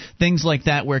revolution, things like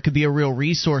that, where it could be a real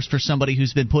resource for somebody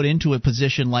who's been put into a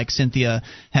position like Cynthia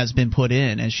has been put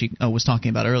in, as she was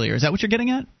talking about earlier. Is that what you're getting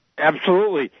at?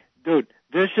 Absolutely. Dude,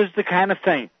 this is the kind of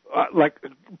thing,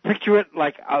 picture it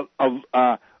like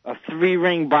a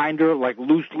three-ring binder, like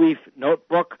loose-leaf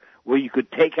notebook, where you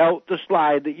could take out the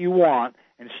slide that you want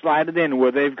and slide it in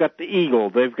where they've got the eagle,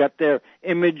 they've got their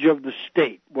image of the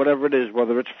state, whatever it is,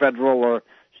 whether it's federal or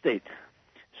state.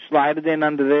 Slide it in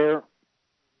under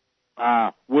there.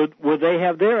 Would they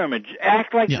have their image?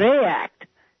 Act like they act.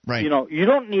 Right. You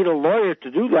don't need a lawyer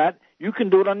to do that. You can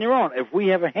do it on your own. If we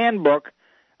have a handbook,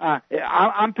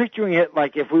 I'm picturing it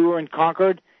like if we were in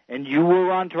Concord and you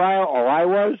were on trial, or I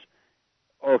was,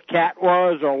 or Kat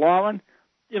was, or Lauren,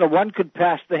 one could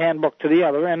pass the handbook to the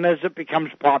other, and as it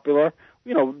becomes popular,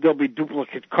 there'll be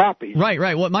duplicate copies. Right.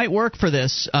 Well, it might work for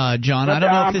this, John. But, I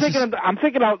don't know if this is... I'm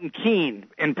thinking out in Keene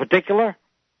in particular.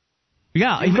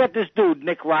 Yeah. You've got this dude,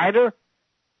 Nick Ryder,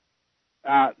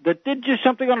 that did just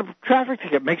something on a traffic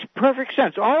ticket. Makes perfect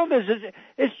sense. All of this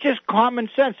it's just common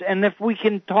sense. And if we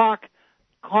can talk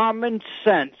common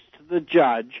sense to the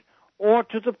judge or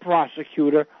to the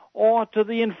prosecutor or to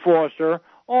the enforcer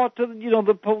or to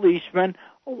the policeman,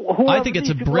 I think it's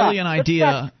a brilliant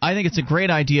idea. I think it's a great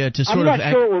idea to sort of... I'm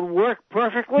not sure it would work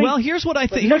perfectly. Well, here's what I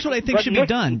think should be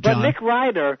done, John. But Nick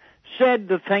Ryder said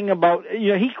the thing about,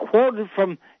 he quoted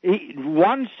from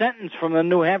one sentence from the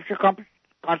New Hampshire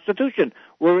Constitution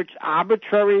where it's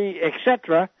arbitrary,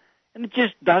 etc., and it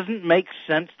just doesn't make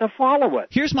sense to follow it.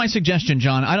 Here's my suggestion,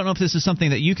 John. I don't know if this is something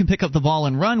that you can pick up the ball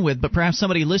and run with, but perhaps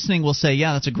somebody listening will say,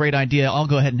 yeah, that's a great idea. I'll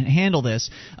go ahead and handle this.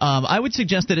 I would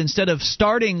suggest that instead of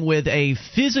starting with a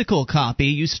physical copy,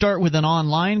 you start with an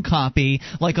online copy,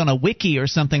 like on a wiki or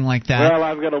something like that. Well,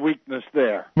 I've got a weakness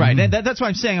there. Right. That's why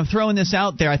I'm saying I'm throwing this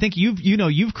out there. I think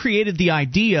you've created the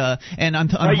idea, and I'm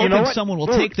hoping someone will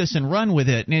take this and run with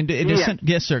it. And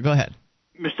yes, sir. Go ahead.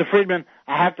 Mr. Friedman,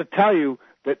 I have to tell you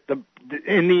that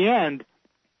in the end,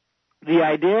 the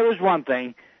idea was one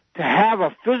thing. To have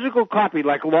a physical copy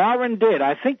like Lauren did,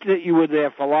 I think that you were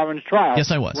there for Lauren's trial. Yes,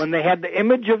 I was. When they had the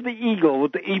image of the eagle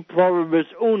with the E pluribus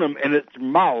unum in its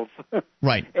mouth.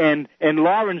 Right. And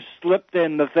Lauren slipped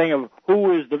in the thing of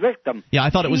who is the victim. Yeah,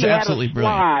 I thought it was absolutely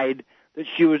brilliant. Slide that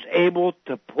she was able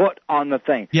to put on the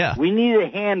thing. Yeah. We need a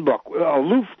handbook, a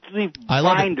loose leaf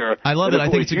binder. I love it.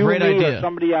 I think it's a great idea. Or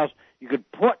somebody else, you could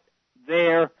put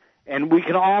there And we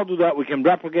can all do that. We can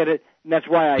replicate it, and that's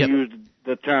why I used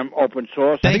the term open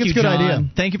source. I think it's a good idea.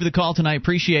 Thank you for the call tonight.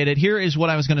 Appreciate it. Here is what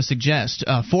I was going to suggest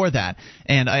for that.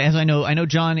 And as I know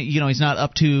John, he's not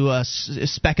up to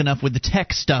spec enough with the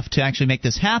tech stuff to actually make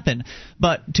this happen.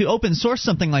 But to open source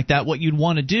something like that, what you'd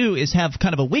want to do is have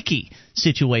kind of a wiki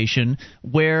situation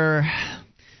where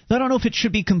I don't know if it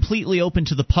should be completely open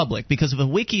to the public, because if a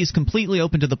wiki is completely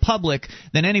open to the public,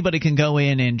 then anybody can go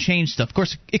in and change stuff. Of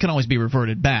course, it can always be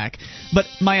reverted back. But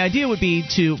my idea would be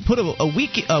to put a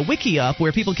wiki up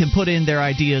where people can put in their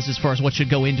ideas as far as what should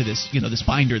go into this, this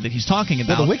binder that he's talking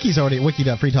about. Well, the wiki's already at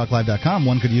wiki.freetalklive.com.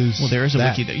 One could use. Well, there is a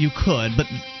wiki that you could, but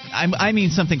I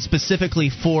mean something specifically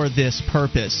for this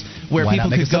purpose, where people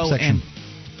could go and.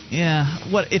 Yeah,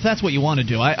 if that's what you want to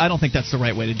do, I don't think that's the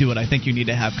right way to do it. I think you need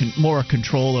to have more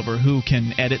control over who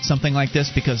can edit something like this,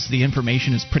 because the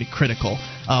information is pretty critical.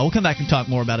 We'll come back and talk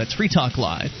more about it. It's Free Talk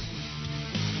Live.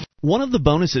 One of the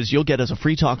bonuses you'll get as a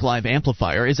Free Talk Live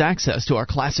amplifier is access to our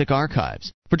classic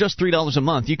archives. For just $3 a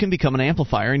month, you can become an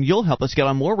amplifier, and you'll help us get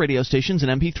on more radio stations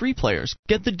and MP3 players.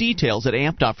 Get the details at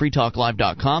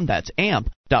amp.freetalklive.com. That's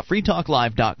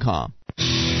amp.freetalklive.com.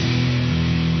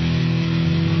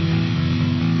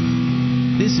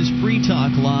 This is Free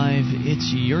Talk Live.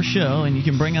 It's your show, and you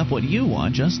can bring up what you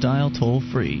want. Just dial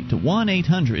toll-free to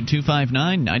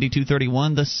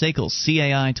 1-800-259-9231, the SACL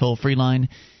CAI toll-free line.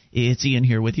 It's Ian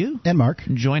here with you. And Mark.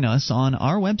 Join us on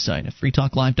our website at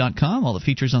freetalklive.com. All the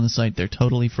features on the site, they're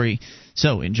totally free.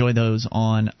 So enjoy those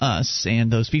on us. And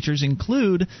those features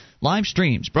include live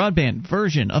streams, broadband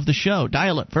version of the show,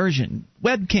 dial-up version,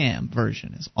 webcam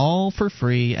version. Is all for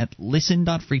free at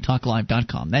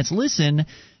listen.freetalklive.com. That's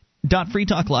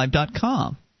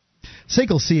listen.freetalklive.com.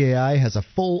 SACL CAI has a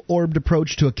full-orbed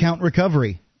approach to account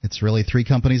recovery. It's really three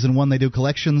companies in one. They do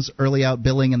collections, early out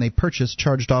billing, and they purchase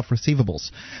charged-off receivables.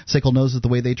 SACL knows that the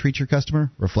way they treat your customer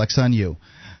reflects on you.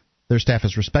 Their staff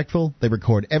is respectful, they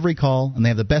record every call, and they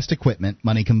have the best equipment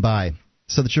money can buy,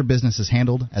 so that your business is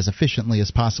handled as efficiently as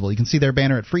possible. You can see their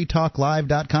banner at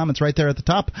freetalklive.com. It's right there at the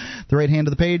top, the right hand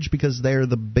of the page, because they're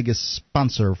the biggest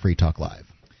sponsor of Free Talk Live.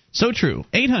 So true.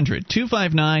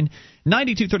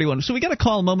 800-259-9231. So we got a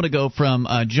call a moment ago from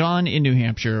John in New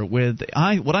Hampshire with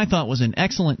what I thought was an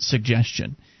excellent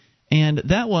suggestion. And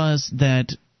that was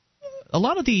that a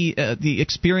lot of the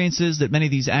experiences that many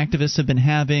of these activists have been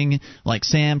having, like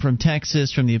Sam from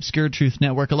Texas, from the Obscure Truth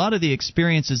Network, a lot of the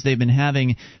experiences they've been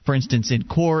having, for instance, in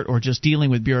court or just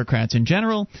dealing with bureaucrats in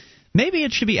general, maybe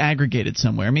it should be aggregated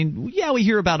somewhere. I mean, yeah, we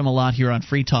hear about them a lot here on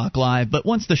Free Talk Live, but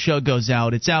once the show goes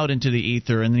out, it's out into the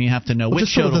ether, and then you have to know which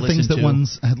show to listen to. Just the things that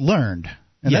one's had learned.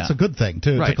 And that's a good thing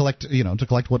to collect. To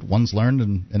collect what one's learned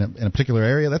in a particular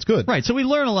area. That's good. Right. So we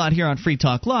learn a lot here on Free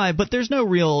Talk Live, but there's no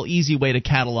real easy way to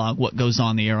catalog what goes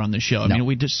on the air on the show. I mean,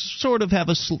 we just sort of have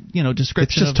a description.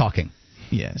 It's just talking.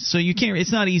 Yeah. So you can't.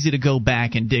 It's not easy to go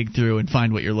back and dig through and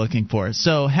find what you're looking for.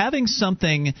 So having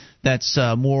something that's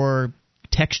more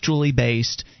textually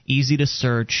based, easy to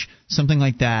search, something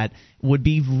like that would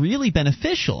be really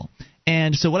beneficial.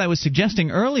 And so what I was suggesting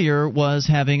earlier was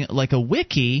having like a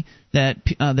wiki that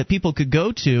that people could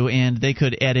go to, and they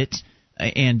could edit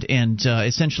and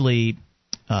essentially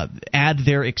add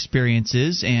their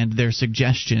experiences and their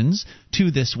suggestions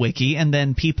to this wiki, and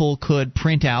then people could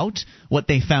print out what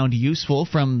they found useful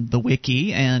from the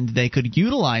wiki, and they could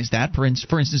utilize that. For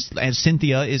instance, as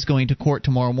Cynthia is going to court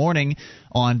tomorrow morning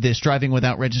on this driving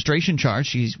without registration charge,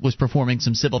 she was performing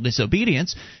some civil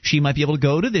disobedience. She might be able to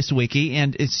go to this wiki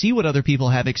and see what other people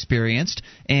have experienced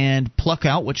and pluck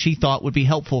out what she thought would be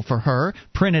helpful for her,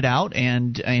 print it out,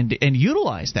 and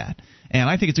utilize that. And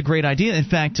I think it's a great idea. In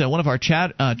fact, one of our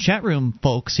chat room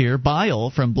folks here, Bile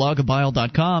from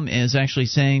blogofbile.com, is actually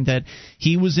saying that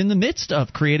he was in the midst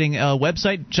of creating a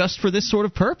website just for this sort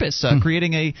of purpose,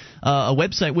 creating a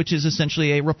website which is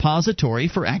essentially a repository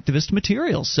for activist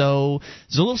material. So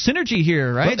there's a little synergy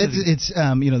here, right? Well, it's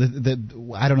I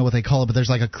don't know what they call it, but there's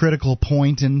like a critical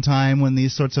point in time when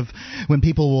when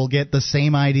people will get the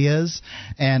same ideas.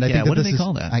 And I think what do they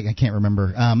call that? I can't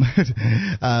remember.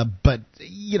 But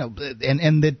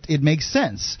and that it makes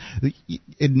sense.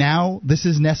 Now this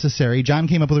is necessary. John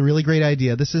came up with a really great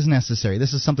idea. This is necessary.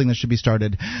 This is something that should be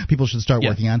started. People should start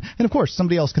working on. And of course,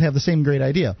 somebody else could have the same great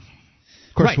idea.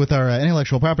 Of course, with our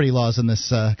intellectual property laws in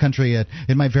this country, it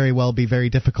might very well be very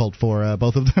difficult for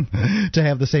both of them to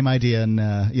have the same idea and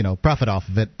profit off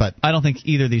of it. But I don't think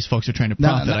either of these folks are trying to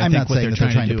profit. I'm not saying that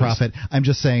they're trying to profit. I'm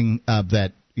just saying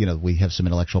that we have some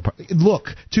intellectual look,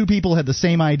 two people had the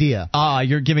same idea.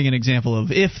 You're giving an example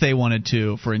of if they wanted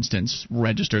to, for instance,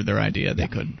 register their idea, they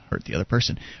could hurt the other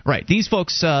person. Right. These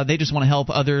folks, they just want to help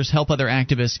others, help other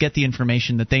activists get the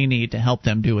information that they need to help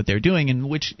them do what they're doing, and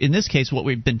which, in this case, what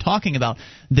we've been talking about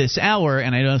this hour,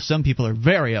 and I know some people are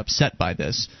very upset by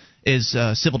this, is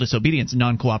civil disobedience,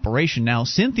 non-cooperation. Now,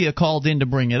 Cynthia called in to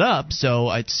bring it up,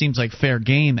 so it seems like fair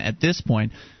game at this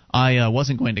point. I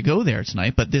wasn't going to go there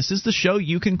tonight, but this is the show.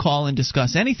 You can call and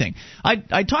discuss anything.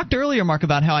 I talked earlier, Mark,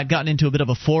 about how I'd gotten into a bit of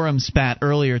a forum spat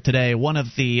earlier today. One of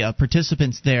the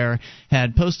participants there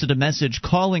had posted a message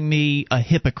calling me a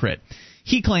hypocrite.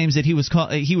 He claims that he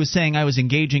was saying I was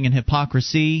engaging in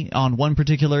hypocrisy on one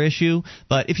particular issue,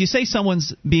 but if you say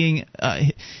someone's being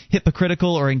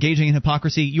hypocritical or engaging in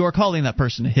hypocrisy, you are calling that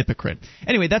person a hypocrite.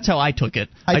 Anyway, that's how I took it.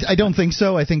 I don't think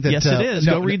so. I think that yes, it is.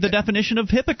 Go read the definition of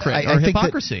hypocrite or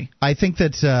hypocrisy. I think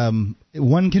that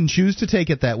one can choose to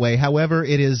take it that way. However,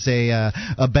 it is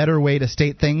a better way to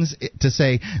state things, to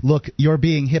say, look, you're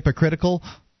being hypocritical,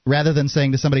 rather than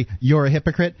saying to somebody, you're a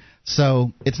hypocrite.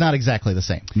 So it's not exactly the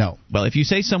same. No. Well, if you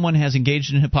say someone has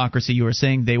engaged in hypocrisy, you are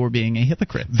saying they were being a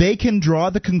hypocrite. They can draw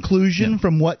the conclusion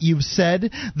from what you've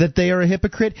said that they are a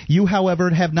hypocrite. You, however,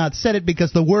 have not said it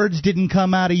because the words didn't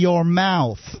come out of your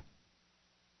mouth.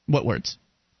 What words?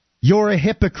 You're a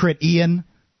hypocrite, Ian.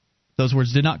 Those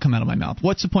words did not come out of my mouth.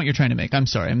 What's the point you're trying to make? I'm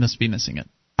sorry, I must be missing it.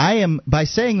 By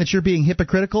saying that you're being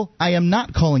hypocritical, I am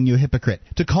not calling you a hypocrite.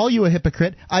 To call you a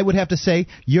hypocrite, I would have to say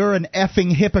you're an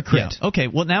effing hypocrite. Yeah. Okay.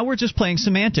 Well, now we're just playing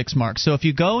semantics, Mark. So if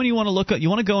you go and you want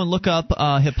to go and look up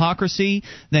hypocrisy,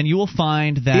 then you will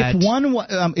find that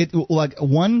if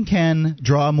one can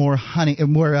draw more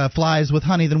flies with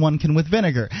honey than one can with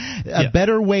vinegar. A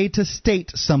better way to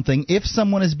state something, if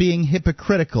someone is being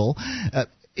hypocritical,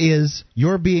 is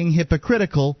you're being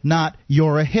hypocritical, not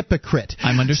you're a hypocrite.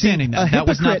 I'm understanding that. That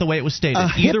was not the way it was stated.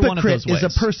 Either one of those ways. A hypocrite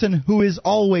is a person who is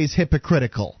always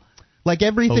hypocritical. Like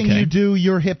everything you do,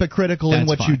 you're hypocritical in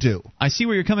what you do. I see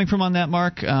where you're coming from on that,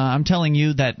 Mark. I'm telling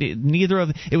you that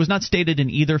it was not stated in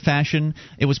either fashion.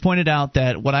 It was pointed out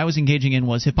that what I was engaging in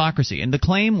was hypocrisy, and the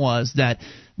claim was that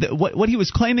what he was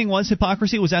claiming was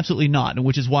hypocrisy was absolutely not,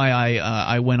 which is why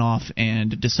I went off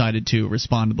and decided to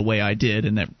respond to the way I did,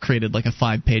 and that created like a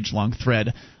 5-page long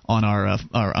thread on our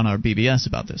BBS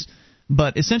about this.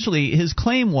 But essentially, his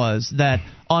claim was that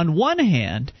on one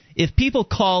hand, if people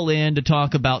call in to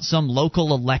talk about some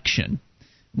local election,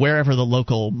 wherever the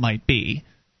local might be,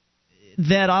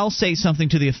 that I'll say something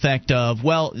to the effect of,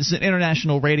 well, it's an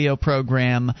international radio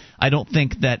program. I don't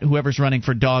think that whoever's running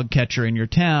for dog catcher in your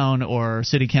town or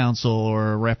city council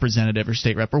or representative or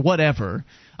state rep or whatever,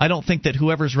 I don't think that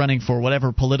whoever's running for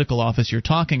whatever political office you're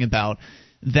talking about,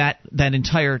 that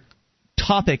entire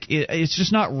topic is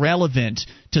just not relevant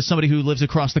to somebody who lives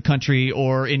across the country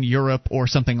or in Europe or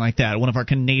something like that, one of our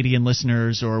Canadian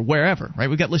listeners or wherever, right?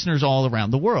 We've got listeners all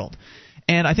around the world.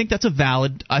 And I think that's a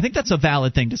valid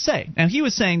thing to say. Now, he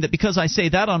was saying that because I say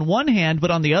that on one hand,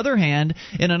 but on the other hand,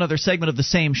 in another segment of the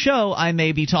same show, I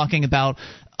may be talking about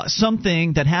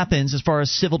something that happens as far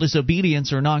as civil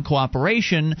disobedience or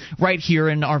non-cooperation right here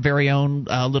in our very own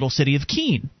little city of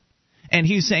Keene. And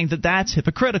he's saying that that's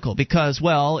hypocritical because,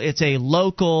 well, it's a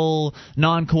local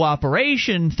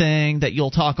non-cooperation thing that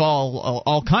you'll talk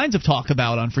all kinds of talk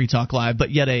about on Free Talk Live,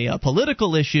 but yet a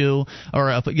political issue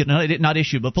or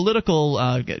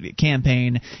political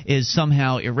campaign is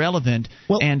somehow irrelevant.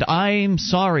 Well, and I'm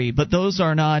sorry, but those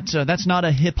are not. That's not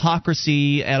a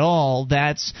hypocrisy at all.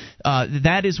 It's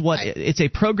a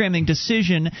programming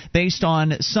decision based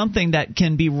on something that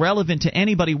can be relevant to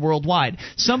anybody worldwide.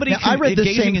 I read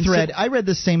the same thread. I read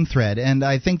the same thread, and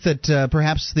I think that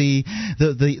perhaps the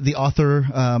author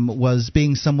was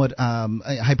being somewhat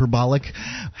hyperbolic.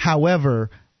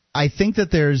 However, I think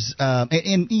that there's,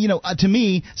 to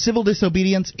me, civil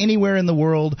disobedience anywhere in the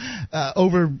world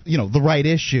over, the right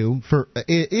issue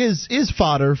is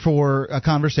fodder for a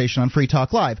conversation on Free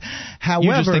Talk Live. However,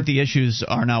 you just think the issues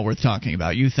are not worth talking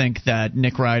about. You think that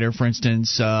Nick Ryder, for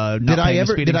instance, did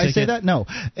I say that? No.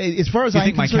 As far as you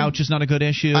think my couch is not a good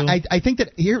issue? I think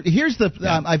that here's the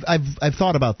I've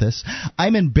thought about this.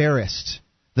 I'm embarrassed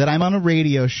that I'm on a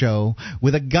radio show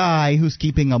with a guy who's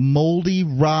keeping a moldy,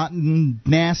 rotten,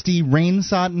 nasty,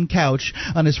 rain-sodden couch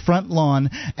on his front lawn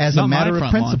as a matter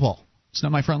of principle. It's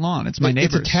not my front lawn. It's my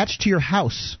neighbor's. It's attached to your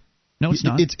house. No, it's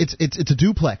not. It's a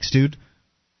duplex, dude.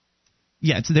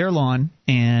 Yeah, it's their lawn,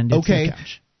 and it's their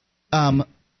couch.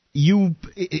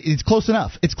 It's close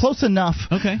enough. It's close enough.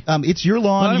 Okay. It's your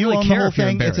lawn. You own the whole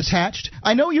thing. It's attached.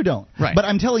 I know you don't. Right. But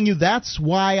I'm telling you, that's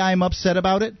why I'm upset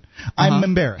about it. I'm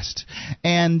embarrassed.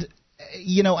 And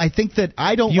I think that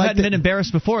I don't. You hadn't been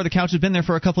embarrassed before. The couch had been there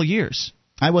for a couple of years.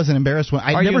 I wasn't embarrassed when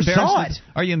I never saw it.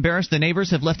 Are you embarrassed the neighbors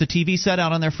have left a TV set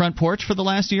out on their front porch for the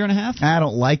last year and a half? I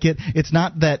don't like it. It's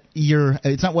not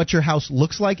what your house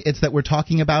looks like. It's that we're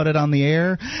talking about it on the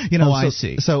air. I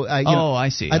see. So I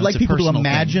see. I'd like people to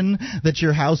imagine that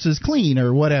your house is clean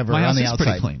or whatever on the outside. My house is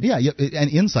pretty clean. Yeah,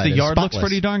 and inside the is yard spotless. looks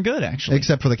pretty darn good, actually.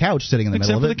 Except for the couch sitting in the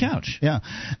middle of it. Except for the couch. Yeah,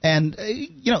 and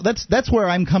that's where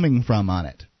I'm coming from on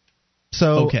it.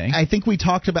 So I think we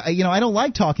talked about, I don't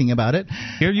like talking about it.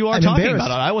 Here you are talking about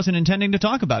it. I wasn't intending to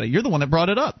talk about it. You're the one that brought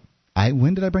it up.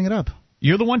 When did I bring it up?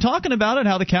 You're the one talking about it,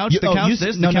 how the couch, couch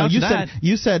that.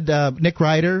 You said Nick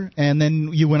Ryder, and then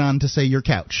you went on to say your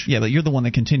couch. Yeah, but you're the one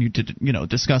that continued to,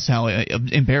 discuss how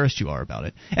embarrassed you are about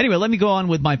it. Anyway, let me go on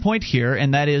with my point here,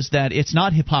 and that is that it's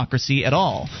not hypocrisy at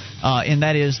all. And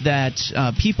that is that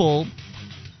people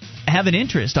have an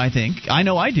interest, I think, I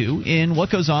know I do, in what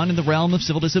goes on in the realm of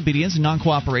civil disobedience and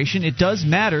non-cooperation. It does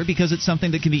matter because it's something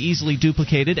that can be easily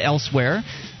duplicated elsewhere.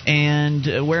 And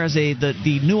whereas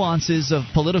the nuances of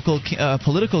political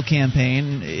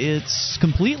campaign, it's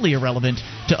completely irrelevant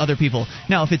to other people.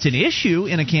 Now, if it's an issue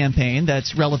in a campaign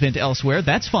that's relevant elsewhere,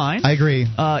 that's fine. I agree.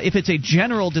 If it's a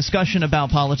general discussion about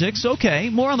politics, okay,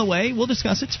 more on the way. We'll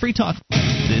discuss it. It's Free Talk.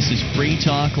 This is Free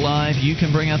Talk Live. You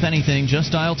can bring up anything.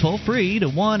 Just dial toll-free to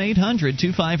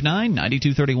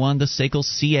 1-800-259-9231, the SACL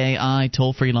CAI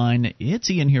toll-free line. It's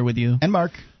Ian here with you. And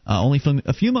Mark. Only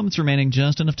a few moments remaining,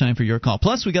 just enough time for your call.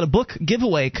 Plus, we got a book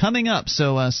giveaway coming up,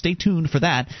 so stay tuned for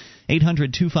that.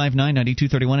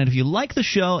 800-259-9231. And if you like the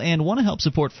show and want to help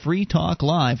support Free Talk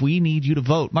Live, we need you to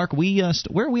vote. Mark,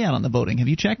 where are we at on the voting? Have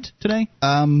you checked today?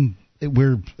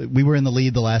 We were in the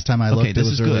lead the last time I looked. It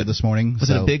was early this morning. Was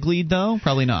it a big lead though?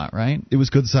 Probably not, right? It was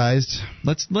good sized.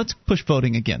 Let's push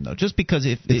voting again though, just because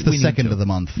it's the second of the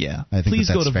month. Yeah, I think please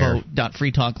that's go to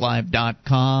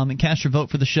vote.freetalklive.com and cast your vote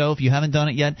for the show if you haven't done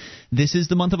it yet. This is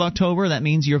the month of October. That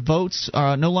means your votes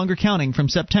are no longer counting from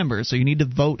September, so you need to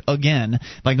vote again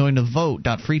by going to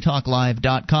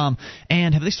vote.freetalklive.com.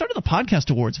 And have they started the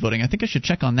podcast awards voting? I think I should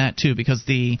check on that too, because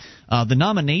the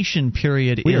nomination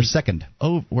period we are second.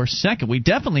 Oh, we're second. We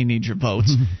definitely need your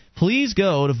votes. Please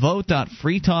go to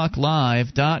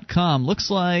vote.freetalklive.com. Looks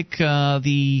like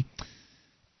the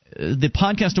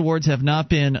podcast awards have not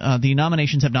been the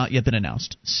nominations have not yet been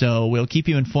announced, so we'll keep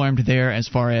you informed there as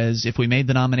far as if we made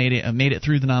it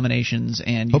through the nominations,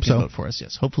 and you can vote for us.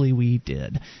 Yes, hopefully we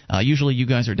did. Usually you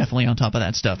guys are definitely on top of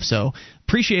that stuff, so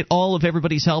appreciate all of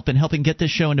everybody's help in helping get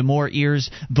this show into more ears.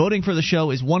 Voting for the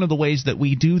show is one of the ways that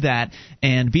we do that,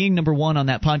 and being number one on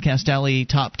that Podcast Alley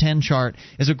Top 10 chart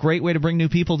is a great way to bring new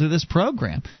people to this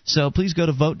program. So please go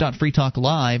to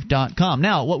vote.freetalklive.com.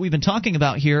 Now, what we've been talking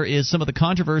about here is some of the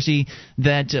controversy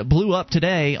that blew up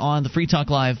today on the Free Talk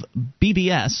Live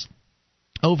BBS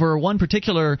over one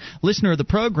particular listener of the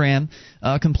program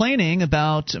complaining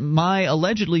about my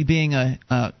allegedly being a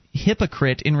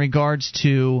hypocrite in regards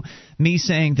to me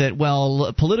saying that,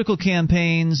 well, political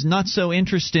campaigns, not so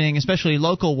interesting, especially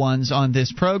local ones on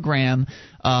this program,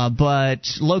 but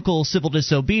local civil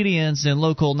disobedience and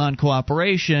local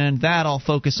non-cooperation, that I'll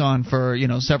focus on for,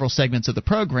 several segments of the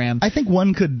program. I think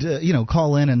one could,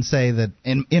 call in and say that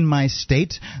in my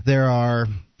state there are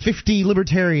 50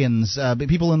 libertarians,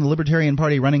 people in the Libertarian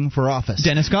Party running for office.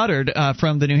 Dennis Goddard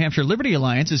from the New Hampshire Liberty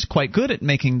Alliance is quite good at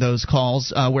making those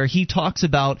calls where he talks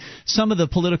about some of the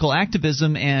political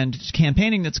activism and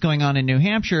campaigning that's going on in New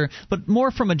Hampshire, but more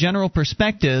from a general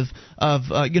perspective of,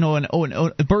 a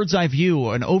bird's eye view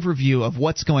or an overview of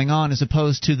what's going on as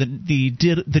opposed to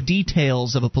the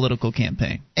details of a political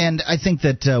campaign. And I think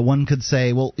that one could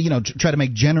say, well, try to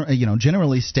make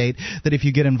generally state that if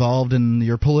you get involved in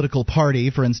your political party,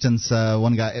 for instance,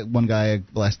 one guy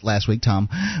last week, Tom,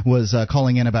 was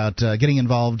calling in about getting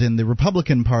involved in the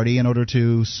Republican Party in order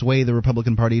to sway the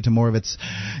Republican Party to more of its,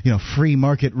 free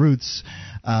market roots.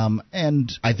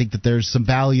 And I think that there's some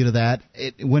value to that.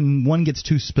 When one gets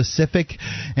too specific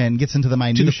and gets into the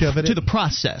minutiae of it, to the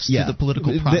process, to the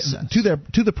political process,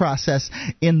 to the process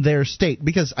in their state,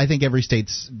 because I think every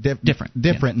state's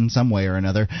different in some way or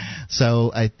another.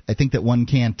 So I think that one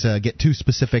can't get too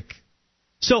specific.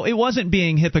 So it wasn't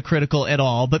being hypocritical at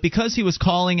all, but because he was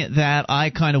calling it that,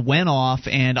 I kind of went off,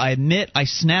 and I admit I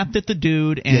snapped at the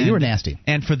dude. And, yeah, you were nasty.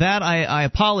 And for that, I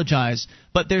apologize.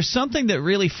 But there's something that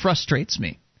really frustrates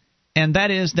me, and that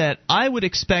is that I would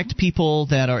expect people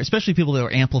that are, especially people that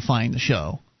are amplifying the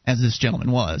show, as this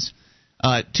gentleman was,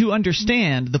 to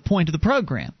understand the point of the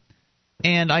program.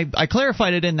 And I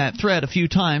clarified it in that thread a few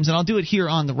times, and I'll do it here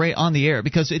on the air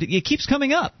because it keeps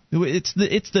coming up.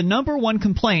 It's the number one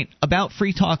complaint about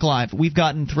Free Talk Live we've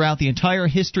gotten throughout the entire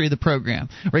history of the program,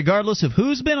 regardless of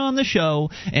who's been on the show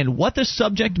and what the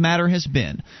subject matter has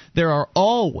been. There are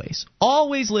always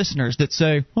listeners that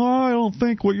say, I don't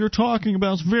think what you're talking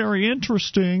about is very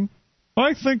interesting.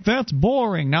 I think that's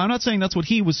boring. Now, I'm not saying that's what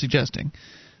he was suggesting.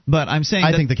 But I'm saying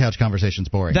I think the couch conversation's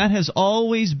boring. That has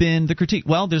always been the critique.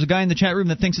 Well, there's a guy in the chat room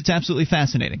that thinks it's absolutely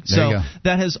fascinating. There you go.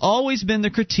 That has always been the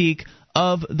critique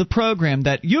of the program,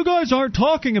 that you guys aren't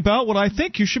talking about what I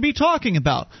think you should be talking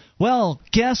about. Well,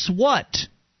 guess what?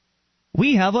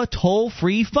 We have a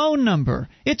toll-free phone number.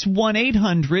 It's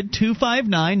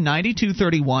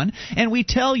 1-800-259-9231, and I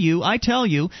tell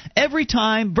you,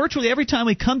 virtually every time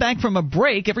we come back from a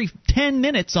break, every 10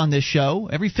 minutes on this show,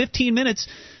 every 15 minutes,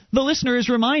 the listener is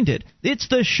reminded, it's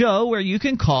the show where you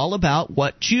can call about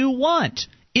what you want.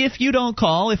 If you don't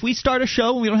call, if we start a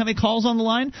show and we don't have any calls on the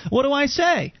line, what do I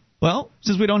say? Well,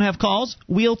 since we don't have calls,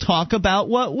 we'll talk about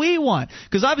what we want.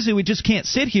 Because obviously we just can't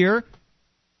sit here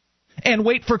and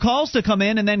wait for calls to come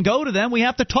in and then go to them. We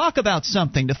have to talk about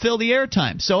something to fill the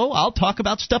airtime. So I'll talk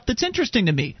about stuff that's interesting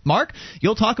to me. Mark,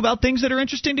 you'll talk about things that are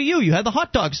interesting to you. You had the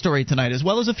hot dog story tonight as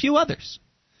well as a few others.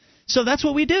 So that's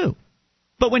what we do.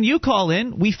 But when you call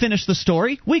in, we finish the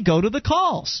story, we go to the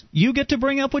calls. You get to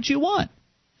bring up what you want.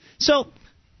 So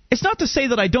it's not to say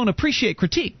that I don't appreciate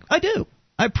critique. I do.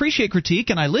 I appreciate critique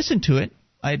and I listen to it.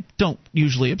 I don't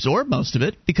usually absorb most of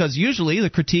it because usually the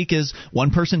critique is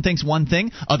one person thinks one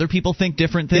thing, other people think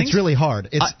different things. It's really hard.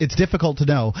 It's difficult to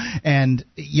know, and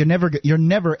you're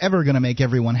never ever going to make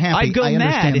everyone happy. I'd go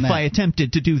mad if I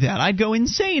attempted to do that. I'd go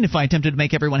insane if I attempted to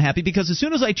make everyone happy because as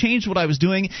soon as I changed what I was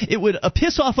doing, it would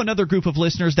piss off another group of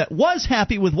listeners that was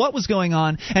happy with what was going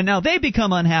on, and now they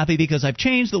become unhappy because I've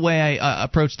changed the way I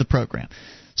approach the program.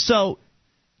 So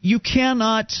you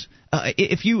cannot...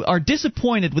 if you are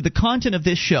disappointed with the content of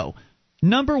this show,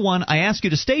 number one, I ask you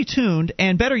to stay tuned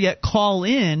and, better yet, call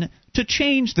in to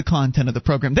change the content of the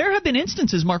program. There have been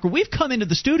instances, Mark, where we've come into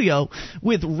the studio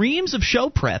with reams of show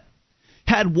prep,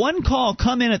 had one call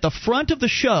come in at the front of the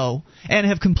show, and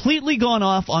have completely gone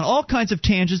off on all kinds of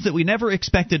tangents that we never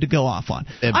expected to go off on.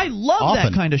 I love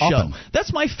that kind of show.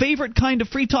 That's my favorite kind of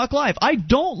Free Talk Live. I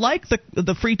don't like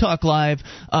the Free Talk Live.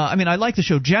 I like the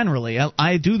show generally.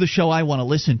 I do the show I want to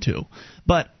listen to.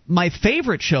 But my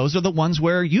favorite shows are the ones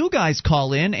where you guys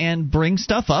call in and bring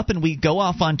stuff up, and we go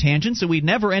off on tangents, and we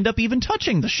never end up even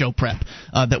touching the show prep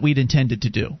that we'd intended to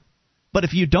do. But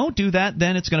if you don't do that,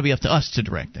 then it's going to be up to us to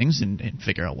direct things and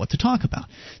figure out what to talk about.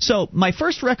 So my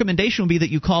first recommendation would be that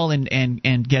you call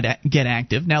and get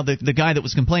active. Now, the guy that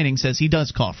was complaining says he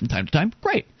does call from time to time.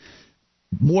 Great.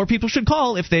 More people should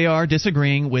call if they are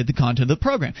disagreeing with the content of the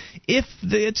program. If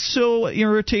it's so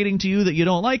irritating to you that you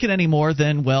don't like it anymore,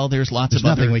 then, well, there's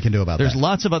nothing we can do about that. There's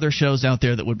lots of other shows out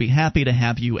there that would be happy to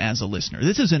have you as a listener.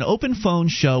 This is an open phone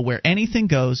show where anything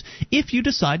goes if you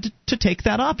decide to take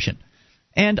that option.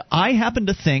 And I happen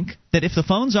to think that if the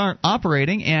phones aren't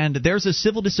operating and there's a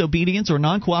civil disobedience or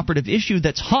non-cooperative issue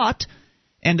that's hot,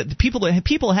 and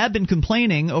people have been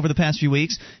complaining over the past few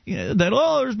weeks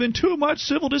that, there's been too much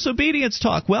civil disobedience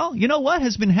talk. Well, you know what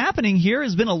has been happening here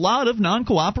has been a lot of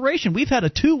non-cooperation. We've had a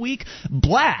 2-week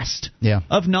blast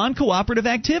of non-cooperative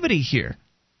activity here.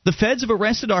 The feds have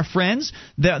arrested our friends.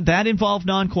 That involved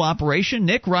non-cooperation.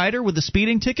 Nick Ryder with the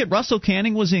speeding ticket. Russell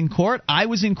Canning was in court. I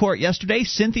was in court yesterday.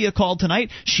 Cynthia called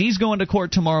tonight. She's going to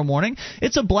court tomorrow morning.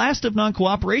 It's a blast of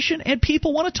non-cooperation, and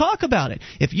people want to talk about it.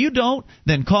 If you don't,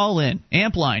 then call in.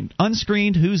 Amp line,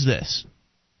 unscreened, who's this?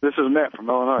 This is Matt from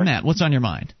Illinois. Matt, what's on your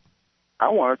mind? I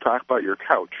want to talk about your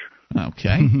couch.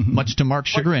 Okay. Much to Mark's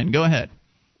chagrin. Go ahead.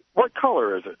 What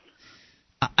color is it?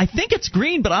 I think it's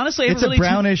green, but honestly, it's a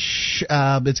brownish.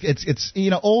 It's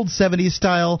old 70s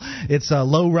style. It's a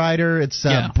low rider. It's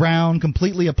brown,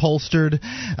 completely upholstered.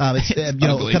 It's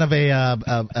kind of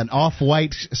an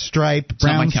off-white stripe,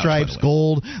 brown couch, stripes,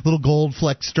 gold, little gold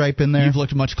fleck stripe in there. You've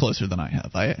looked much closer than I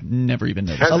have. I never even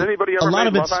noticed. Has anybody ever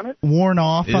made love on it? Worn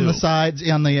off on the sides.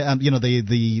 On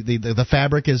the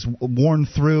fabric is worn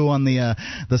through on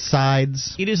the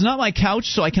sides. It is not my couch,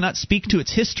 so I cannot speak to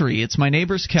its history. It's my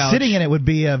neighbor's couch. Sitting in it would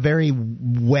be a very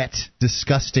wet,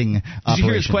 disgusting operation. Did you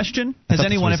hear his question? Has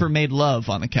anyone ever made love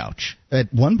on the couch?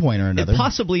 At one point or another.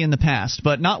 Possibly in the past,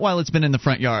 but not while it's been in the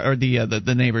front yard or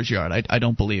the neighbor's yard. I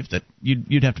don't believe that.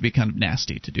 You'd have to be kind of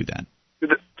nasty to do that. Do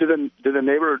the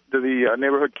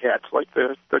neighborhood cats like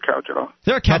the couch at all?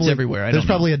 There are cats everywhere.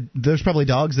 There's probably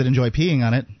dogs that enjoy peeing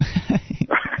on it.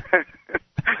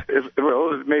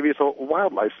 Maybe it's a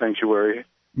wildlife sanctuary.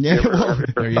 Yeah, well,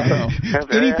 there you go.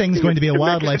 Anything's going to be a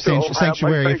wildlife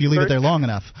sanctuary if you leave it there long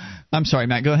enough. I'm sorry,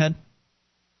 Matt, go ahead.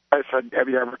 I said, have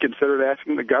you ever considered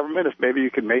asking the government if maybe you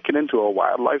could make it into a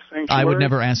wildlife sanctuary? I would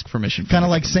never ask permission. Kind of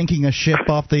like sinking a ship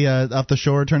off the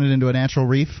shore, turn it into a natural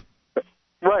reef.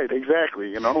 Right,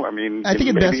 exactly. I mean, I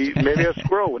think maybe a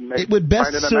squirrel would make it would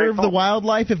best serve nice the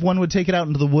wildlife if one would take it out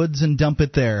into the woods and dump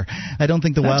it there. I don't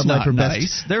think the wildlife are best.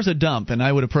 Nice. There's a dump, and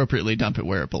I would appropriately dump it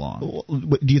where it belongs.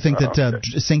 Do you think that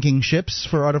sinking ships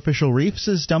for artificial reefs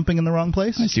is dumping in the wrong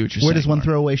place? I see what you're saying. Where does one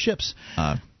throw away ships?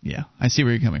 Yeah, I see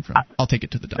where you're coming from. I'll take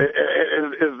it to the dump.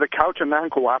 Is the couch a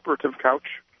non-cooperative couch?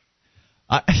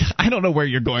 I don't know where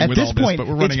you're going with all this, but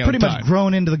we're running out of time. It's pretty much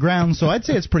grown into the ground, so I'd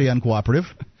say it's pretty uncooperative.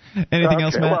 Anything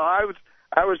else, Matt? Well, I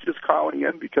was just calling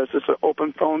in because it's an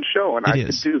open phone show, and I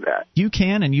could do that. You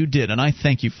can, and you did, and I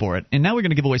thank you for it. And now we're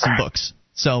going to give away some books.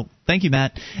 So thank you,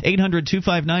 Matt.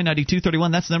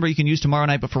 800-259-9231. That's the number you can use tomorrow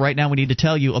night. But for right now, we need to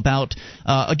tell you about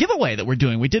a giveaway that we're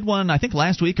doing. We did one, I think,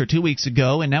 last week or 2 weeks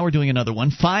ago, and now we're doing another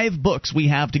one. 5 books we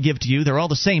have to give to you. They're all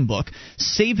the same book,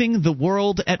 Saving the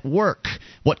World at Work.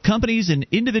 What companies and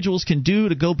individuals can do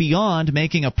to go beyond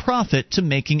making a profit to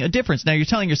making a difference. Now, you're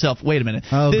telling yourself, wait a minute,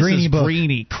 this is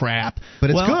greeny crap.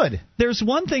 But it's good. There's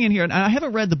one thing in here, and I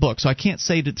haven't read the book, so I can't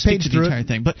say to speak to the entire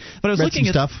thing. But I was looking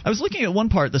at one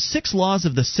part, the 6 laws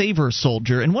of the Saver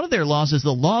Soldier, and one of their laws is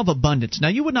the law of abundance. Now,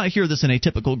 you would not hear this in a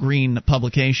typical green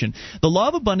publication. The law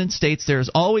of abundance states there's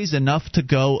always enough to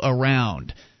go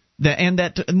around. And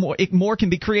that more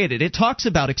can be created. It talks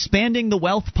about expanding the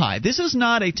wealth pie. This is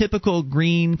not a typical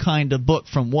green kind of book,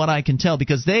 from what I can tell,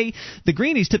 because the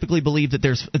greenies typically believe that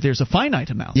there's a finite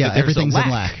amount. Yeah, everything's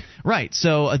in lack. Right.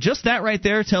 So just that right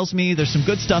there tells me there's some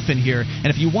good stuff in here.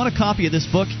 And if you want a copy of this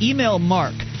book, email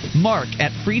Mark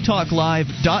at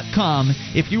freetalklive.com.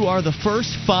 If you are the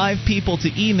first 5 people to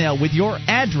email with your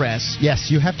address. Yes,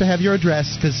 you have to have your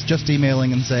address, because just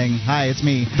emailing and saying, hi, it's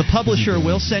me. The publisher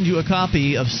will send you a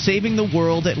copy of Saving the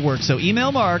World at Work. So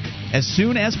email Mark as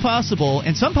soon as possible.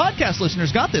 And some podcast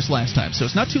listeners got this last time, so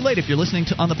it's not too late if you're listening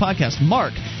on the podcast.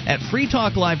 Mark at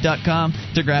freetalklive.com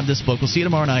to grab this book. We'll see you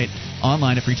tomorrow night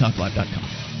online at freetalklive.com.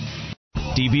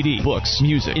 DVD, books,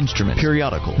 music, instruments,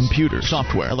 periodicals, computers,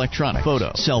 software, electronics,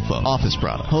 photo, cell phone, office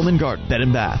product, home and garden, bed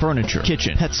and bath, furniture,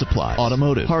 kitchen, pet supply,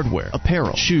 automotive, hardware,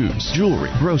 apparel, shoes, jewelry,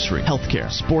 grocery, healthcare,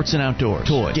 sports and outdoors,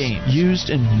 toys, games, used,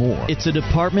 and more. It's a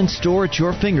department store at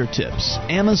your fingertips.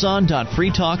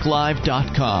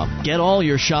 Amazon.freetalklive.com. Get all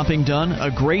your shopping done,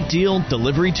 a great deal,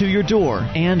 delivery to your door,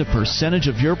 and a percentage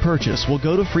of your purchase will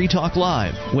go to Free Talk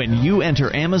Live when you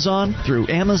enter Amazon through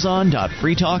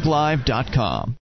Amazon.freetalklive.com.